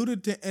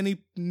alluded to any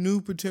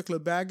new particular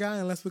bad guy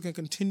unless we can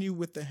continue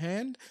with the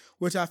hand,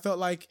 which I felt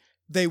like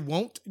they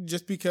won't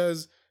just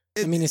because...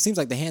 it seems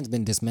like the hand's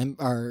been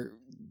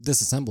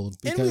disassembled.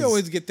 And we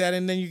always get that,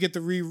 and then you get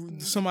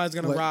somebody's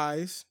going to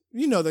rise.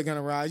 They're going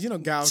to rise.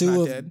 Gal's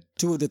not dead.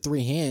 2 of the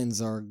 3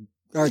 hands or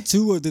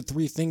 2 of the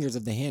 3 fingers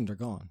of the hand are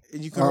gone.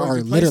 And you can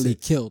are literally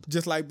killed.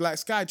 Just like Black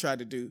Sky tried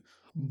to do.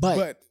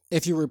 But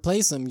if you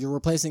replace them, you're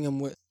replacing them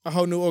with a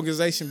whole new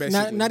organization,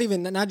 basically.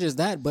 Not just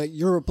that, but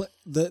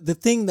the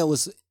thing that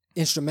was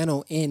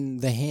instrumental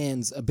in the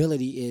hand's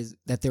ability is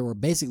that they were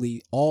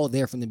basically all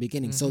there from the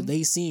beginning. Mm-hmm. So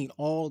they seen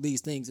all these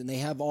things and they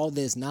have all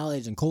this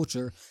knowledge and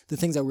culture, the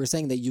things that we're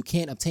saying that you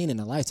can't obtain in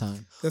a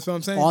lifetime. That's what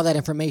I'm saying. All that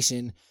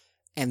information.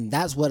 And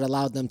that's what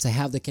allowed them to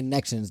have the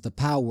connections, the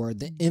power,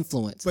 the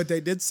influence. But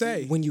they did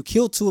say when you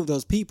kill 2 of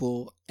those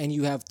people and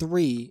you have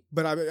 3.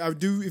 But I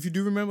do, if you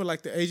do remember,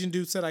 like the Asian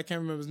dude said, I can't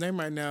remember his name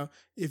right now.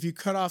 If you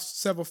cut off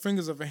several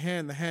fingers of a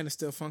hand, the hand is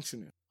still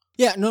functioning.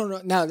 Yeah, no.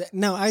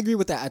 Now I agree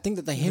with that. I think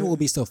that the hand will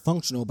be still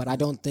functional, but I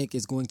don't think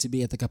it's going to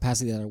be at the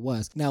capacity that it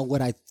was. Now,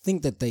 what I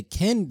think that they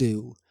can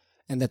do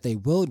and that they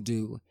will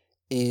do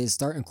is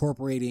start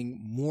incorporating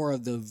more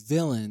of the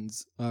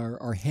villains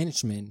or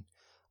henchmen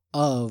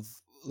of,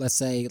 let's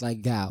say,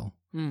 like Gao.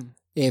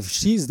 If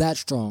she's that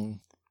strong,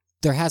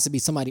 there has to be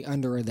somebody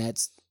under her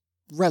that's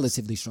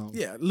relatively strong.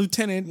 Yeah,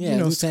 lieutenant,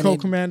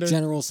 co-commander,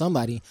 general,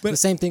 somebody. But the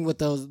same thing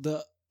with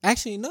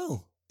actually,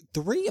 no.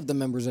 3 of the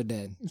members are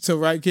dead. So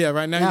right now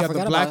you got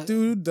the black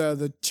dude,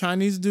 the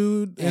Chinese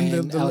dude,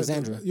 and the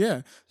Alexandra.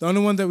 The only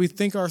one that we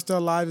think are still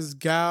alive is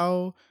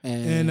Gao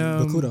and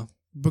Bakuto.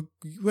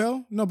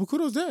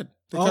 Bakuto's dead.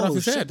 They cut off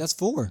his head. That's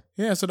 4.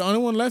 Yeah, so the only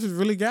one left is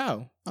really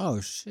Gao.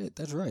 Oh shit,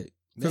 that's right.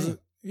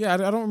 I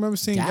don't remember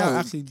seeing Gao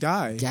actually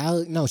die.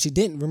 No, she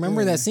didn't.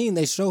 Remember that scene?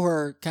 They show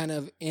her kind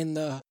of in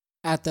the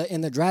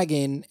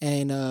dragon,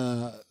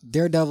 and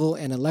Daredevil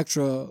and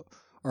Elektra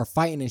are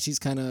fighting, and she's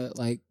kind of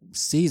like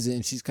sees it,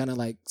 and she's kind of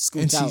like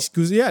scoots out.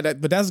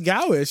 But that's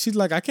Gao. She's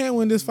like, I can't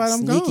win this fight.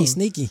 I'm gone.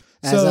 Sneaky.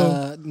 As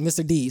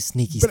Mr. D,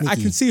 sneaky. But I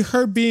can see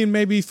her being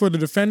maybe for the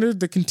Defenders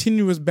the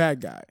continuous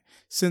bad guy,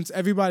 since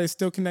everybody's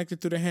still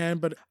connected to the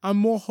hand. But I'm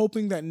more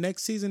hoping that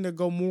next season they'll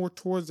go more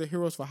towards the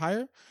Heroes for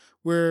Hire,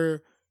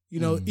 where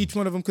each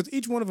one of them, because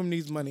each one of them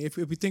needs money. If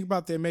we think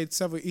about, they made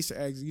several Easter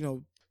eggs.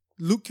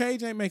 Luke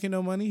Cage ain't making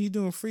no money. He's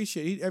doing free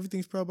shit.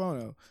 Everything's pro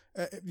bono,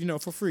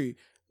 for free.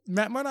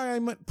 Matt Murdock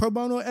ain't pro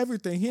bono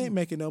everything. He ain't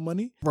making no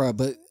money. Bro,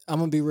 but I'm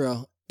going to be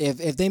real.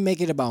 If they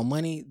make it about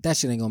money, that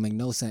shit ain't going to make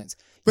no sense.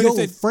 But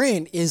your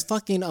friend is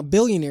fucking a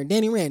billionaire,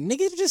 Danny Rand.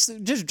 Nigga,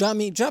 just drop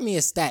me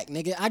a stack,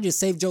 nigga. I just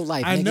saved your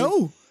life, nigga. I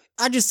know.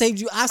 I just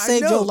saved you. I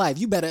saved your life.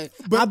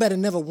 I better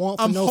never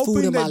want for no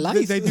food in my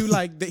life. They do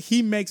like that.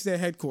 He makes their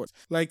headquarters,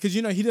 like, because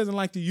he doesn't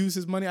like to use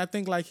his money. I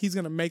think like he's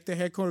gonna make the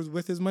headquarters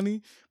with his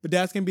money, but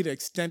that's gonna be the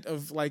extent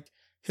of like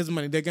his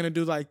money. They're gonna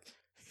do like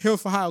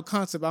Heroes for Hire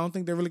concept, I don't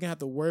think they're really gonna have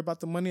to worry about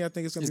the money. I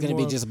think it's gonna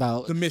be just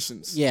about the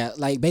missions. Yeah,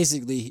 like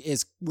basically,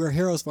 we're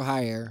heroes for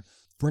hire.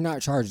 We're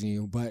not charging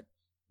you, but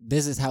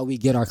this is how we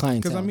get our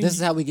clientele. I mean, this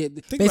is how we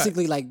get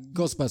basically like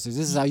Ghostbusters.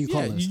 This is how you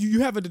call us.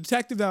 You have a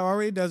detective that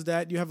already does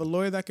that. You have a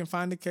lawyer that can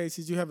find the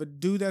cases. You have a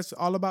dude that's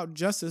all about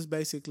justice,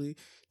 basically.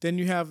 Then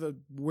you have a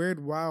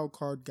weird wild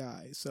card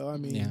guy. So I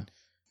mean,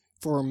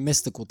 for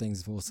mystical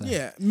things, we'll say.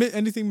 Yeah,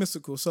 anything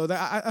mystical. So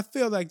that I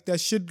feel like that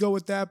should go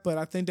with that, but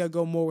I think they'll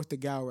go more with the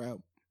Gal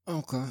route.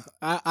 Okay,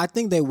 I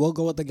think they will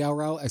go with the Gal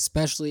route,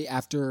 especially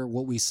after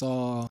what we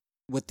saw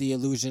with the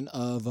illusion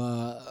of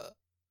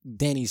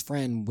Danny's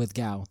friend with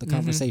Gal, the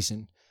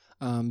conversation,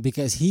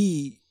 because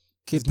he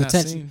could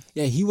potentially,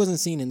 he wasn't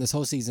seen in this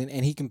whole season,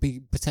 and he can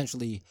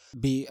potentially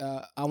be,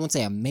 I won't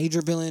say a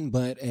major villain,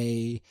 but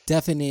he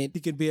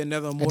could be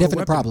another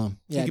definite problem.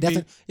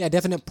 Yeah,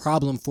 definite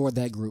problem for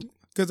that group.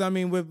 Because, I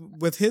mean,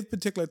 with his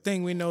particular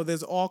thing, we know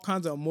there's all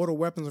kinds of immortal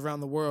weapons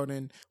around the world,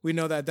 and we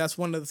know that that's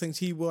one of the things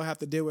he will have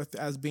to deal with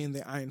as being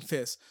the Iron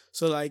Fist.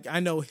 So, like, I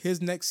know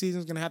his next season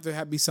is going to have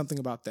to be something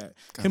about that.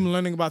 Him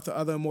learning about the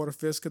other immortal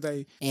fists, because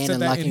they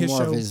said that in his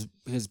show. More of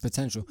his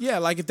potential. Yeah,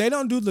 like, if they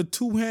don't do the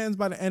 2 hands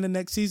by the end of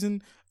next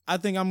season, I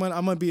think I'm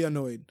gonna be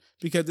annoyed,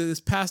 because it's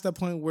past that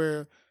point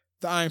where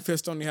the Iron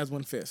Fist only has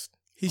 1 fist.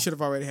 He should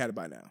have already had it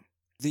by now.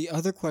 The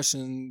other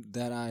question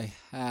that I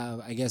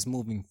have, I guess,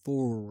 moving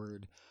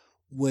forward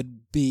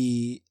would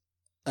be,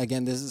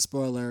 again, this is a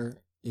spoiler.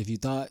 If you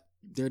thought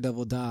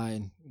Daredevil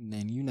died,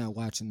 then you're not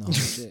watching the whole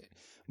shit.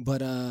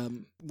 But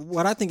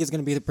what I think is going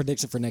to be the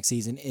prediction for next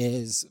season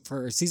is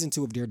for season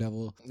 2 of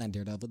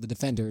The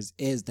Defenders,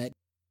 is that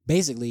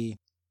basically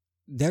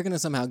they're going to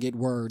somehow get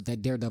word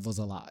that Daredevil's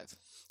alive.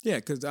 Yeah,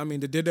 because, I mean,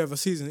 the Daredevil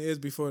season is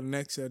before the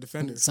next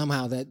Defenders.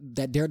 Somehow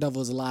that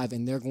Daredevil is alive,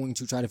 and they're going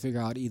to try to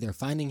figure out either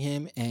finding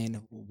him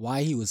and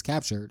why he was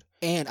captured.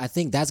 And I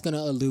think that's going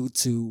to allude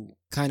to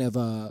kind of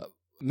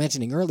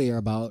mentioning earlier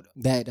about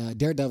that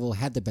Daredevil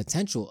had the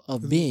potential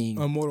of being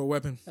a mortal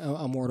weapon.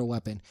 A mortal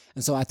weapon.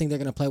 And so I think they're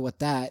going to play with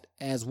that,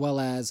 as well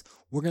as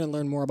we're going to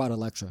learn more about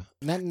Elektra.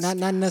 Not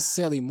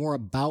necessarily more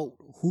about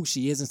who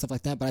she is and stuff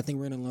like that, but I think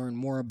we're going to learn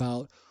more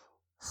about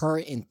her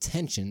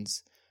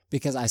intentions,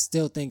 because I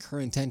still think her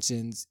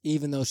intentions,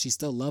 even though she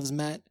still loves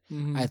Matt,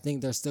 I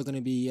think they're still going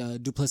to be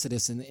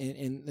duplicitous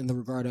in the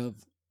regard of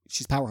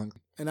she's power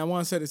hungry. And I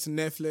want to say this to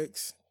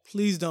Netflix.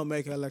 Please don't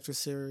make an Elektra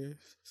series.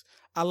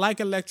 I like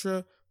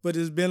Elektra, but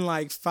there's been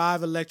like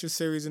 5 Elektra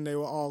series and they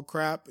were all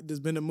crap. There's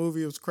been a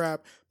movie, it was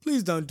crap.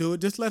 Please don't do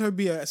it. Just let her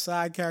be a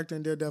side character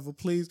in Daredevil,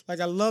 please. Like,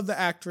 I love the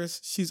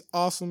actress. She's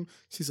awesome.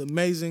 She's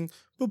amazing.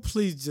 But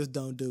please just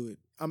don't do it.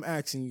 I'm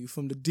asking you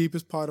from the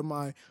deepest part of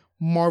my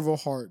Marvel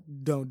heart,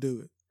 don't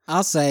do it.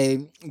 I'll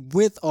say,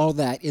 with all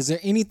that, is there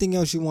anything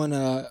else you want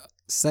to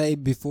say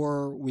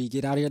before we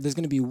get out of here? There's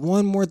going to be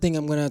one more thing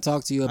I'm going to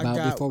talk to you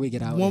about before we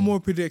get out. One more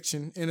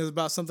prediction, and it's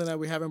about something that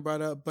we haven't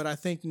brought up, but I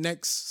think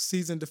next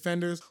season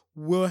Defenders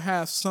will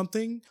have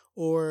something,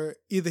 or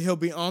either he'll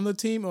be on the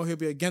team or he'll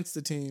be against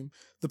the team.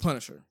 The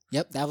Punisher.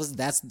 Yep, that was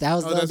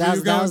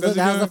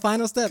the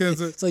final step.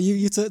 So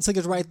you took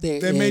it right there.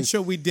 They made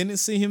sure we didn't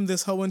see him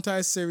this whole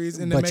entire series,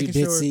 and but you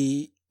did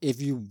see. If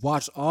you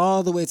watch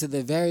all the way to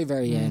the very,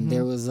 very end,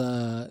 there was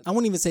I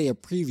won't even say a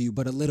preview,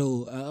 but a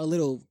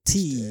little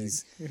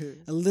tease,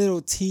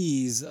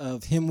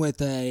 of him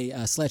with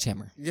a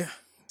sledgehammer. Yeah.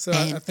 So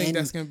I think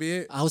that's going to be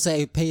it. I would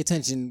say pay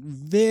attention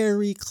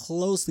very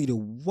closely to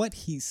what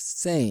he's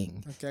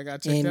saying. Okay, I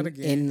got to check that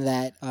again. In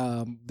that,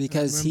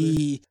 because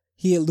he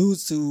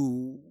alludes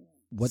to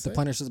what the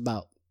Punisher's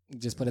about.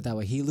 Just put it that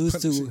way. He alludes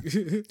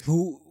to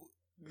who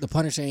the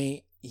Punisher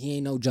ain't. He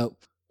ain't no joke.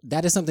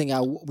 That is something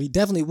we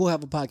definitely will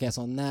have a podcast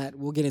on that.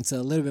 We'll get into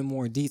a little bit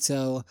more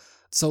detail.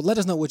 So let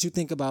us know what you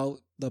think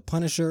about the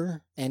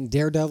Punisher and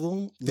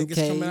Daredevil. I think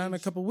it's coming out in a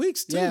couple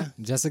weeks, too. Yeah,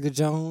 Jessica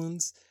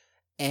Jones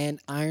and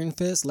Iron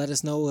Fist. Let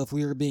us know if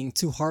we were being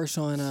too harsh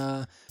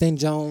on Finn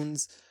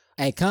Jones.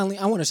 Hey, Conley,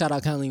 I want to shout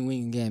out Colleen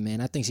Wing again,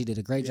 man. I think she did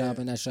a great job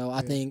in that show.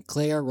 I think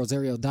Claire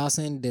Rosario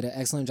Dawson did an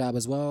excellent job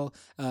as well.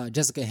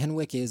 Jessica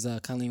Henwick is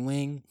Colleen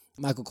Wing.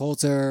 Michael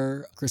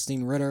Coulter,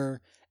 Christine Ritter,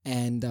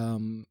 and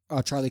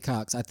Charlie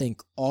Cox. I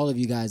think all of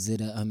you guys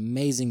did an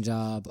amazing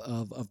job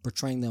of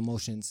portraying the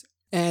emotions.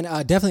 And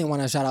definitely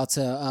want to shout out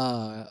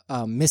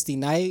to Misty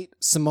Knight,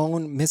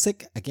 Simone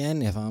Missick.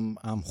 Again, if I'm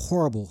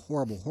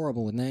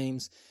horrible with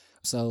names,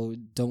 so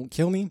don't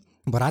kill me.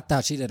 But I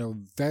thought she did a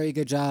very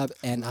good job,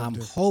 and I'm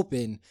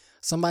hoping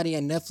somebody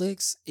at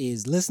Netflix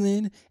is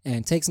listening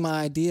and takes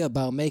my idea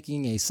about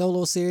making a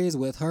solo series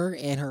with her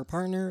and her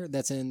partner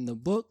that's in the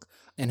book,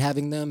 and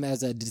having them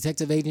as a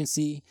detective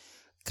agency.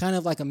 Kind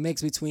of like a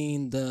mix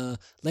between the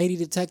Lady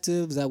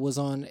Detectives that was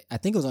on, I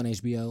think it was on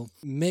HBO,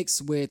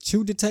 mixed with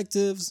True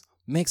Detectives,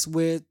 mixed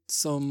with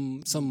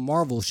some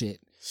Marvel shit.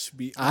 Should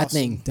be awesome. I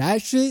think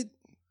that shit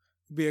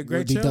be a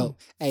great show. Dope.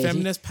 Hey,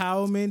 feminist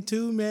power men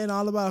too, man.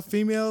 All about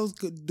females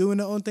doing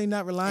their own thing,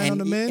 not relying on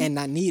the men. And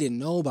not needing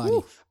nobody.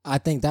 Woo. I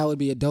think that would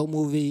be a dope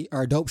movie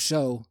or a dope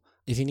show.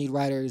 If you need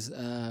writers,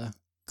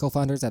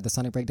 co-founders at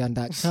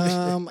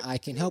thesonicbreakdown.com. I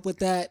can help with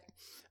that.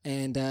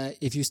 And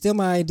if you steal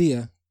my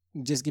idea,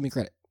 just give me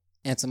credit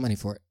and some money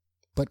for it.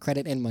 But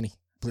credit and money,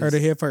 please. Heard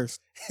it here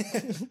first.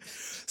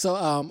 So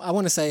I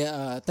want to say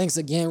thanks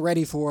again,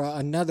 Ready, for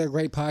another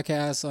great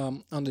podcast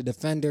on the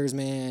Defenders,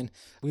 man.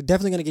 We're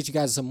definitely going to get you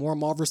guys some more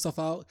Marvel stuff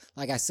out.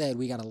 Like I said,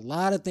 we got a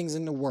lot of things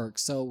in the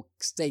works, so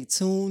stay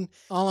tuned.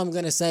 All I'm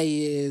going to say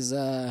is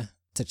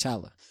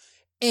T'Challa.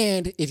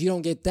 And if you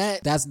don't get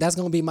that, that's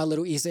going to be my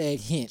little Easter egg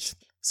hint.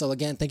 So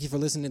again, thank you for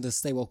listening to the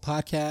Stay Woke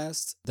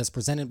podcast that's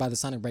presented by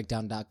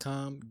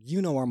thesonicbreakdown.com.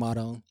 You know our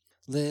motto: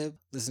 live,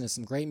 listen to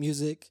some great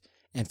music,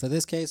 and for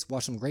this case,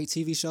 watch some great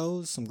TV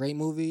shows, some great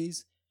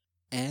movies,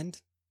 and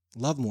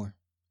love more.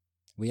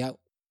 We out.